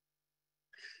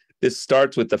 This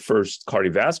starts with the first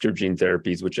cardiovascular gene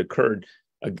therapies, which occurred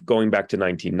going back to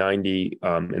 1990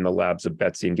 in the labs of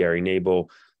Betsy and Gary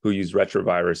Nabel, who used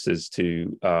retroviruses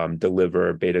to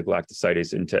deliver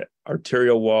beta-galactosidase into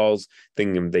arterial walls,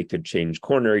 thinking they could change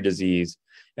coronary disease.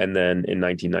 And then in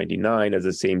 1999, at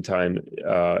the same time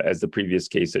as the previous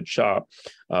case at CHOP,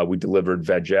 we delivered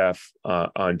VEGF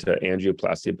onto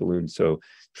angioplasty balloons, so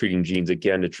treating genes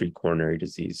again to treat coronary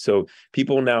disease. So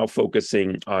people now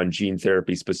focusing on gene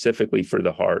therapy specifically for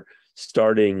the heart,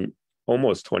 starting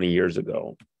almost 20 years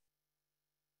ago.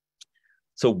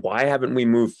 So why haven't we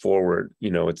moved forward?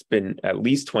 It's been at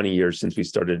least 20 years since we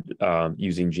started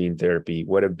using gene therapy.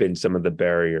 What have been some of the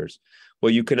barriers?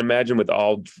 Well, you can imagine with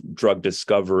all drug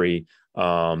discovery,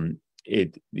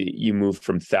 you move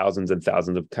from thousands and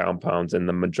thousands of compounds, and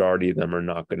the majority of them are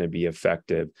not going to be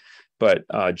effective. But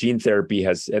gene therapy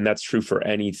has, and that's true for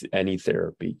any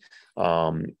therapy,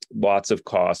 lots of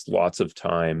cost, lots of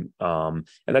time. And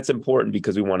that's important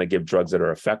because we want to give drugs that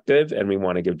are effective, and we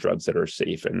want to give drugs that are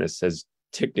safe. And this has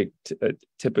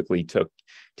typically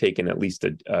taken at least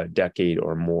a decade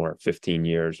or more, 15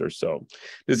 years or so.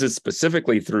 This is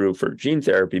specifically true for gene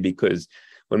therapy because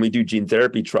when we do gene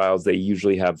therapy trials, they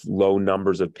usually have low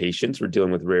numbers of patients. We're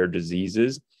dealing with rare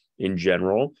diseases in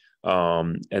general.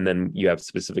 And then you have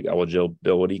specific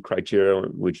eligibility criteria,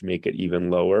 which make it even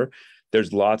lower.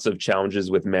 There's lots of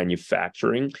challenges with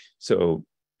manufacturing. So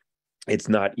it's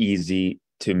not easy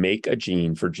to make a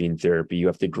gene for gene therapy. You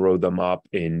have to grow them up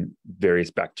in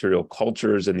various bacterial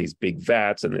cultures in these big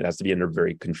vats, and it has to be under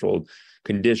very controlled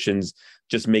conditions.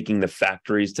 Just making the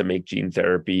factories to make gene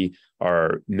therapy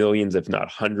are millions, if not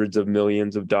hundreds of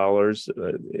millions of dollars.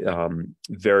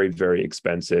 Very, very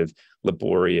expensive,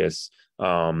 laborious.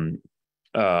 Then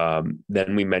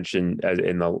we mentioned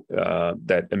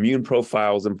that immune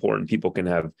profile is important. People can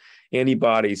have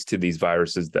antibodies to these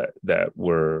viruses that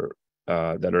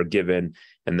are given,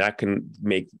 and that can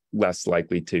make less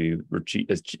likely to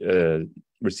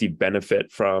receive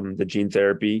benefit from the gene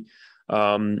therapy.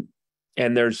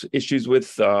 And there's issues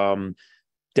with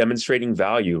demonstrating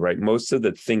value, right? Most of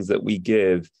the things that we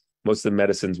give, most of the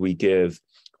medicines we give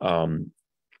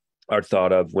are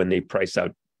thought of when they price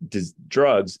out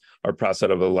drugs are priced out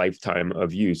of a lifetime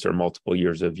of use or multiple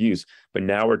years of use. But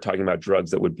now we're talking about drugs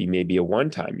that would be maybe a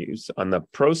one-time use. On the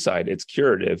pro side, it's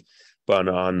curative, but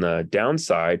on the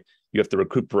downside, you have to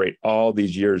recuperate all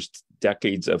these years,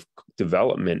 decades of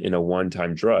development in a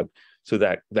one-time drug. So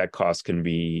that cost can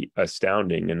be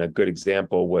astounding. And a good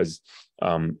example was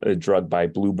a drug by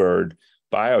Bluebird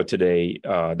Bio today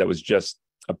that was just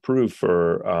approved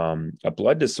for a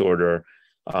blood disorder.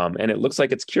 And it looks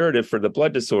like it's curative for the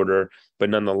blood disorder,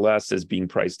 but nonetheless is being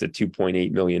priced at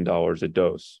 $2.8 million a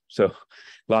dose. So a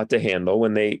lot to handle.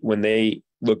 When they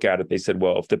look at it, they said,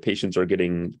 well, if the patients are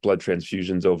getting blood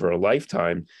transfusions over a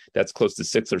lifetime, that's close to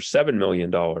 $6 or $7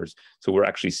 million. So we're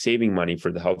actually saving money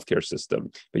for the healthcare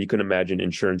system. But you can imagine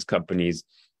insurance companies,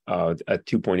 a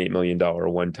 $2.8 million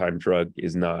one-time drug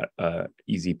is not an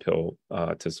easy pill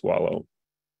to swallow.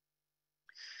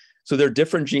 So there are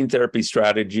different gene therapy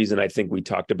strategies, and I think we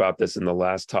talked about this in the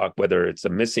last talk, whether it's a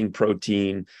missing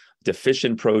protein,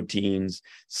 deficient proteins,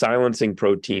 silencing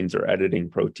proteins, or editing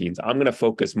proteins. I'm going to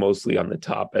focus mostly on the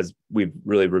top as we've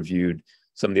really reviewed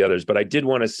some of the others. But I did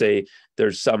want to say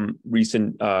there's some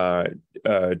recent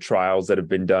trials that have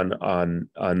been done on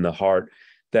the heart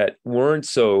that weren't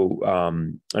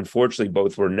so, unfortunately,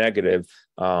 both were negative,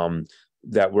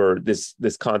 that were this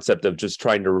concept of just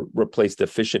trying to replace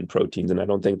deficient proteins. And I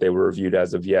don't think they were reviewed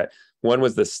as of yet. One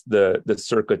was the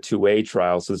Circa 2A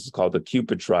trial. So this is called the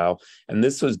Cupid trial. And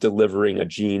this was delivering a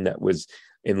gene that was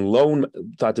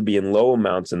thought to be in low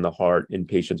amounts in the heart in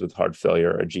patients with heart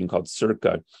failure, a gene called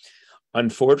Circa.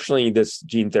 Unfortunately, this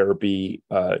gene therapy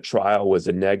trial was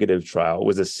a negative trial. It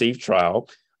was a safe trial.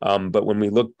 But when we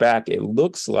look back, it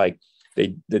looks like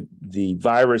the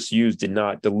virus used did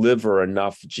not deliver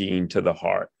enough gene to the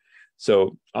heart.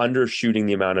 So undershooting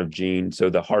the amount of gene, so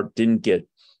the heart didn't get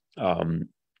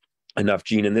enough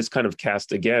gene. And this kind of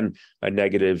cast, again, a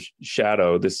negative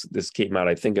shadow. This came out,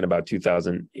 I think, in about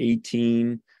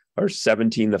 2018 or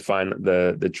 17,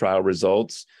 the trial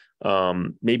results.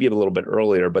 Maybe a little bit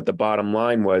earlier, but the bottom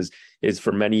line is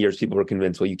for many years, people were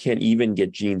convinced, well, you can't even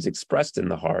get genes expressed in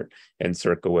the heart. And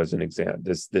Circa was an example.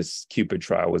 This Cupid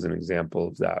trial was an example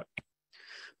of that.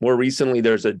 More recently,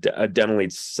 there's a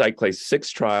adenylate cyclase 6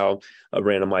 trial, a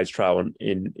randomized trial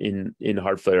in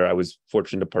heart failure. I was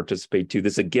fortunate to participate too.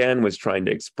 This again was trying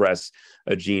to express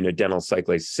a gene, adenyl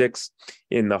cyclase 6,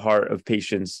 in the heart of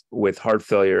patients with heart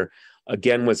failure.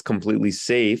 Again, was completely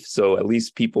safe. So at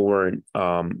least people weren't,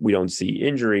 we don't see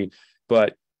injury,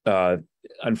 but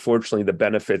unfortunately the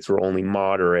benefits were only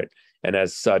moderate. And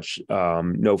as such,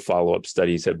 no follow-up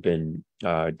studies have been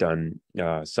done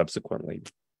subsequently.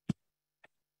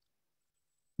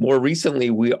 More recently,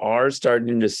 we are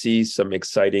starting to see some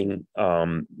exciting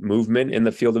movement in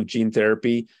the field of gene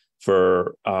therapy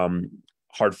for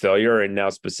heart failure, and now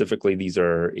specifically these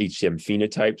are HCM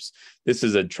phenotypes. This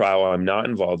is a trial I'm not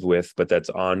involved with, but that's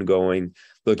ongoing,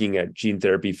 looking at gene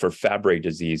therapy for Fabry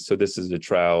disease. So this is a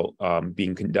trial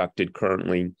being conducted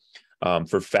currently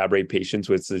for Fabry patients,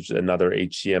 which is another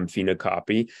HCM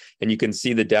phenocopy. And you can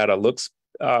see the data looks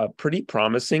pretty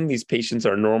promising. These patients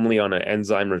are normally on an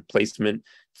enzyme replacement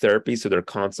therapy, so they're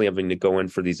constantly having to go in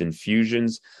for these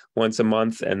infusions once a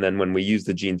month. And then when we use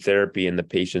the gene therapy in the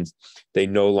patients, they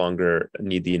no longer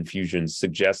need the infusions,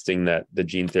 suggesting that the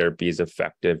gene therapy is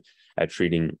effective at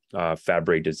treating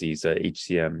Fabry disease,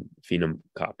 HCM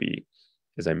phenocopy,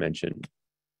 as I mentioned.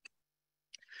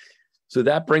 So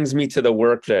that brings me to the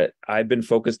work that I've been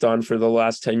focused on for the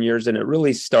last 10 years. And it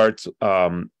really starts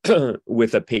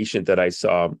with a patient that I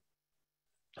saw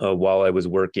while I was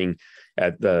working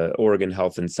at the Oregon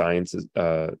Health and Sciences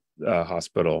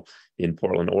Hospital in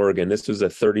Portland, Oregon. This was a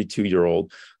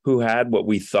 32-year-old who had what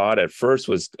we thought at first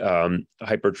was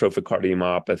hypertrophic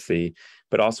cardiomyopathy,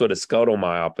 but also had a skeletal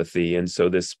myopathy. And so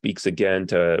this speaks again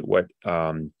to what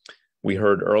we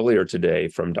heard earlier today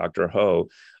from Dr. Ho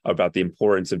about the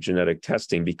importance of genetic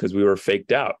testing, because we were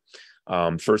faked out.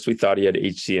 First, we thought he had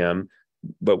HCM,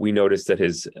 but we noticed that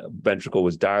his ventricle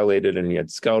was dilated and he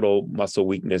had skeletal muscle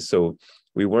weakness. So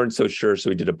we weren't so sure. So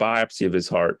we did a biopsy of his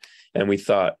heart, and we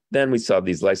thought, then we saw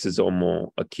these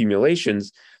lysosomal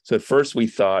accumulations. So at first we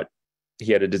thought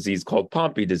he had a disease called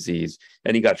Pompe disease,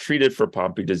 and he got treated for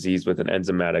Pompe disease with an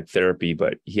enzymatic therapy,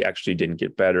 but he actually didn't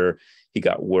get better. He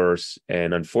got worse,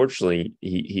 and unfortunately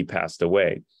he passed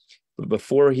away. But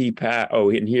before he passed,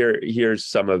 and here's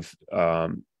some of,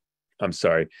 some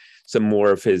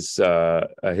more of his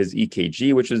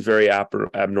EKG, which was very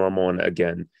abnormal. And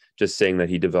again, just saying that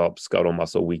he developed skeletal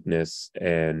muscle weakness,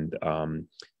 and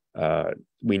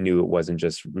we knew it wasn't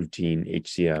just routine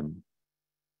HCM.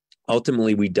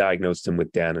 Ultimately, we diagnosed him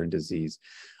with Danon disease.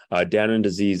 Danon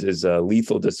disease is a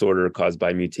lethal disorder caused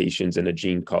by mutations in a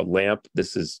gene called LAMP.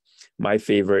 This is my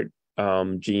favorite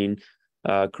gene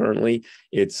currently.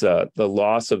 It's the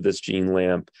loss of this gene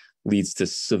LAMP leads to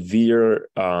severe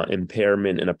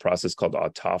impairment in a process called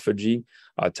autophagy.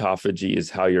 Autophagy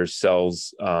is how your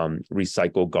cells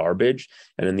recycle garbage.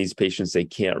 And in these patients, they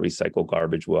can't recycle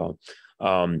garbage well.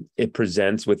 It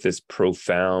presents with this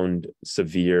profound,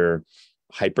 severe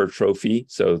hypertrophy.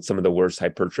 So some of the worst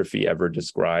hypertrophy ever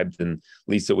described. And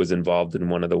Lisa was involved in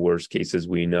one of the worst cases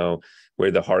we know,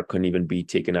 where the heart couldn't even be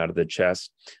taken out of the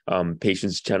chest.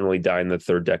 Patients generally die in the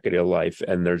third decade of life,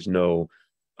 and there's no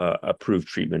approved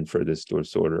treatment for this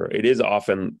disorder. It is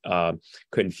often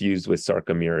confused with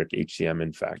sarcomeric HCM,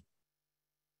 in fact.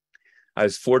 I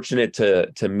was fortunate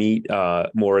to meet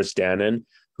Morris Danon,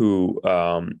 who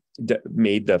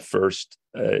made the first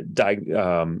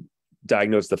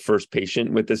diagnosed the first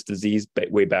patient with this disease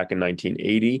way back in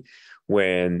 1980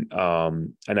 when,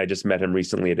 and I just met him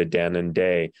recently at a Danon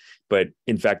Day. But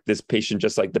in fact, this patient,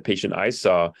 just like the patient I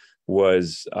saw,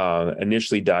 was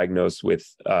initially diagnosed with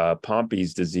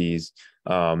Pompe's disease,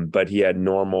 but he had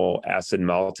normal acid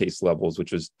maltase levels,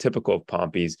 which was typical of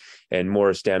Pompe's. And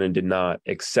Morris Danon did not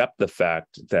accept the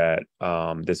fact that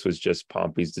this was just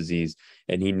Pompe's disease.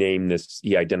 And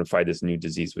he identified this new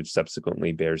disease, which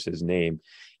subsequently bears his name.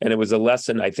 And it was a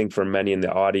lesson, I think, for many in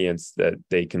the audience that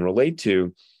they can relate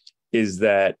to, is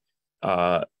that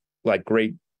like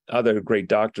other great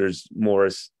doctors,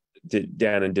 Morris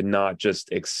Danon did not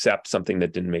just accept something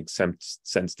that didn't make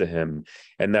sense to him.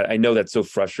 And that I know that's so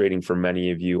frustrating for many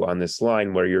of you on this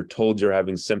line, where you're told you're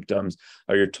having symptoms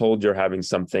or you're told you're having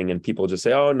something, and people just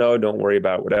say, oh, no, don't worry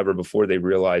about whatever, before they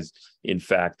realize, in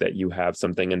fact, that you have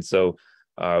something. And so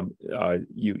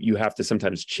you have to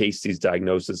sometimes chase these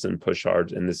diagnoses and push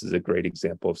hard. And this is a great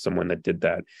example of someone that did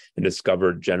that and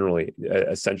discovered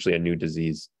essentially a new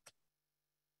disease.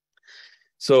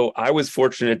 So I was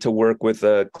fortunate to work with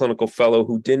a clinical fellow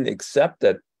who didn't accept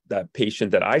that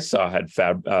patient that I saw had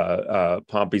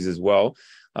Pompe's as well.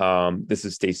 This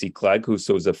is Stacy Clegg, who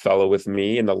was a fellow with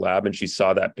me in the lab, and she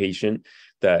saw that patient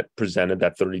that presented,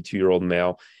 that 32-year-old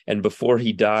male. And before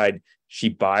he died, she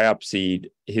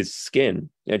biopsied his skin,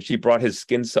 and she brought his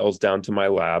skin cells down to my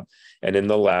lab. And in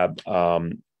the lab,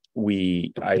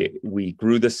 we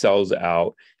grew the cells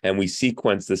out, and we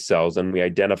sequenced the cells, and we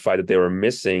identified that they were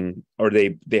missing, or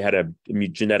they had a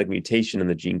genetic mutation in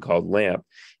the gene called LAMP.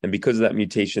 And because of that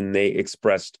mutation, they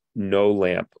expressed no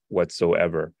LAMP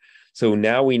whatsoever. So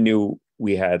now we knew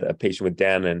we had a patient with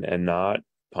Danon and not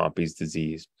Pompe's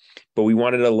disease. But we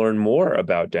wanted to learn more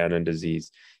about Danon disease.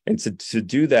 And to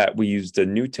do that, we used a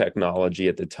new technology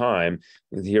at the time.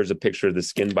 Here's a picture of the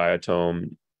skin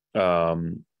biotome.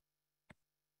 And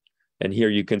here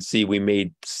you can see we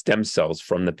made stem cells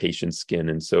from the patient's skin.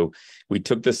 And so we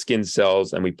took the skin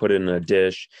cells and we put it in a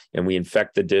dish, and we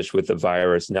infect the dish with the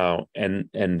virus now and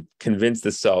convince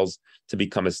the cells to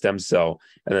become a stem cell,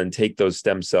 and then take those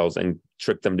stem cells and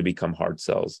trick them to become heart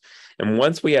cells. And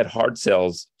once we had heart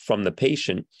cells from the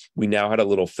patient, we now had a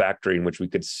little factory in which we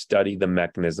could study the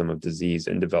mechanism of disease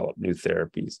and develop new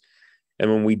therapies.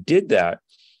 And when we did that,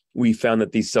 we found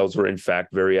that these cells were in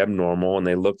fact very abnormal, and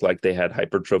they looked like they had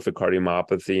hypertrophic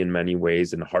cardiomyopathy in many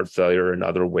ways and heart failure in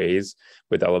other ways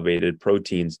with elevated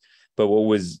proteins. But what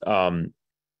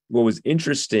was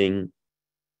interesting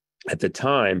at the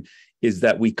time is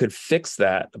that we could fix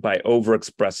that by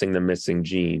overexpressing the missing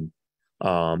gene,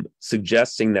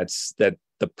 suggesting that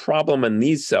the problem in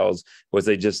these cells was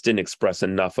they just didn't express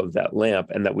enough of that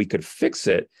LAMP, and that we could fix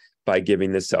it by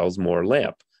giving the cells more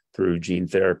LAMP through gene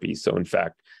therapy. So in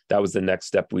fact, that was the next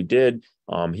step we did.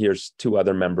 Here's two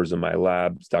other members of my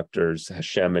lab, Drs.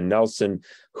 Hashem and Nelson,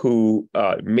 who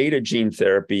made a gene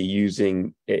therapy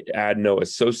using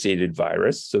adeno-associated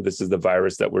virus. So this is the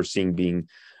virus that we're seeing being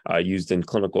used in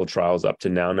clinical trials up to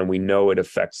now, and we know it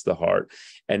affects the heart.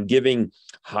 And giving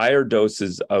higher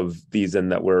doses of these than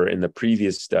that were in the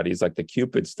previous studies, like the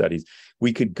Cupid studies,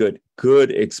 we could get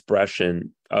good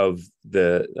expression of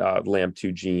the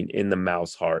LAMP2 gene in the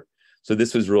mouse heart. So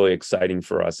this was really exciting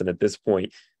for us. And at this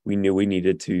point, we knew we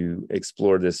needed to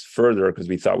explore this further because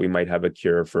we thought we might have a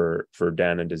cure for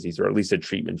Danon disease, or at least a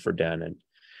treatment for Danon.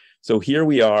 So here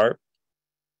we are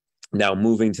now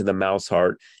moving to the mouse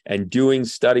heart and doing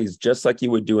studies just like you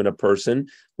would do in a person.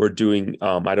 We're doing,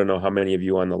 I don't know how many of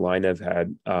you on the line have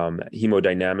had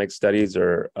hemodynamic studies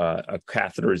or a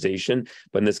catheterization,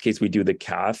 but in this case, we do the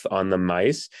cath on the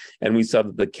mice. And we saw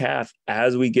that the cath,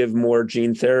 as we give more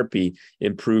gene therapy,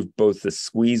 improved both the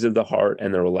squeeze of the heart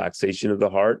and the relaxation of the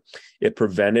heart. It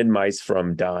prevented mice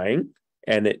from dying,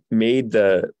 and it made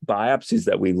the biopsies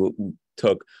that we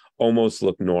took almost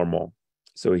look normal.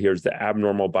 So here's the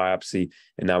abnormal biopsy,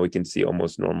 and now we can see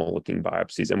almost normal looking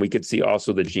biopsies. And we could see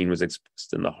also the gene was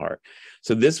expressed in the heart.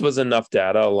 So this was enough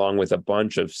data, along with a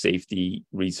bunch of safety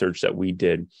research that we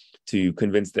did, to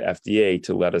convince the FDA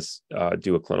to let us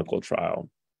do a clinical trial.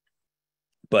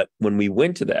 But when we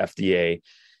went to the FDA,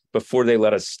 before they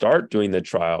let us start doing the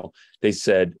trial, they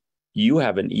said, you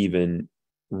haven't even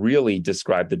really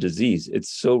described the disease. It's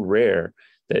so rare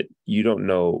that you don't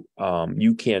know,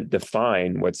 you can't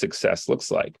define what success looks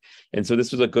like. And so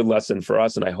this was a good lesson for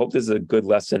us, and I hope this is a good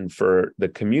lesson for the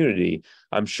community.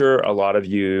 I'm sure a lot of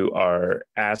you are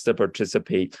asked to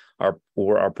participate or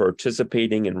are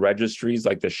participating in registries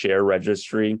like the SHARE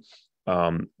registry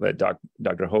that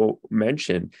Dr. Ho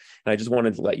mentioned. And I just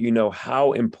wanted to let you know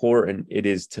how important it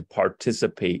is to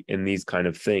participate in these kind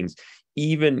of things,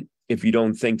 even if you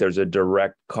don't think there's a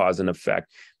direct cause and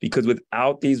effect, because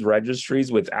without these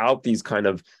registries, without these kind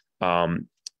of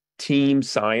team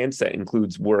science that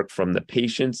includes work from the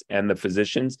patients and the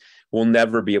physicians, we'll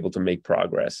never be able to make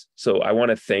progress. So I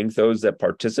want to thank those that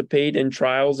participate in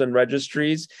trials and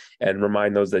registries, and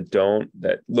remind those that don't,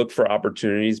 that look for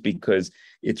opportunities, because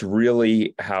it's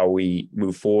really how we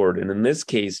move forward. And in this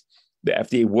case, the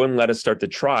FDA wouldn't let us start the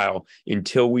trial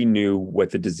until we knew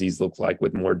what the disease looked like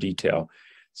with more detail.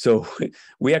 So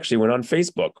we actually went on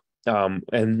Facebook, and,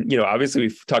 obviously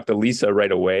we talked to Lisa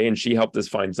right away, and she helped us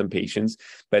find some patients.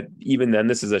 But even then,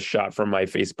 this is a shot from my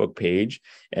Facebook page,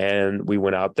 and we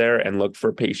went out there and looked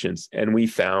for patients, and we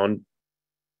found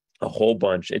a whole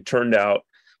bunch. It turned out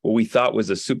what we thought was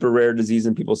a super rare disease,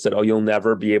 and people said, oh, you'll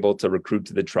never be able to recruit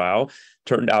to the trial,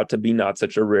 turned out to be not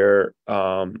such a rare,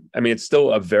 it's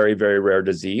still a very, very rare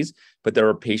disease, but there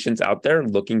were patients out there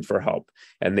looking for help,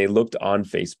 and they looked on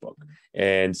Facebook.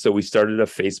 And so we started a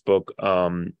Facebook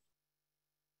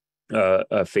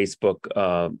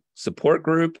support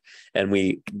group, and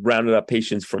we rounded up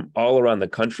patients from all around the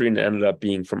country, and it ended up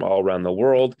being from all around the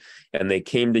world. And they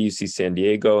came to UC San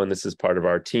Diego, and this is part of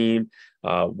our team.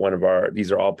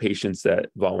 These are all patients that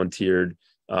volunteered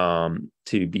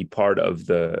to be part of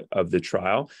the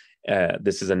trial.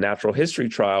 This is a natural history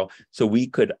trial, so we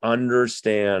could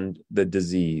understand the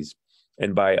disease.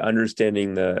 And by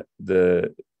understanding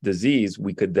the disease,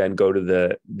 we could then go to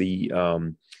the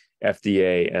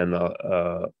FDA and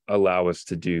allow us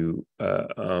to do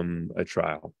a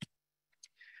trial.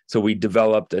 So we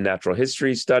developed a natural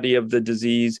history study of the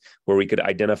disease where we could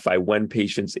identify when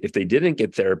patients, if they didn't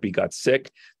get therapy, got sick.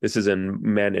 This is in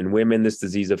men and women. This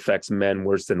disease affects men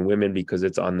worse than women because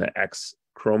it's on the X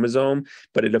chromosome,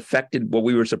 but it affected, what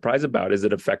we were surprised about is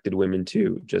it affected women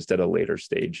too, just at a later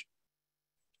stage.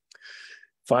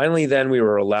 Finally, then we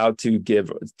were allowed to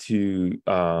do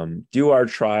our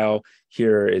trial.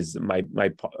 Here is my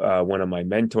one of my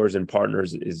mentors and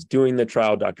partners is doing the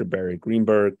trial, Dr. Barry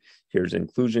Greenberg. Here's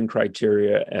inclusion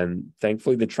criteria, and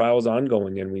thankfully the trial is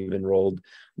ongoing, and we've enrolled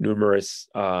numerous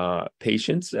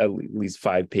patients, at least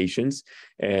 5 patients,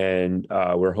 and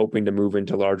we're hoping to move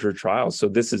into larger trials. So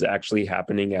this is actually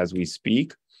happening as we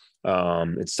speak.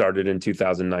 It started in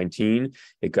 2019.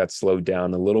 It got slowed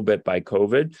down a little bit by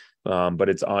COVID, but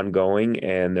it's ongoing,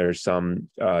 and there's some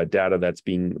data that's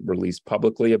being released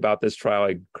publicly about this trial.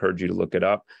 I encourage you to look it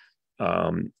up,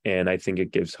 and I think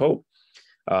it gives hope.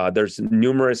 There's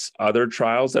numerous other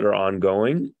trials that are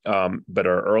ongoing, but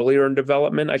are earlier in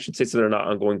development, I should say, so they're not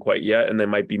ongoing quite yet, and they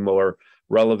might be more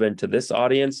relevant to this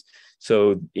audience.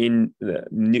 So in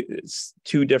the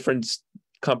 2 different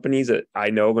companies that I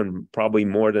know, and probably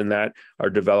more than that, are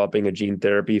developing a gene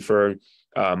therapy for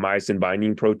myosin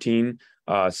binding protein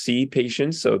C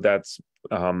patients. So that's,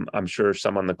 I'm sure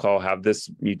some on the call have this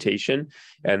mutation,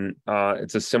 and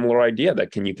it's a similar idea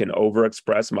that you can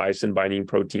overexpress myosin binding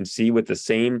protein C with the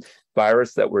same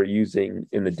virus that we're using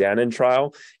in the Danon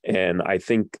trial. And I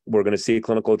think we're going to see a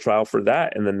clinical trial for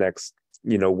that in the next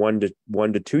 1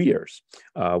 to 2 years.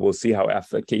 We'll see how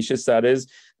efficacious that is,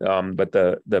 but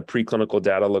the preclinical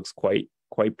data looks quite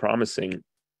promising.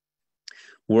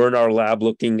 We're in our lab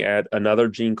looking at another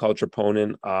gene called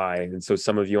troponin I, and so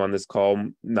some of you on this call,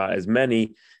 not as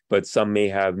many, but some may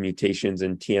have mutations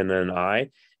in TNNI,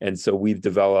 and so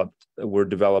we're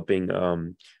developing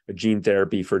a gene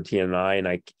therapy for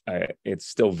TNNI, and it's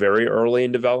still very early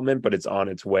in development, but it's on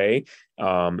its way,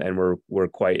 and we're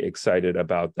quite excited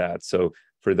about that. So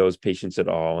for those patients at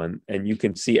all, and you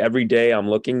can see every day I'm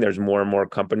looking, there's more and more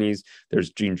companies.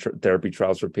 There's gene therapy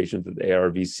trials for patients with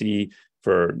ARVC,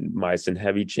 for myosin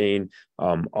heavy chain,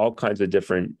 all kinds of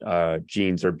different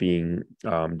genes are being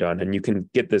done, and you can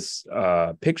get this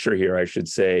picture here, I should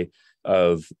say,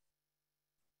 of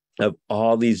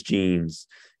all these genes,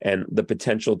 and the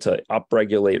potential to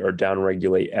upregulate or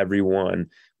downregulate every one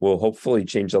will hopefully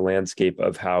change the landscape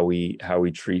of how we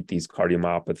treat these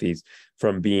cardiomyopathies,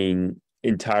 from being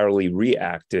entirely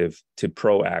reactive to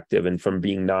proactive, and from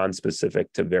being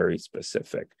non-specific to very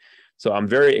specific. So I'm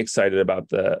very excited about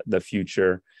the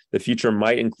future. The future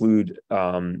might include,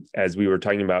 as we were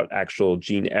talking about, actual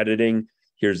gene editing.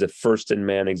 Here's a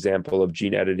first-in-man example of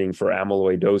gene editing for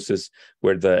amyloidosis,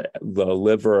 where the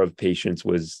liver of patients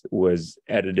was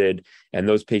edited, and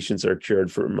those patients are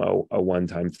cured from a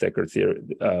one-time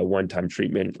one-time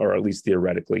treatment, or at least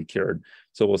theoretically cured.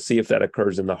 So we'll see if that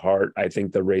occurs in the heart. I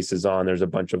think the race is on. There's a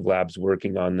bunch of labs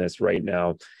working on this right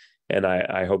now. And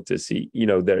I hope to see,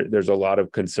 there's a lot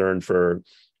of concern for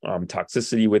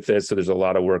toxicity with this. So there's a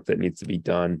lot of work that needs to be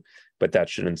done, but that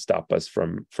shouldn't stop us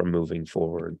from moving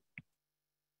forward.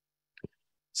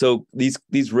 So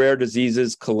these rare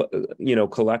diseases,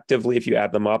 collectively, if you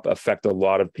add them up, affect a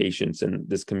lot of patients, and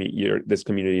this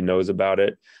community knows about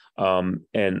it.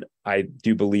 And I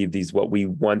do believe these, what we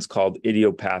once called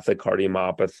idiopathic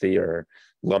cardiomyopathy, or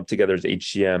lumped together as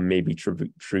HCM, may be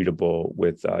treatable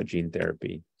with gene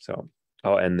therapy. So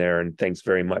I'll end there, and thanks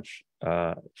very much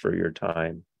for your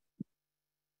time.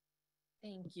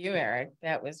 Thank you, Eric.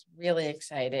 That was really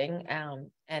exciting.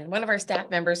 And one of our staff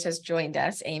members has joined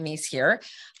us. Amy's here.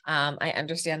 I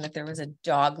understand that there was a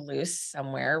dog loose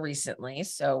somewhere recently,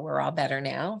 so we're all better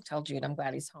now. Tell Jude I'm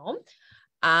glad he's home.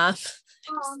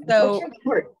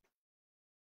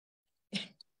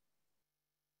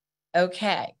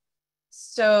 Okay.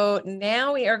 So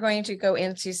now we are going to go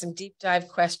into some deep dive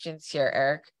questions here,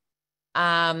 Eric.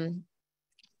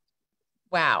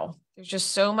 Wow, there's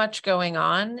just so much going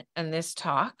on in this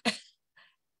talk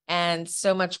and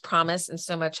so much promise and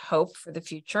so much hope for the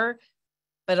future,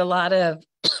 but a lot of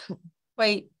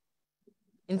quite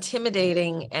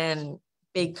intimidating and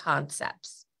big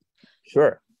concepts.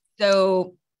 Sure.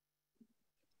 So,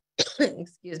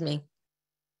 excuse me,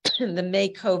 the May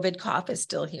COVID cough is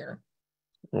still here.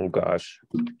 Oh gosh.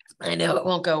 I know, it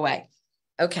won't go away.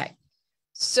 Okay.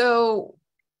 So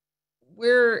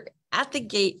we're at the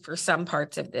gate for some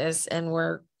parts of this, and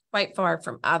we're quite far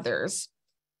from others.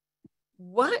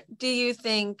 What do you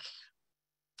think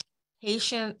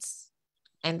patients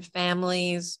and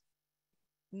families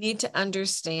need to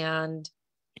understand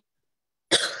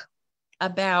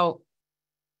about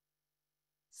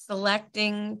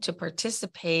selecting to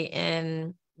participate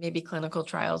in maybe clinical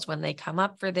trials when they come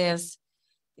up for this?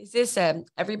 Is this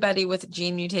everybody with a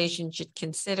gene mutation should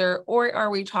consider, or are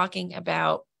we talking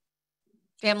about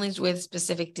families with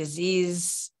specific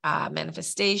disease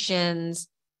manifestations?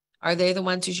 Are they the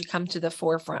ones who should come to the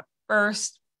forefront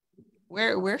first?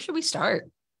 Where should we start?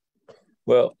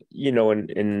 Well,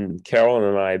 and Carolyn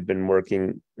and I have been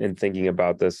working and thinking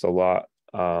about this a lot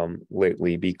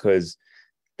lately, because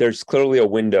there's clearly a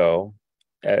window,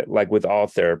 like with all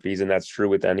therapies, and that's true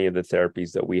with any of the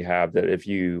therapies that we have, that if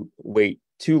you wait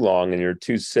too long and you're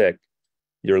too sick,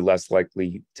 you're less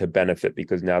likely to benefit,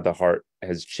 because now the heart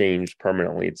has changed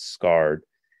permanently, it's scarred.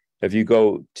 If you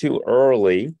go too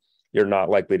early, you're not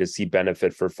likely to see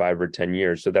benefit for 5 or 10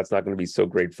 years. So that's not going to be so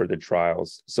great for the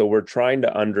trials. So we're trying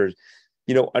to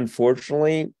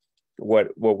unfortunately, what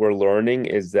we're learning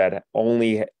is that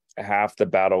only half the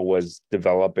battle was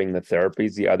developing the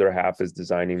therapies. The other half is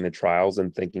designing the trials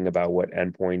and thinking about what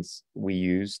endpoints we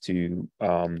use to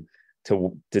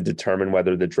determine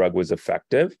whether the drug was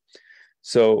effective.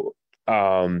 So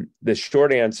the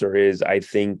short answer is, I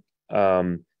think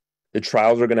the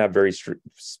trials are going to have very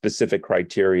specific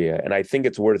criteria, and I think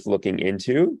it's worth looking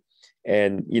into.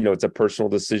 And it's a personal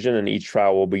decision, and each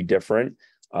trial will be different.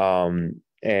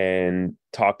 And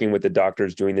talking with the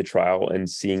doctors doing the trial and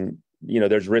seeing,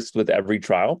 there's risks with every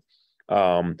trial,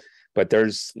 but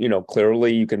there's,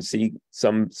 clearly you can see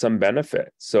some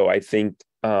benefit. So I think,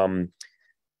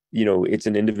 it's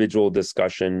an individual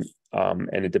discussion,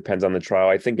 and it depends on the trial.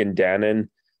 I think in Danon,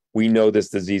 we know this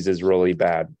disease is really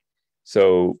bad.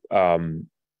 So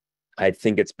I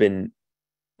think it's been,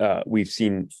 we've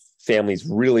seen families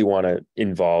really want to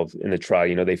involve in the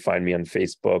trial. They find me on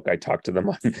Facebook. I talk to them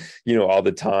on, all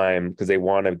the time, because they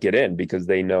want to get in, because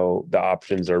they know the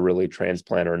options are really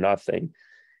transplant or nothing.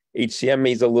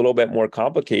 HCMA is a little bit more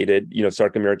complicated,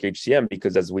 sarcomeric HCM,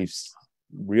 because as we've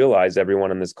realized, everyone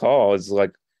on this call is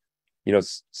like,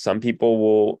 some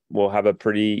people will have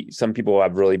some people will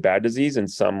have really bad disease, and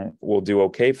some will do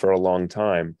okay for a long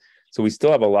time. So we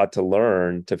still have a lot to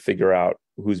learn to figure out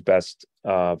who's best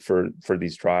for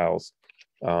these trials.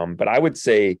 But I would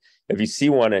say, if you see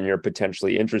one and you're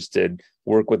potentially interested,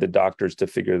 work with the doctors to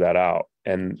figure that out,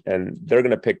 and they're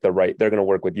going to pick they're going to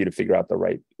work with you to figure out the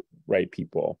right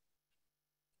people.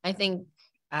 I think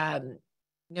no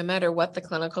matter what the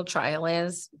clinical trial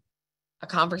is, a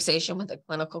conversation with a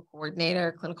clinical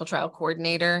trial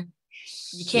coordinator,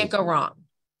 you can't go wrong.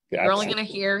 Yeah, you're only going to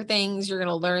hear things, you're going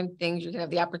to learn things, you're going to have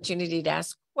the opportunity to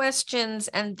ask questions,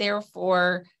 and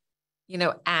therefore,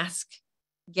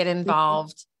 get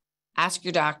involved, ask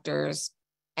your doctors,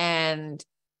 and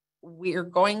we're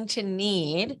going to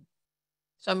need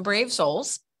some brave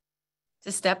souls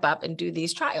to step up and do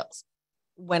these trials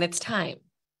when it's time.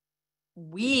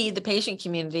 We, the patient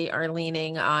community, are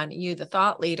leaning on you, the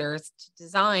thought leaders, to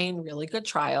design really good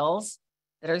trials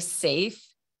that are safe,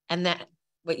 and that,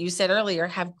 what you said earlier,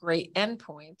 have great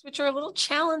endpoints, which are a little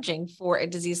challenging for a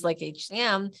disease like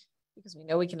HCM, because we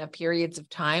know we can have periods of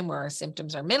time where our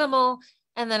symptoms are minimal,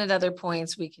 and then at other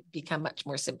points we could become much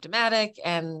more symptomatic.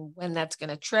 And when that's going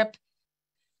to trip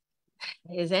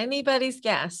is anybody's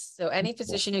guess. So any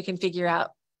physician who can figure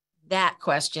out that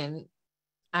question,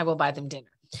 I will buy them dinner.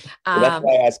 Well, that's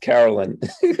why I asked Carolyn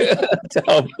to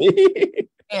help me.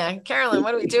 Yeah, Carolyn,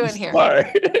 what are we doing here?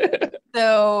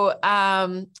 So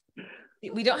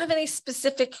we don't have any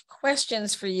specific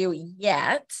questions for you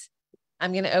yet.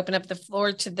 I'm going to open up the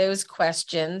floor to those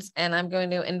questions, and I'm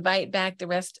going to invite back the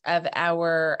rest of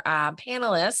our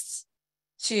panelists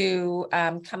to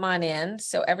come on in.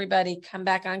 So everybody come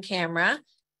back on camera,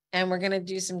 and we're going to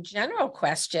do some general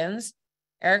questions.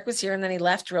 Eric was here and then he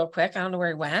left real quick. I don't know where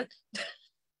he went.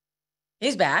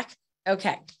 He's back.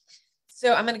 Okay.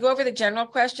 So I'm going to go over the general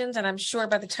questions, and I'm sure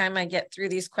by the time I get through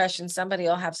these questions, somebody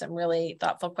will have some really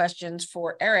thoughtful questions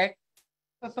for Eric.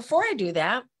 But before I do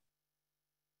that,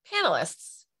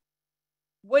 panelists,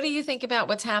 what do you think about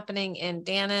what's happening in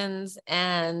Danon's,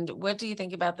 and what do you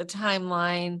think about the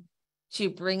timeline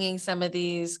to bringing some of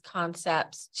these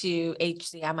concepts to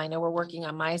HCM? I know we're working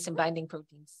on myosin binding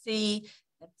protein C.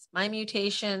 That's my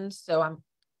mutation. So I'm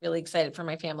really excited for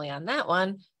my family on that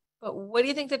one. But what do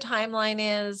you think the timeline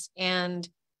is, and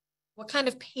what kind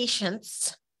of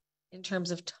patience in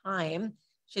terms of time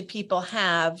should people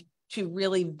have to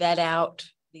really vet out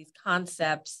these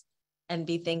concepts and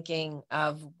be thinking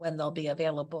of when they'll be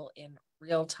available in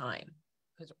real time?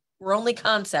 Because we're only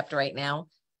concept right now.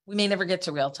 We may never get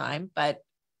to real time, but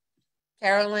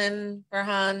Carolyn,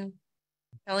 Ferhaan,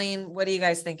 Colleen, what do you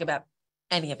guys think about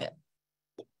any of it?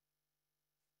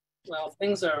 Well,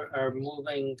 things are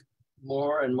moving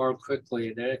more and more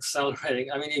quickly. They're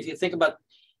accelerating. I mean, if you think about,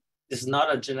 this is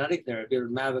not a genetic therapy,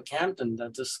 mavacamten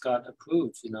that just got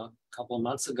approved, a couple of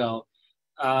months ago.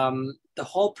 The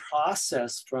whole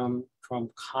process from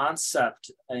concept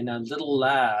in a little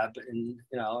lab in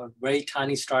a very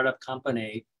tiny startup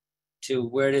company to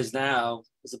where it is now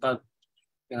is about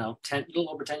a little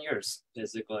over 10 years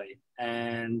basically.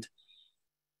 And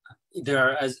there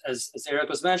are, as Eric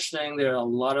was mentioning, there are a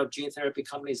lot of gene therapy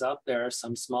companies out there,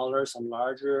 some smaller, some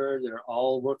larger. They're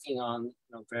all working on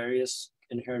various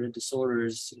inherited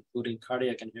disorders, including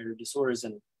cardiac inherited disorders.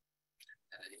 And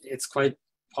it's quite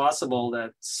possible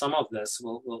that some of this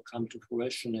will come to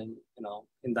fruition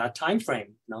in that time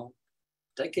frame,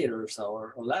 decade or so,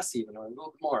 or less even, or a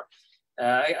little more.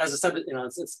 As I said,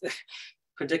 it's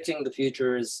predicting the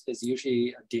future is usually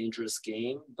a dangerous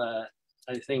game, but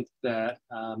I think that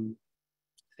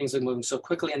things are moving so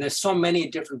quickly, and there's so many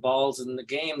different balls in the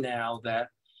game now that,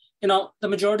 the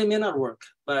majority may not work,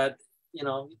 but,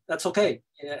 that's okay.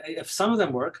 If some of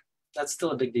them work, that's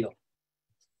still a big deal.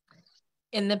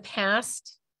 In the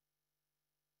past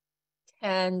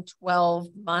 10, 12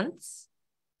 months,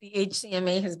 the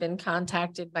HCMA has been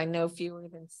contacted by no fewer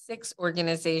than 6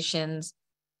 organizations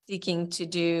seeking to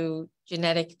do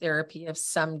genetic therapy of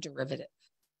some derivative.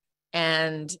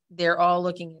 And they're all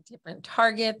looking at different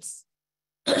targets.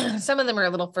 Some of them are a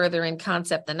little further in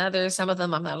concept than others. Some of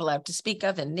them I'm not allowed to speak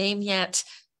of and name yet.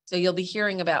 So you'll be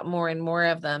hearing about more and more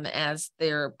of them as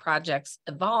their projects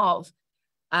evolve.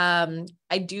 I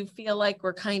do feel like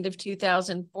we're kind of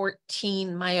 2014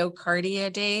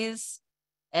 myocardia days,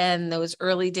 and those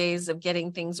early days of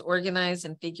getting things organized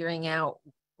and figuring out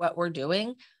what we're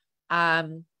doing.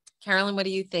 Carolyn, what do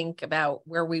you think about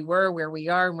where we were, where we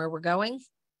are, and where we're going?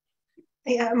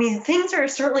 Yeah, I mean, things are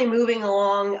certainly moving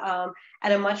along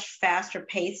at a much faster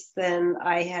pace than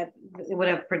I would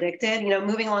have predicted.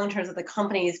 Moving along in terms of the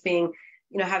companies being,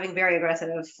 having very aggressive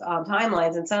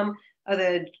timelines, and some of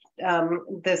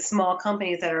the small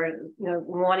companies that are,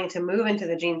 wanting to move into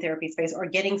the gene therapy space are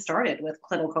getting started with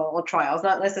clinical trials,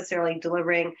 not necessarily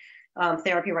delivering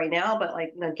therapy right now, but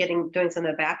doing some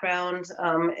of the background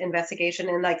investigation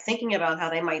and thinking about how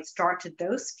they might start to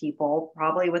dose people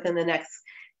probably within the next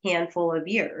handful of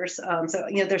years. So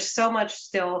there's so much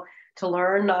still to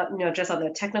learn, not just on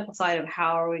the technical side of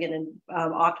how are we going to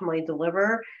optimally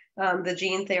deliver the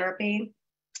gene therapy,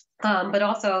 but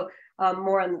also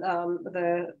more on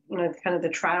the kind of the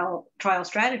trial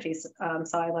strategies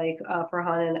side, like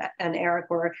Ferhaan and Eric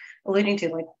were alluding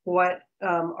to, what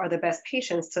are the best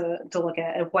patients to look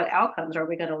at, and what outcomes are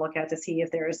we going to look at to see if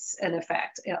there's an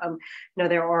effect.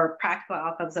 There are practical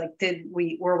outcomes,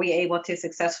 were we able to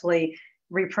successfully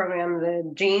reprogram the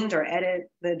genes or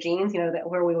edit the genes, that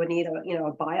where we would need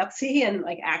a biopsy and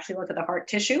actually look at the heart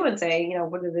tissue and say,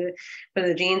 what do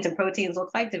the genes and proteins look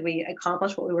like? Did we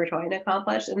accomplish what we were trying to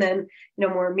accomplish? And then,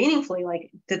 more meaningfully,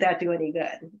 did that do any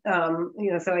good?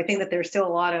 So I think that there's still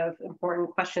a lot of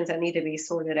important questions that need to be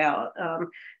sorted out,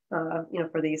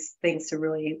 for these things to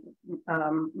really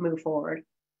move forward.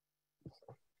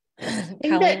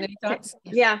 Colleen, any thoughts?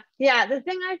 Yeah. The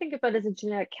thing I think about as a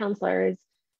genetic counselor is,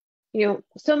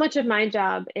 so much of my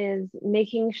job is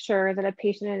making sure that a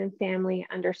patient and family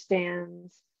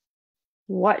understands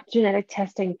what genetic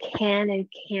testing can and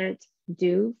can't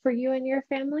do for you and your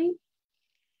family.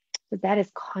 But that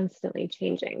is constantly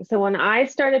changing. So when I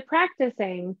started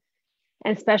practicing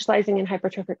and specializing in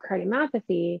hypertrophic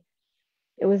cardiomyopathy,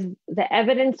 the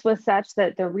evidence was such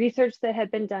that the research that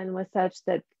had been done was such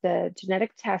that the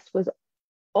genetic test was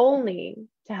only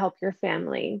to help your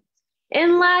family,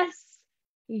 unless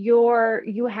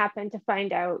you happen to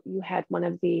find out you had one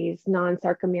of these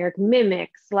non-sarcomeric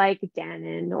mimics like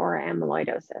Danon or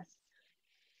amyloidosis.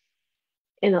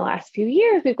 In the last few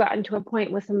years, we've gotten to a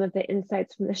point with some of the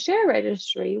insights from the SHARE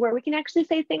registry where we can actually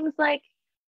say things like,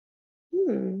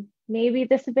 maybe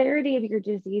the severity of your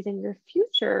disease in your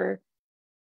future,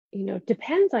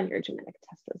 depends on your genetic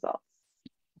test results.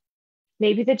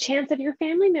 Maybe the chance of your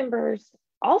family members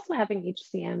also having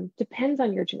HCM depends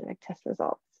on your genetic test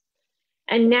results.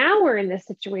 And now we're in this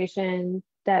situation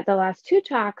that the last 2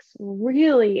 talks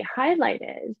really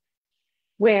highlighted,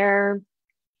 where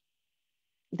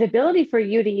the ability for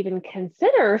you to even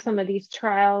consider some of these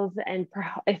trials and,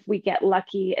 if we get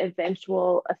lucky,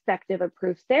 eventual effective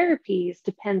approved therapies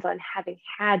depends on having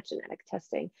had genetic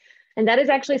testing. And that is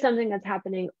actually something that's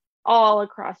happening all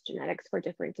across genetics for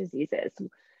different diseases.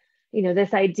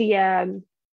 This idea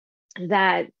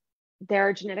that there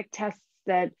are genetic tests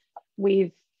that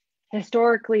we've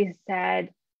historically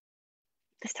said,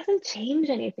 this doesn't change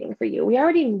anything for you. We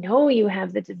already know you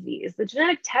have the disease. The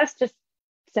genetic test just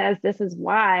says this is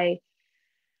why.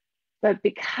 But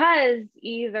because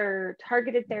either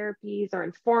targeted therapies or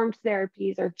informed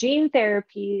therapies or gene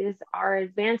therapies are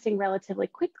advancing relatively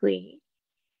quickly,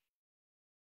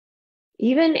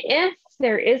 even if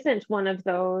there isn't one of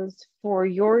those for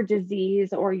your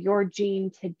disease or your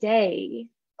gene today,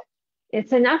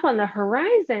 it's enough on the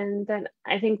horizon that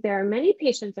I think there are many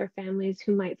patients or families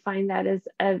who might find that as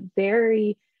a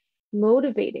very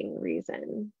motivating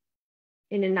reason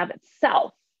in and of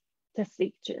itself to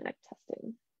seek genetic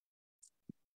testing?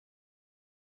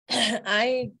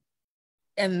 I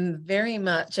am very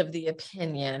much of the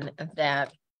opinion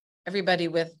that everybody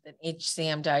with an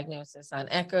HCM diagnosis on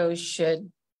echo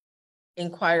should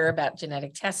inquire about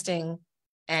genetic testing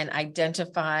and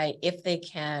identify, if they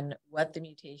can, what the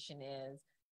mutation is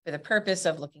for the purpose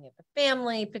of looking at the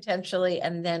family potentially,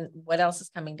 and then what else is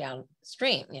coming down the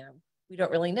stream. You know, we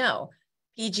don't really know.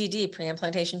 PGD,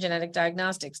 pre-implantation genetic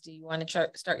diagnostics. Do you want to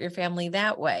start your family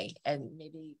that way and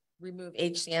maybe remove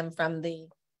HCM from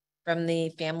the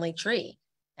family tree?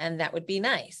 And that would be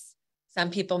nice. Some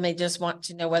people may just want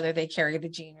to know whether they carry the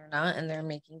gene or not, and they're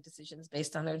making decisions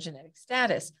based on their genetic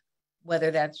status, whether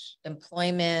that's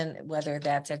employment, whether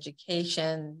that's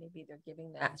education. Maybe they're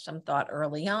giving that some thought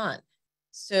early on.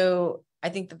 So I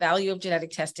think the value of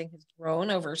genetic testing has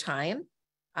grown over time.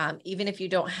 Even if you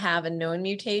don't have a known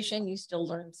mutation, you still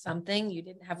learn something. You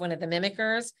didn't have one of the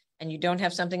mimickers, and you don't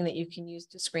have something that you can use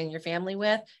to screen your family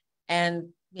with. And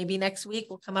maybe next week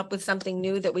we'll come up with something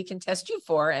new that we can test you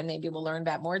for, and maybe we'll learn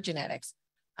about more genetics.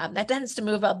 That tends to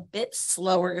move a bit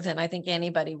slower than I think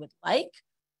anybody would like,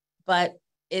 but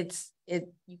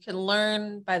you can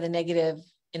learn by the negative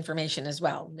information as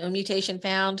well. No mutation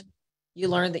found, you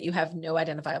learn that you have no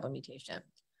identifiable mutation.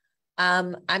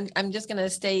 I'm just going to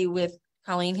stay with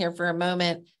Colleen here for a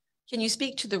moment. Can you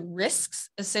speak to the risks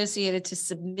associated to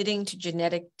submitting to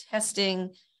genetic testing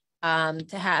to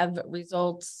have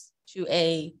results to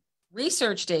a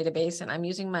research database? And I'm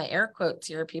using my air quotes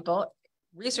here, people.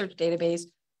 Research database is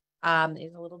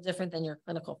a little different than your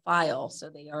clinical file, so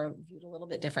they are viewed a little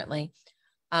bit differently.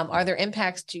 Are there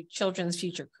impacts to children's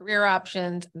future career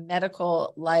options,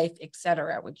 medical, life,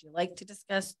 etc.? Would you like to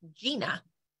discuss Gina?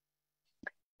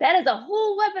 That is a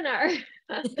whole webinar.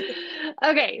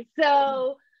 Okay,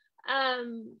 so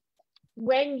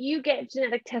when you get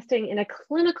genetic testing in a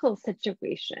clinical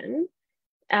situation,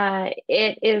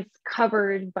 it is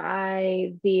covered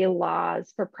by the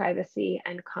laws for privacy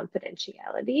and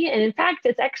confidentiality. And in fact,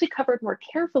 it's actually covered more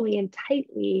carefully and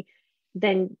tightly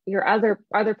than your other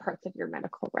parts of your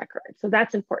medical record. So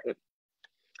that's important.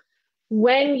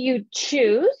 When you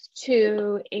choose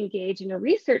to engage in a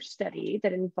research study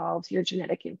that involves your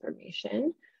genetic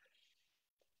information,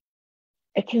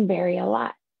 it can vary a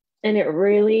lot. And it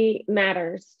really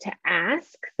matters to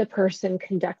ask the person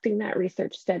conducting that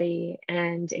research study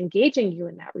and engaging you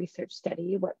in that research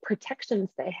study what protections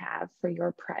they have for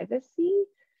your privacy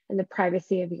and the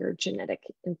privacy of your genetic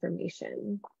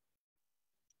information.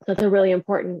 So it's a really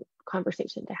important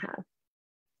conversation to have.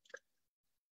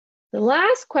 The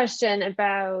last question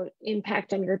about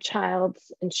impact on your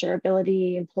child's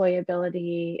insurability,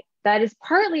 employability, that is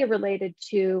partly related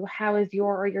to how is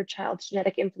your or your child's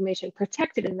genetic information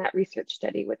protected in that research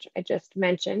study, which I just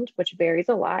mentioned, which varies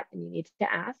a lot and you need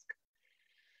to ask.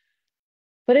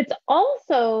 But it's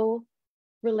also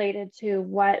related to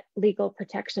what legal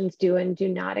protections do and do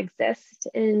not exist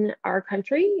in our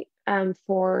country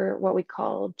for what we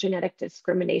call genetic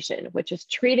discrimination, which is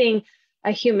treating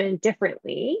a human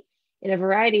differently in a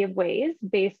variety of ways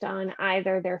based on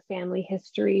either their family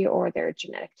history or their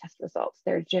genetic test results,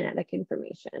 their genetic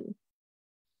information.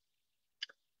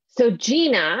 So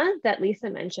GINA, that Lisa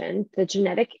mentioned, the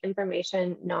Genetic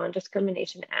Information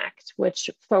Non-Discrimination Act, which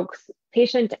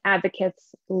patient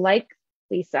advocates like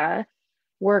Lisa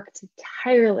worked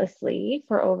tirelessly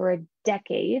for over a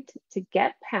decade to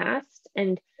get passed.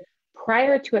 And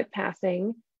prior to it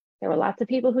passing, there were lots of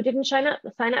people who didn't sign up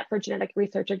for genetic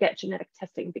research or get genetic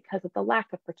testing because of the lack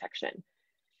of protection.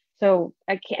 So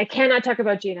I cannot talk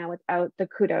about GINA without the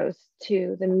kudos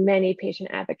to the many patient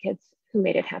advocates who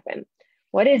made it happen.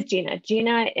 What is GINA?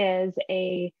 GINA is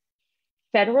a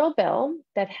federal bill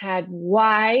that had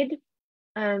wide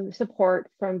support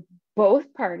from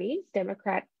both parties,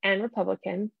 Democrat and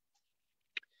Republican,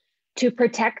 to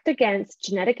protect against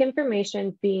genetic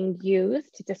information being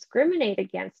used to discriminate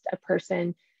against a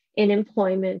person in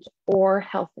employment or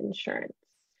health insurance.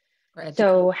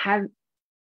 So have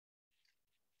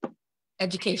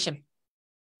education.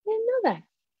 I didn't know that.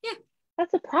 Yeah.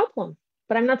 That's a problem,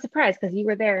 but I'm not surprised because you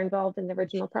were there involved in the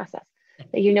original process,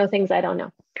 that you know things I don't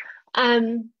know.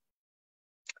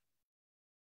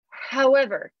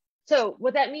 However, so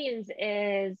what that means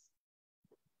is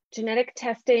genetic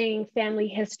testing, family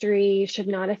history should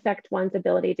not affect one's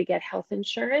ability to get health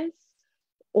insurance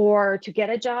or to get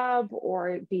a job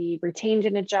or be retained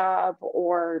in a job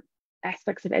or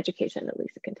aspects of education that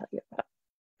Lisa can tell you about.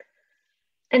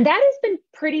 And that has been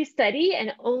pretty steady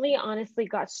and only honestly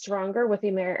got stronger with the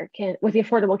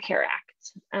Affordable Care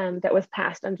Act that was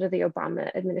passed under the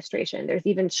Obama administration. There's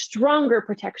even stronger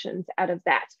protections out of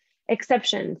that.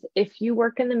 Exceptions, if you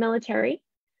work in the military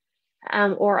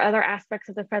or other aspects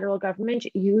of the federal government,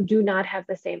 you do not have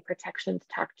the same protections.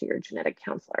 Talk to your genetic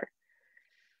counselor.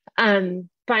 Find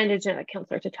a genetic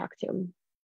counselor to talk to.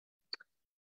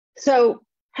 So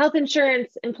health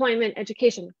insurance, employment,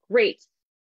 education, great.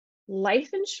 Life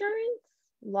insurance,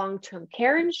 long-term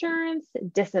care insurance,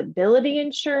 disability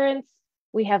insurance,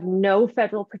 we have no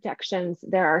federal protections.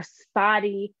 There are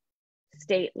spotty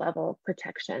state level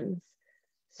protections.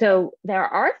 So there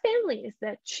are families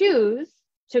that choose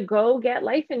to go get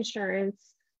life insurance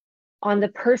on the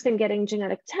person getting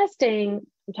genetic testing.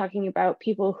 I'm talking about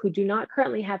people who do not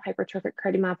currently have hypertrophic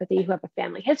cardiomyopathy, who have a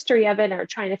family history of it, and are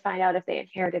trying to find out if they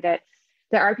inherited it.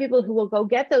 There are people who will go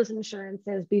get those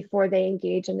insurances before they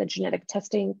engage in the genetic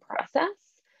testing process.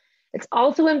 It's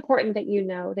also important that you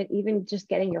know that even just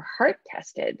getting your heart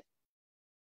tested,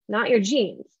 not your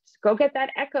genes, just go get that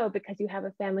echo because you have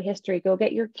a family history, go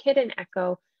get your kid an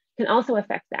echo, can also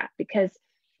affect that. Because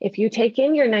if you take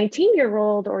in your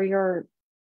 19-year-old or your,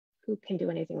 who can do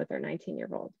anything with their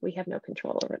 19-year-old? We have no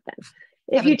control over it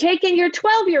then. If you take in your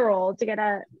 12-year-old to get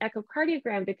an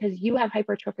echocardiogram because you have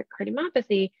hypertrophic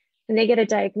cardiomyopathy, and they get a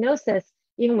diagnosis,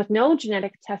 even with no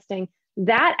genetic testing,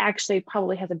 that actually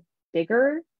probably has a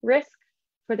bigger risk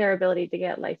for their ability to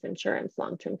get life insurance,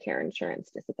 long-term care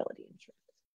insurance, disability insurance.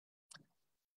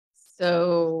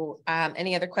 So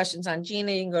any other questions on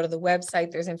Gina, you can go to the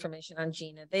website. There's information on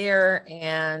Gina there.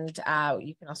 And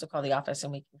you can also call the office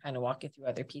and we can kind of walk you through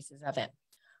other pieces of it.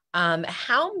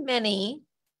 How many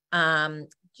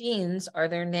genes are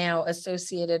there now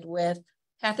associated with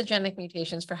pathogenic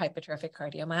mutations for hypertrophic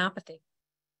cardiomyopathy?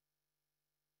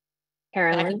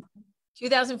 Carolyn?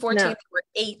 2014, no. there were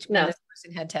 8 when this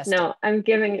person had tested. No, I'm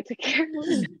giving it to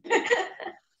Carolyn.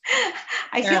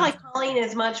 I feel like Colleen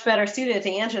is much better suited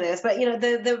to answer this, but you know,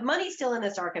 the money's still in the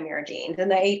sarcomere genes and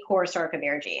the 8 core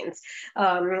sarcomere genes.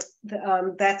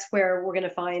 That's where we're going to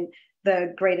find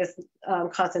the greatest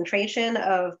concentration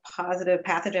of positive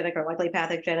pathogenic or likely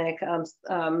pathogenic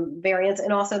variants,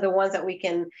 and also the ones that we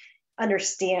can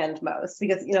understand most,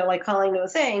 because you know, like Colleen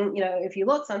was saying, you know, if you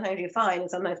look, sometimes you find,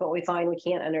 and sometimes what we find we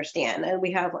can't understand, and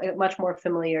we have a much more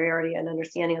familiarity and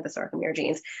understanding of the sarcomere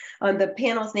genes. The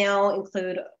panels now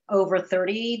include over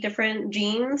 30 different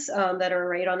genes that are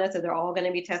right on it, so they're all going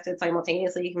to be tested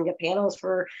simultaneously. You can get panels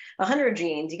for 100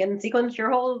 genes. You can sequence your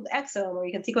whole exome, or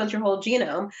you can sequence your whole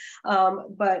genome.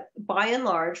 But by and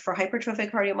large, for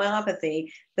hypertrophic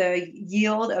cardiomyopathy, the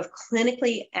yield of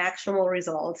clinically actionable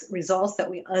results that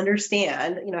we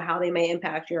understand, you know, how they may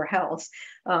impact your health,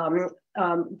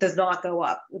 does not go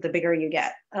up the bigger you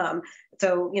get.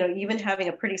 So, you know, even having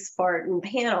a pretty Spartan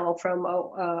panel from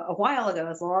a while ago,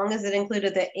 as long as it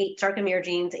included the 8 sarcomere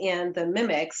genes and the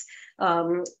mimics,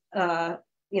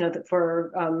 you know,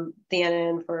 for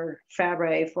Danon, for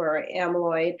Fabry, for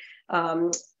amyloid,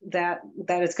 that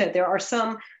is good. There are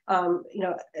some, you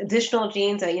know, additional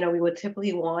genes that, you know, we would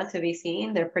typically want to be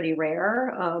seen. They're pretty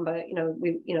rare, but, you know,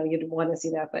 you'd want to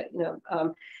see that. But, you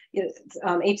know,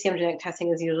 HCM genetic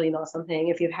testing is usually not something,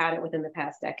 if you've had it within the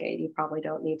past decade, you probably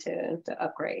don't need to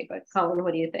upgrade. But Colleen,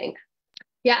 what do you think?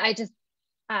 Yeah, I just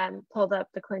pulled up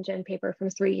the ClinGen paper from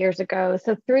 3 years ago.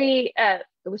 So it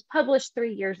was published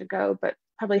 3 years ago, but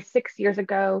probably 6 years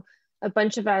ago, a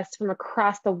bunch of us from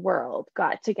across the world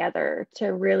got together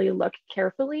to really look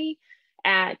carefully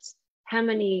at how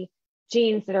many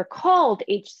genes that are called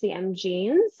HCM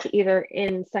genes, either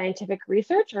in scientific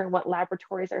research or in what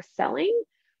laboratories are selling,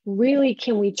 really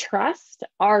can we trust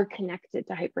are connected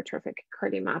to hypertrophic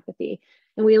cardiomyopathy.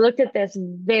 And we looked at this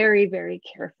very, very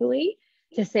carefully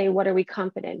to say, what are we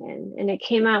confident in? And it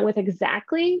came out with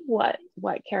exactly what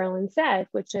Carolyn said,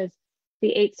 which is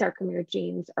the 8 sarcomere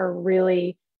genes are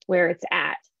really where it's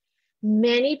at.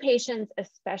 Many patients,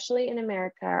 especially in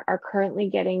America, are currently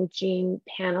getting gene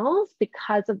panels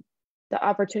because of the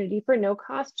opportunity for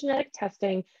no-cost genetic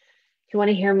testing. If you want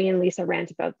to hear me and Lisa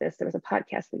rant about this, there was a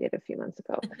podcast we did a few months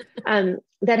ago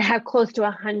that have close to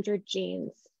 100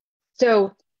 genes.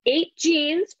 So 8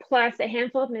 genes plus a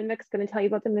handful of mimics, going to tell you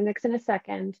about the mimics in a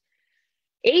second.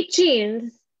 8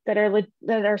 genes that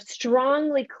are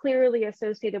strongly, clearly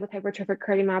associated with hypertrophic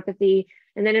cardiomyopathy.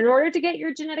 And then in order to get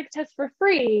your genetic test for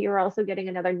free, you're also getting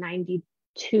another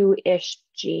 92-ish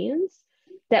genes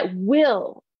that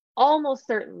will almost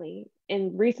certainly,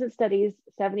 in recent studies,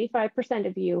 75%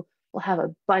 of you will have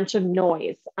a bunch of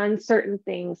noise, uncertain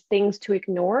things to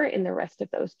ignore in the rest of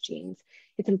those genes.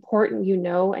 It's important you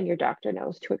know and your doctor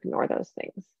knows to ignore those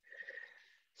things.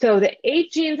 So the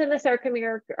 8 genes in the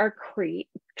sarcomere are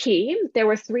key. There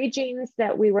were 3 genes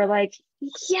that we were like,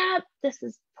 yeah, this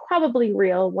is probably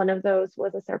real. One of those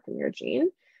was a sarcomere gene.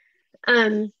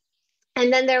 And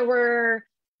then there were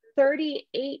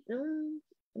 38, I'm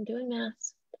doing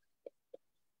math.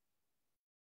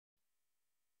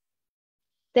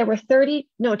 There were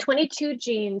 22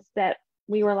 genes that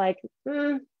we were like,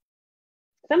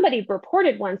 somebody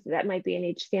reported once that might be an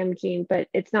HCM gene, but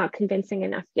it's not convincing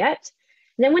enough yet.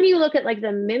 And then when you look at like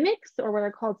the mimics, or what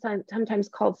are called sometimes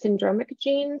called syndromic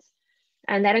genes,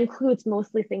 and that includes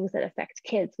mostly things that affect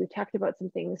kids. We've talked about some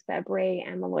things, Fabry,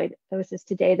 amyloidosis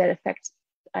today, that affect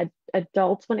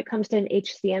adults when it comes to an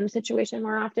HCM situation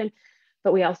more often.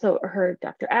 But we also heard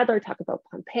Dr. Adler talk about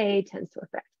Pompe, tends to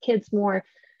affect kids more.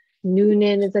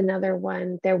 Noonan is another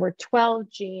one. There were 12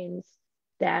 genes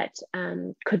that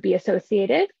could be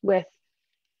associated with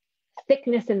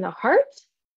thickness in the heart,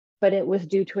 but it was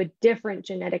due to a different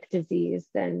genetic disease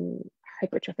than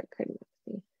hypertrophic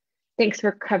cardiomyopathy. Thanks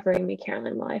for covering me,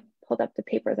 Carolyn, while I pulled up the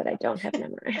paper that I don't have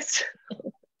memorized.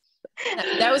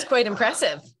 That was quite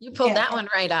impressive. You pulled that one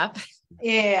right up.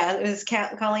 Yeah, it was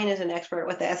Colleen is an expert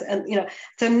with this, and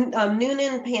so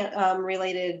Noonan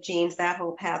related genes, that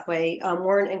whole pathway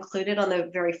weren't included on the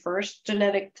very first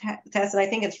genetic test, and I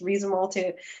think it's reasonable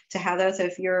to have those. So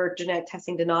if your genetic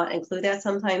testing did not include that,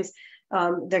 sometimes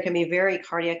there can be very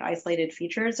cardiac isolated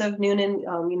features of Noonan.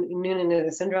 Noonan is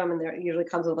a syndrome, and there usually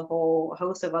comes with a whole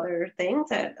host of other things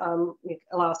that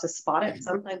allow us to spot it.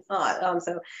 Sometimes not.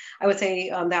 So I would say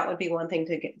that would be one thing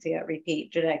to get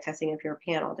repeat genetic testing if your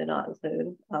panel did not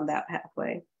include that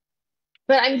pathway.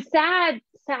 But I'm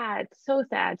so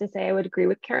sad to say I would agree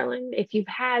with Carolyn. If you've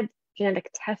had genetic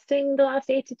testing the last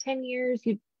 8 to 10 years,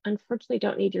 you unfortunately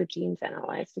don't need your genes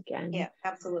analyzed again. Yeah,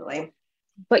 absolutely.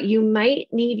 But you might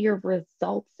need your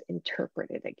results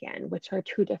interpreted again, which are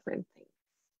 2 different things.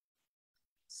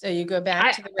 So you go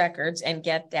back to the records and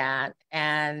get that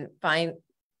and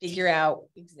figure out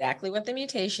exactly what the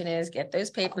mutation is, get those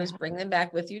papers, bring them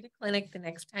back with you to clinic the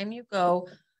next time you go.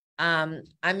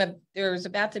 There's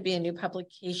about to be a new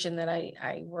publication that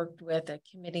I worked with a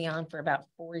committee on for about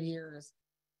 4 years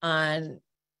on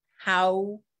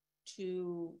how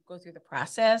to go through the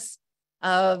process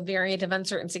of variant of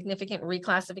uncertain significant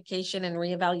reclassification and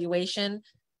reevaluation.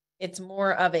 It's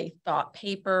more of a thought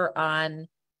paper on,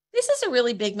 this is a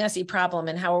really big, messy problem,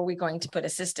 and how are we going to put a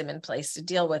system in place to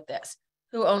deal with this?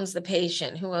 Who owns the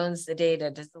patient? Who owns the data?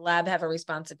 Does the lab have a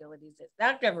responsibility? Does the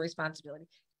doctor have a responsibility?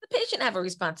 Does the patient have a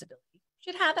responsibility?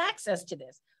 Should have access to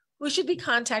this? Who should be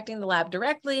contacting the lab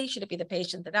directly? Should it be the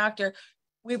patient, the doctor?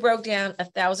 We broke down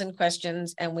 1,000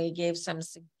 questions and we gave some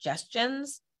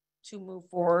suggestions to move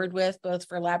forward with, both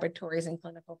for laboratories and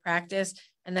clinical practice.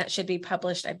 And that should be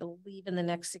published, I believe, in the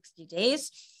next 60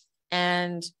 days.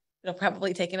 And it'll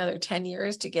probably take another 10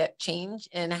 years to get change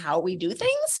in how we do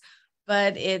things.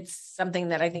 But it's something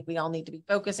that I think we all need to be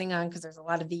focusing on, because there's a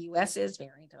lot of VUSs,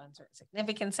 variant of uncertain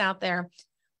significance, out there.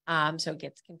 So it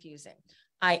gets confusing.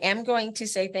 I am going to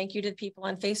say thank you to the people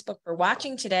on Facebook for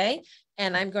watching today,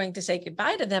 and I'm going to say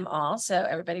goodbye to them all. So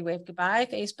everybody wave goodbye,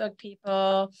 Facebook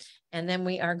people, and then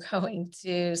we are going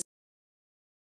to